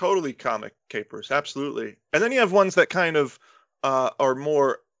 They're totally comic capers, absolutely. And then you have ones that kind of are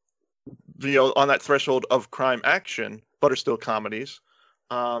more, on that threshold of crime action, but are still comedies.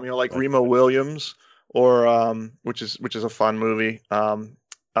 Like Remo Williams, or which is a fun movie. Or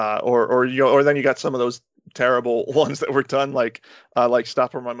then you got some of those terrible ones that were done, like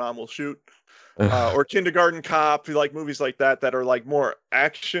Stop or My Mom Will Shoot. Or Kindergarten Cop, like movies like that are like more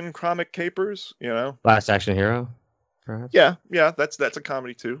action comic capers, Last Action Hero, perhaps? Yeah, that's a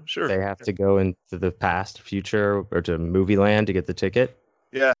comedy too. Sure. They have to go into the past, future, or to Movie Land to get the ticket.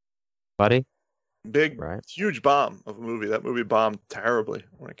 Yeah. Buddy? Huge bomb of a movie. That movie bombed terribly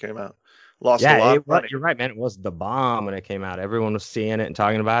when it came out. Lost a lot of money. You're right, man. It was the bomb when it came out. Everyone was seeing it and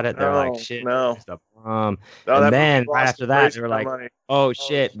talking about it. They're like, shit, it's the bomb. And then right after that, they were like, oh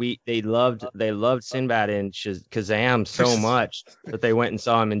shit, they loved Sinbad and Kazam so much that they went and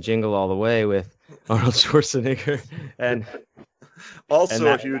saw him in Jingle All the Way with Arnold Schwarzenegger. And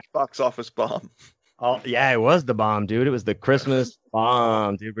a huge box office bomb. Oh yeah, it was the bomb, dude. It was the Christmas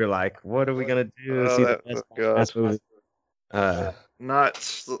bomb, dude. We're like, what are we gonna do? See the best movie. Not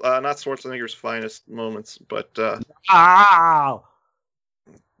Schwarzenegger's finest moments, but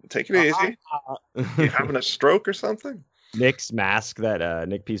take it easy. You having a stroke or something? Nick P's mask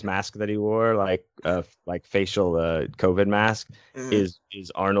that he wore, like facial COVID mask, is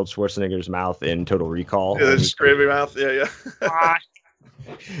Arnold Schwarzenegger's mouth in Total Recall. Yeah, the screaming mouth. Yeah.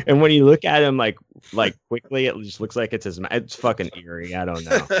 And when you look at him like quickly, it just looks like it's his mouth. It's fucking eerie. I don't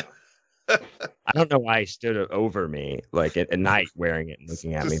know. I don't know why he stood over me like at night wearing it and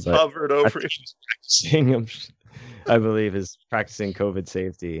looking at me, but hovered over you. I believe is practicing COVID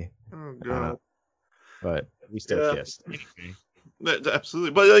safety. Oh god! But we still kissed. Absolutely,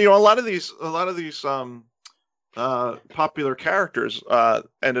 but a lot of these popular characters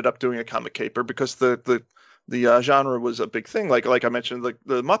ended up doing a comic caper because the genre was a big thing. Like I mentioned,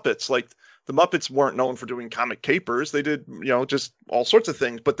 the Muppets, like. The Muppets weren't known for doing comic capers. They did, just all sorts of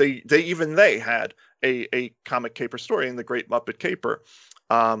things. But they had a comic caper story in The Great Muppet Caper.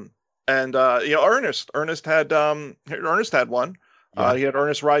 Ernest had one. Yeah. He had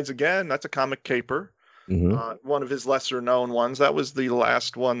Ernest Rides Again. That's a comic caper. Mm-hmm. One of his lesser known ones. That was the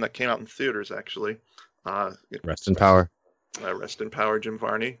last one that came out in theaters, actually. Rest in power. Rest in power, Jim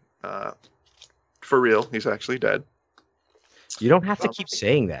Varney. For real, he's actually dead. You don't have to keep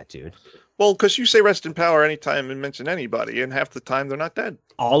saying that, dude. Well, because you say rest in power anytime and mention anybody, and half the time they're not dead.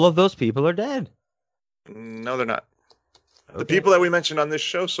 All of those people are dead. No, they're not. Okay. The people that we mentioned on this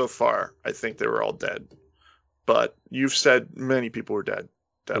show so far, I think they were all dead. But you've said many people were dead.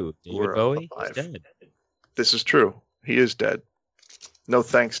 David Bowie is dead. This is true. He is dead. No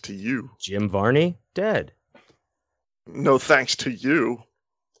thanks to you. Jim Varney, dead. No thanks to you.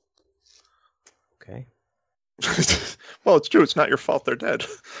 Okay. Well, it's true. It's not your fault they're dead.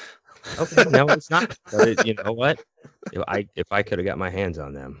 Okay, no, it's not. But you know what? If I could have got my hands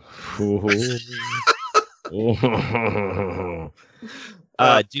on them. You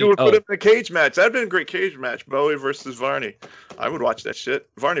would put him in a cage match. That'd been a great cage match. Bowie versus Varney. I would watch that shit.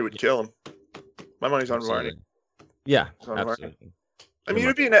 Varney would kill him. My money's on Varney. Yeah, absolutely. I mean, it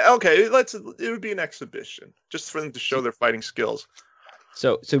would be an exhibition just for them to show their fighting skills.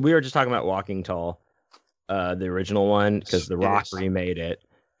 So we were just talking about Walking Tall, the original one, because The Rock remade it.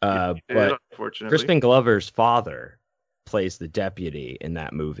 But unfortunately, Crispin Glover's father plays the deputy in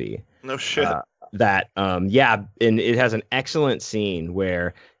that movie. No shit. And it has an excellent scene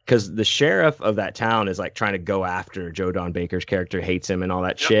where because the sheriff of that town is like trying to go after Joe Don Baker's character, hates him and all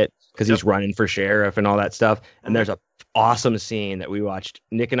that shit because he's running for sheriff and all that stuff. And there's a awesome scene that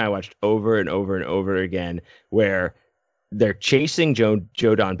Nick and I watched over and over and over again, where they're chasing Joe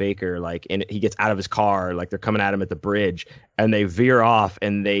Don Baker, like, and he gets out of his car, like they're coming at him at the bridge, and they veer off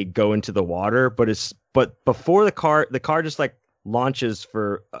and they go into the water. But before the car just like launches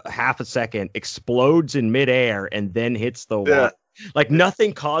for half a second, explodes in midair, and then hits the water. Like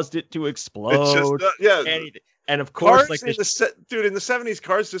nothing caused it to explode. It's just, and of course, cars like in the 70s,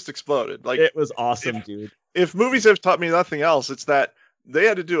 cars just exploded. Like it was awesome, dude. If movies have taught me nothing else, it's that they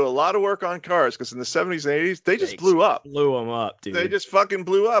had to do a lot of work on cars because in the 70s and 80s, they just blew up. Blew them up, dude. They just fucking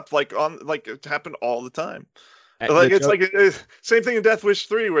blew up, like it happened all the time. Like it's like same thing in Death Wish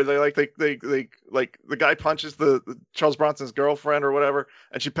 3, where they the guy punches the Charles Bronson's girlfriend or whatever,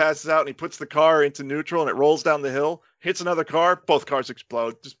 and she passes out, and he puts the car into neutral, and it rolls down the hill, hits another car, both cars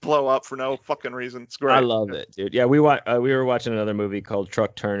explode, just blow up for no fucking reason. It's great. I love it, dude. Yeah, we were watching another movie called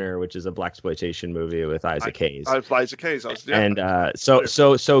Truck Turner, which is a blaxploitation movie with Isaac Hayes. Isaac Hayes,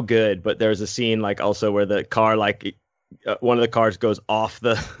 so good. But there's a scene like also where the car one of the cars goes off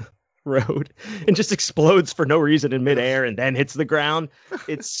the road and just explodes for no reason in midair and then hits the ground.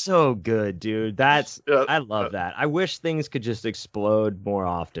 It's so good, dude. I love that. I wish things could just explode more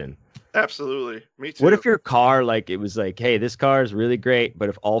often. Absolutely. Me too. What if your car, like, it was like, hey, this car is really great, but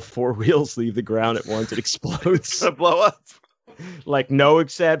if all four wheels leave the ground at once, it explodes. Blow up. Like, no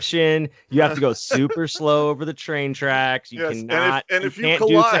exception. You have to go super slow over the train tracks. You cannot. And if you can't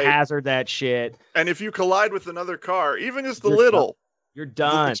collide, hazard that shit. And if you collide with another car, even just you're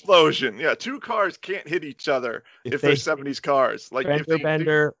done. Explosion. Yeah, two cars can't hit each other if they're 70s cars. Like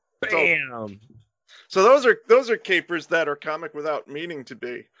bender, bam. So those are capers that are comic without meaning to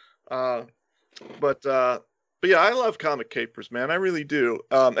be. But yeah, I love comic capers, man. I really do.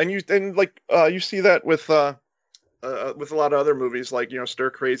 And you see that with a lot of other movies, like, Stir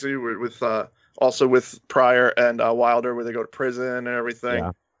Crazy with also with Pryor and Wilder, where they go to prison and everything.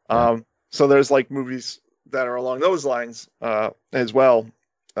 Yeah. So there's like movies that are along those lines as well.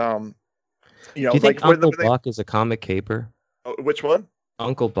 Do you think Uncle Buck is a comic caper? Oh, which one?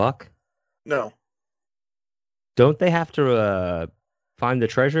 Uncle Buck? No. Don't they have to find the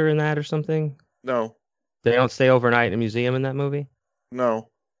treasure in that or something? No. They don't stay overnight in a museum in that movie? No.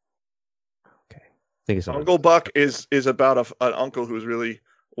 Okay. I think it's Uncle Buck is about an uncle who's really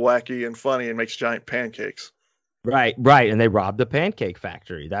wacky and funny and makes giant pancakes. Right. And they robbed the pancake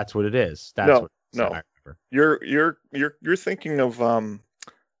factory. That's what it is. No. You're thinking of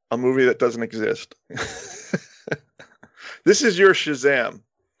a movie that doesn't exist. This is your Shazam.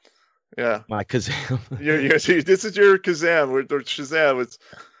 Yeah. My Kazam. This is your Kazam. Or Shazam.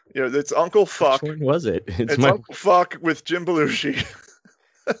 It's Uncle Fuck. Which one was it? It's Uncle Fuck with Jim Belushi.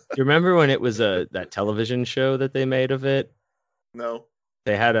 Do you remember when it was that television show that they made of it? No.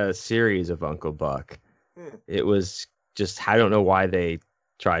 They had a series of Uncle Buck. It was just, I don't know why they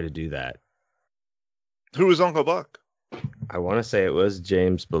tried to do that. Who was Uncle Buck? I want to say it was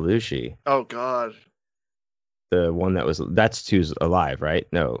James Belushi. Oh God. The one that's who's alive, right?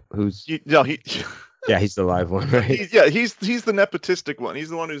 No, yeah, he's the live one, right? He's the nepotistic one. He's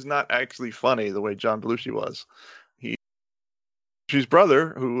the one who's not actually funny the way John Belushi was. She's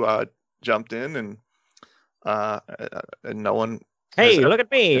brother who jumped in and no one. Hey, look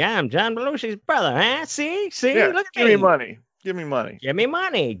at me! I'm John Belushi's brother, huh? See, yeah, look at me. Give me money.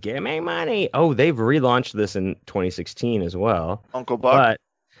 Give me money. Oh, they've relaunched this in 2016 as well. Uncle Buck. But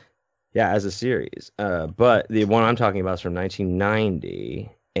yeah, as a series. But the one I'm talking about is from 1990,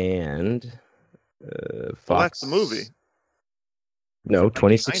 and Fox. Well, that's the movie. No,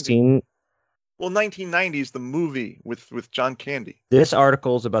 2016. Well, 1990 is the movie with John Candy. This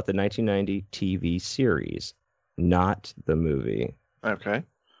article is about the 1990 TV series, not the movie. Okay.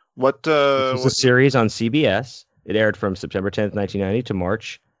 What? It's a series on CBS. It aired from September 10th, 1990 to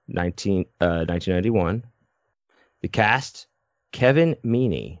March 1991. The cast: Kevin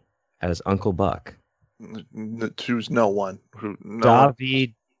Meaney as Uncle Buck. Who's no one.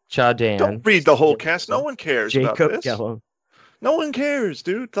 David Chaddan. Don't read the whole cast. No one cares about this. Jacob. No one cares,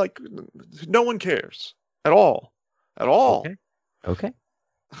 dude. Like, no one cares at all. At all. Okay.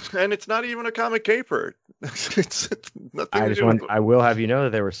 And it's not even a comic caper. It's nothing. I will have you know that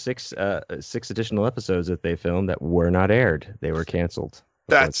there were six additional episodes that they filmed that were not aired. They were canceled.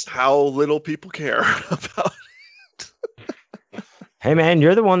 That's how little people care about it. Hey man,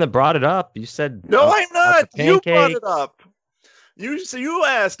 you're the one that brought it up. You said no, I'm not. You brought it up. You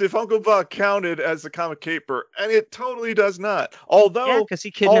asked if Uncle Buck counted as a comic caper, and it totally does not. Yeah, Although, because he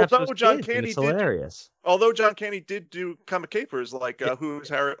kidnaps although those John kids, and Candy it's did, hilarious. although John Candy did do comic capers like Yeah. Who's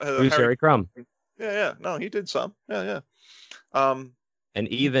Harry? Who's Harry Crumb? Yeah. No, he did some. Yeah. Um, And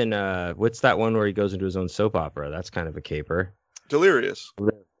even what's that one where he goes into his own soap opera? That's kind of a caper. Delirious.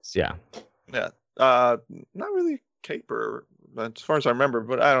 Yeah. Yeah. Not really caper, as far as I remember,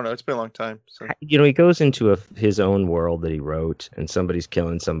 but I don't know. It's been a long time. So. You know, he goes into his own world that he wrote, and somebody's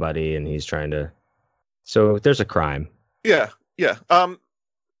killing somebody, and he's trying to. So there's a crime. Yeah. But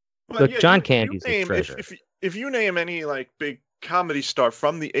Look, yeah, John you Candy's a name, treasure. if you name any like big comedy star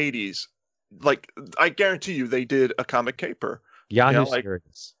from the '80s, like I guarantee you they did a comic caper. Yahoo like-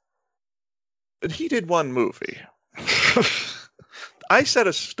 Serious. And he did one movie. I said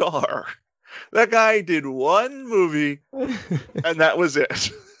a star. That guy did one movie, and that was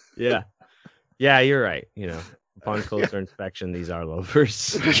it. Yeah, you're right. You know, upon closer inspection, these are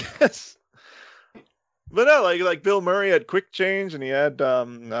loafers. Yes. But no, like Bill Murray had Quick Change, and he had what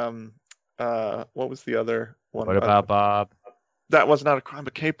was the other one? What about Bob? That was not a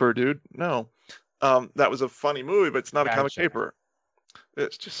comic caper, dude. No, that was a funny movie, but it's not a comic Gotcha. caper.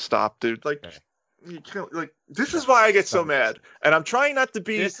 It's just stop, dude. Like, Okay. you can't. Like, this is why I get so mad, and I'm trying not to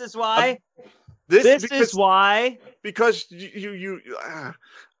be. This is why. This is why. because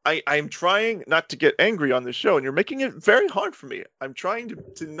I'm trying not to get angry on this show, and you're making it very hard for me. I'm trying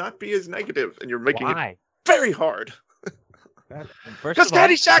to not be as negative, and you're making it Why? very hard. First Because of all,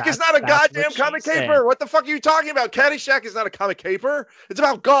 Caddyshack is not a that's goddamn what she comic said. caper. What the fuck are you talking about? Caddyshack is not a comic caper. It's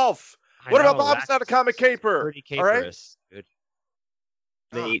about golf. I What about know, Bob's not a comic caper? Pretty All right. caperous, dude.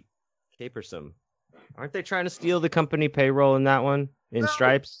 They caper some. Aren't they trying to steal the company payroll in that one in No.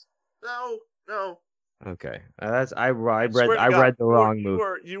 Stripes? No. Okay, that's I read Swear to I God, read the wrong movie.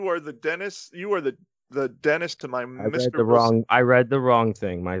 You are the dentist. You are the dentist to my I Mr. read the Wilson. wrong. I read the wrong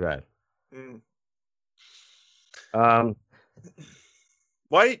thing. My bad. Mm.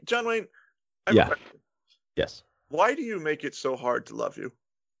 Why, John Wayne? I have a Yeah. question. Yes. Why do you make it so hard to love you?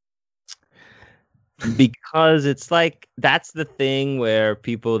 Because it's like that's the thing where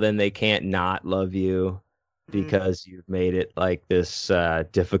people then they can't not love you because you've made it like this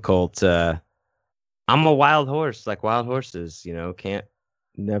difficult. I'm a wild horse, like wild horses. You know, can't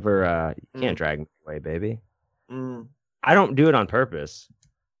never. You can't drag me away, baby. Mm. I don't do it on purpose,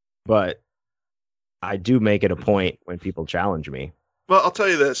 but I do make it a point when people challenge me. Well, I'll tell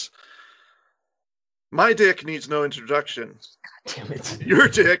you this. My dick needs no introduction. Damn it. Your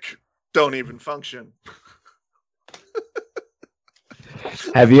dick don't even function.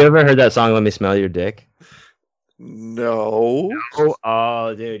 Have you ever heard that song, Let Me Smell Your Dick? No.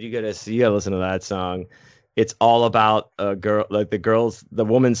 Oh, dude, you gotta listen to that song. It's all about a girl, like the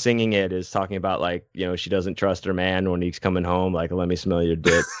woman singing it is talking about like, you know, she doesn't trust her man when he's coming home, like, let me smell your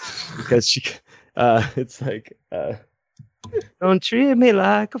dick. Because it's like, don't treat me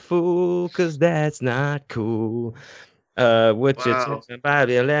like a fool, cause that's not cool. What you Wow. talking about?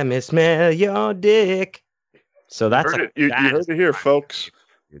 Let me smell your dick. So that's You heard it here, folks.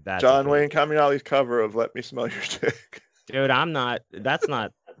 Dude, that's John Wayne Camionelli's cover of "Let Me Smell Your Dick." Dude, that's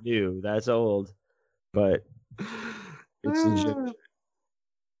not new. That's old. But it's legit.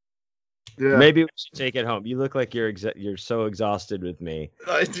 Yeah. Maybe we should take it home. You look like you're so exhausted with me.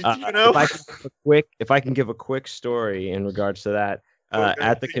 Did you know? If I can give a quick story in regards to that, Okay.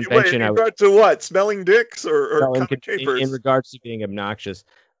 at the Wait, convention, in I was regard to what? Smelling dicks or comic capers? in regards to being obnoxious.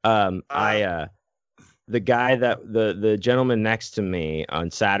 The guy the gentleman next to me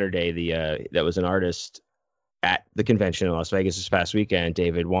on Saturday, that was an artist at the convention in Las Vegas this past weekend,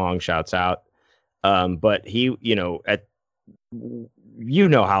 David Wong, shouts out. But he, you know,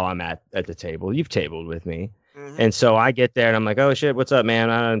 how I'm at the table. You've tabled with me. Mhm. And so I get there and I'm like, oh shit, what's up, man?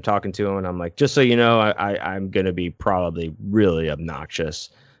 I'm talking to him and I'm like, just so you know, I'm gonna be probably really obnoxious.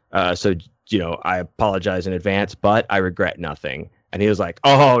 So you know, I apologize in advance, but I regret nothing. And he was like,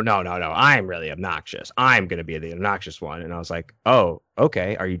 oh no, I'm really obnoxious. I'm gonna be the obnoxious one. And I was like, oh,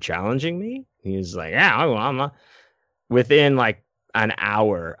 okay. Are you challenging me? He was like, yeah, well, I'm not. Within like an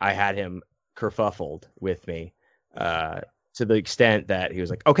hour, I had him kerfuffled with me, to the extent that he was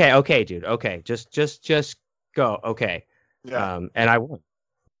like, okay, dude, okay, just go, okay. Yeah. And I won.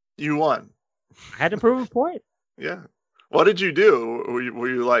 You won. I had to prove a point. Yeah. What did you do? Were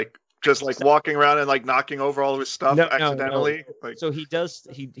you like just like walking around and like knocking over all of his stuff No. accidentally? Like, So he does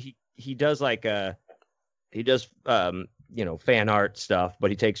like you know, fan art stuff, but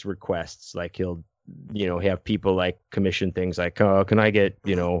he takes requests. Like he'll have people like commission things like, oh, can I get,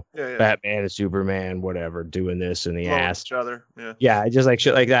 Yeah. Batman and Superman, whatever, doing this in the Blowing ass. each other. Yeah. Yeah, just like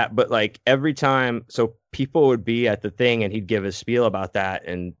shit like that. But like every time, so people would be at the thing and he'd give a spiel about that,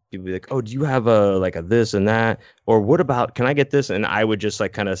 and people would be like, oh, do you have a this and that? Or what about, can I get this? And I would just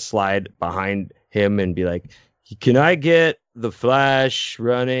like kind of slide behind him and be like, can I get the Flash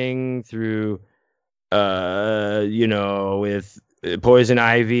running through, with poison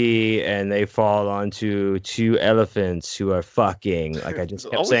ivy, and they fall onto two elephants who are fucking. Like I just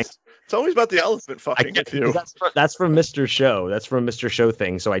kept saying, it's always about the elephant fucking with you. That's from Mr. Show. That's from Mr. Show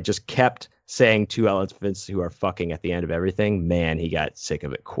thing. So I just kept saying two elephants who are fucking at the end of everything. Man, he got sick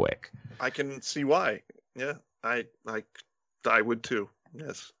of it quick. I can see why. Yeah, I would too.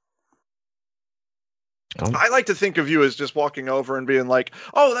 Yes. I like to think of you as just walking over and being like,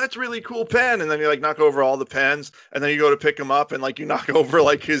 "Oh, that's really cool pen," and then you like knock over all the pens, and then you go to pick him up, and like you knock over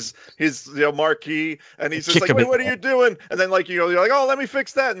like his marquee, and he's just like, "Wait, what are you doing?" And then like you're like, "Oh, let me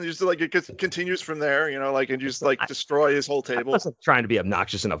fix that," and you just like it continues from there, and you just like destroy his whole table. I wasn't trying to be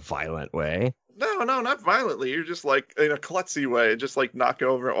obnoxious in a violent way. No, not violently. You're just like in a klutzy way, just like knock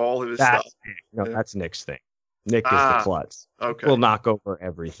over all of his stuff. No, that's Nick's thing. Nick is the klutz. Okay, we'll knock over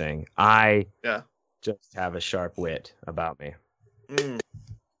everything. I just have a sharp wit about me.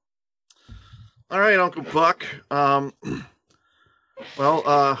 All right, Uncle Buck. I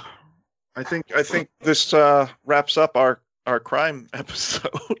think this wraps up our crime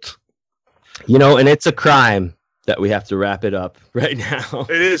episode. And it's a crime that we have to wrap it up right now.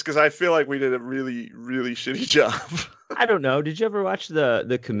 It is, because I feel like we did a really, really shitty job. I don't know. Did you ever watch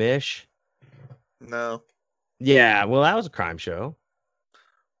the Commish? No. Yeah, well, that was a crime show.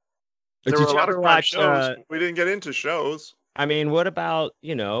 There were a lot of crime shows. We didn't get into shows. I mean, what about, Are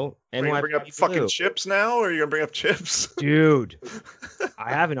you gonna bring up fucking Chips now, or are you gonna bring up Chips? Dude,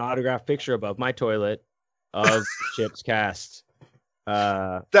 I have an autographed picture above my toilet of Chips cast.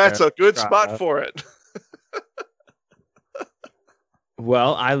 That's a good spot for it.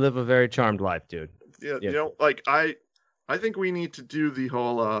 Well, I live a very charmed life, dude. Yeah. I think we need to do the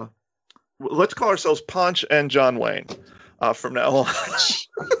whole let's call ourselves Ponch and John Wayne from now on.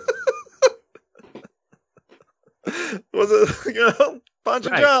 Was it, Ponch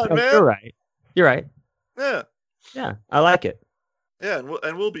and John, man? You're right. Yeah, I like it. Yeah,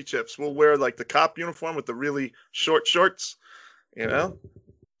 and we'll be Chips. We'll wear like the cop uniform with the really short shorts, And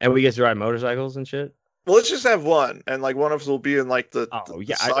we get to ride motorcycles and shit. Well, let's just have one, and like one of us will be in like the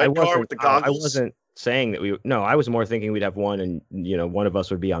sidecar with the goggles. I wasn't saying that I was more thinking we'd have one, and one of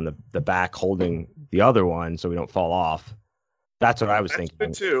us would be on the back holding the other one, so we don't fall off. That's what I was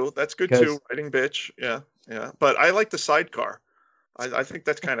thinking. That's good too. Riding bitch, yeah. But I like the sidecar. I think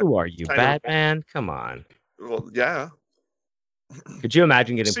that's kind of. Who are you, Batman? Come on. Well, yeah. Could you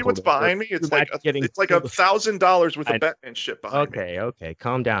imagine getting? See what's behind me? It's like $1,000 worth of Batman shit behind me. Okay,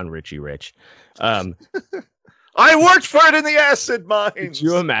 calm down, Richie Rich. I worked for it in the acid mines. Could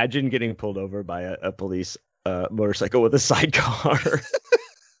you imagine getting pulled over by a police motorcycle with a sidecar?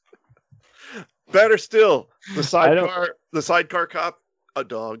 Better still, the sidecar cop, a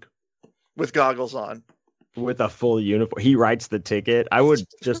dog with goggles on. With a full uniform. He writes the ticket. I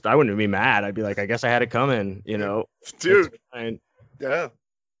wouldn't be mad. I'd be like, I guess I had it coming, Dude. Yeah.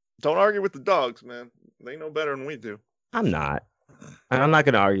 Don't argue with the dogs, man. They know better than we do. I'm not. I'm not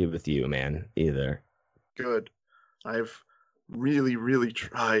going to argue with you, man, either. Good. I've really, really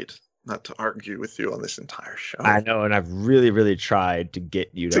tried not to argue with you on this entire show. I know, and I've really, really tried to get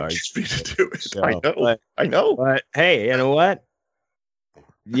you to argue. Get me to do it. So, I know. But hey, you know what?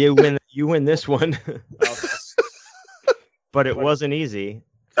 You win this one. But it wasn't easy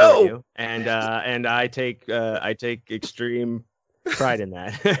for you. And I take extreme pride in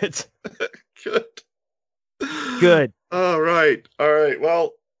that. Good. All right.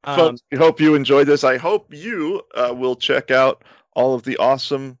 Well, folks, I hope you enjoyed this. I hope you will check out all of the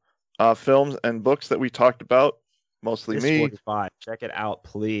awesome films and books that we talked about. Mostly me. 45. Check it out,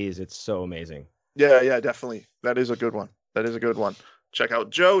 please. It's so amazing. Yeah, definitely. That is a good one. Check out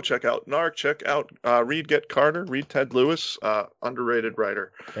Joe. Check out Narc. Check out Read Get Carter. Read Ted Lewis. Underrated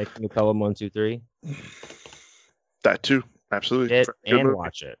writer. Can you tell him 1, 2, 3? That too. Absolutely. And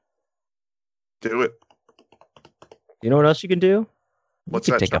watch it. Do it. You know what else you can do? What's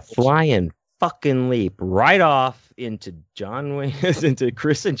you that? Take a flying fucking leap right off into John Wayne, into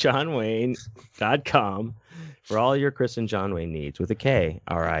chrisandjohnwayne.com for all your Chris and John Wayne needs with a K,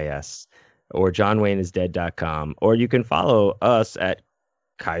 RIS. Or johnwayneisdead.com. Or you can follow us at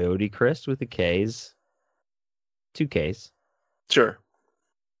Coyote Chris with the K's. 2 K's. Sure.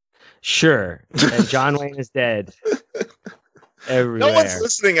 And John Wayne is dead everywhere. No one's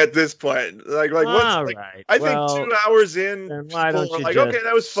listening at this point. Like All once, right. I think well, 2 hours in, then why people don't are you like, just okay,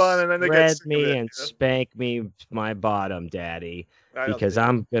 that was fun, and then they get spread sick of me it. and spank me my bottom, daddy, I don't because think-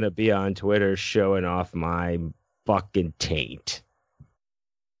 I'm gonna be on Twitter showing off my fucking taint.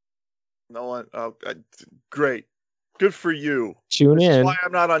 no one. Oh, great, good for you. Tune This is in. why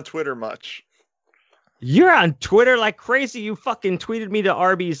I'm not on Twitter much. You're on Twitter like crazy. You fucking tweeted me to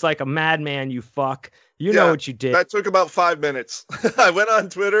Arby's like a madman. You fuck. You know Yeah, what you did. That took about 5 minutes. I went on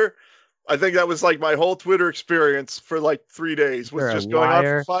Twitter. I think that was like my whole Twitter experience for like 3 days. Was You're a just going on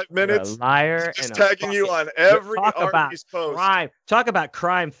liar. for 5 You're minutes. a liar Just and a tagging you fucking- on every Talk about Arby's post. crime. Talk about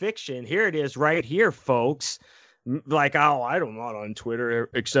crime fiction. Here it is, right here, folks. Like, oh, I'm not on Twitter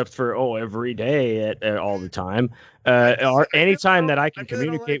except for every day at all the time. Or any time that I can really don't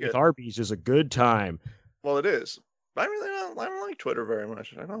communicate like with it. Arby's is a good time. Well, it is. I don't like Twitter very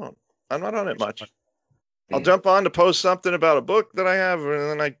much. I don't. I'm not on it much. I'll jump on to post something about a book that I have,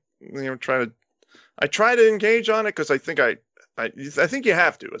 and then I try to engage on it because I think I think you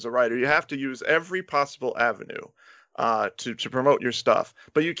have to, as a writer, you have to use every possible avenue to promote your stuff.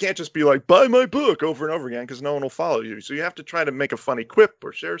 But you can't just be like, buy my book over and over again, because no one will follow you. So you have to try to make a funny quip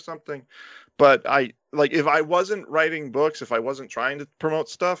or share something. But if I wasn't writing books, if I wasn't trying to promote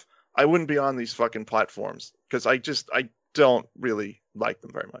stuff, I wouldn't be on these fucking platforms, because I don't really like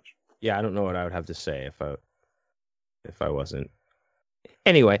them very much. Yeah, I don't know what I would have to say if I wasn't.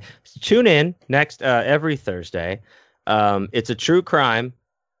 Anyway, tune in next every Thursday. It's a true crime.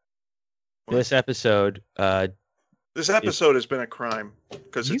 This episode. This episode has been a crime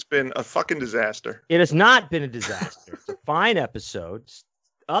because it's been a fucking disaster. It has not been a disaster. It's a fine episode,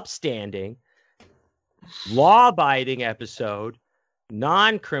 upstanding, law-abiding episode,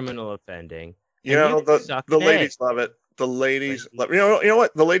 non-criminal offending. You And know, you can the suck an ladies egg. love it. The ladies love. You know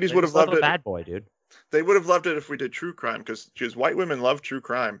what? The ladies would have Love loved a it. bad boy, dude. They would have loved it if we did true crime, because white women love true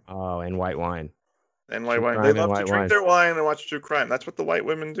crime Oh, and white wine. and white True wine. crime They and love to white drink wine. their wine and watch true crime. That's what the white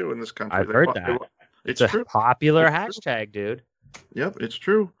women do in this country. I've They heard wa- that. they wa- It's It's a true. popular It's true. hashtag, dude. Yep, it's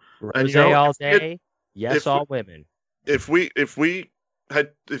true. And Rose you know, all if day. Yes, if all women. If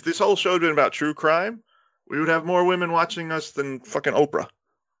this whole show had been about true crime, we would have more women watching us than fucking Oprah.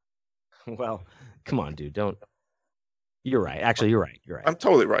 Well, come on, dude. Don't. You're right. Actually, you're right. You're right. I'm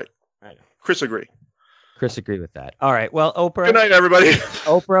totally right. I know. Chris agree. Chris, agree with that. All right. Well, Oprah. Good night, everybody.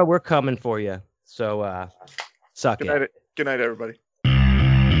 Oprah, we're coming for you. So, suck Good it. night. Good night, everybody.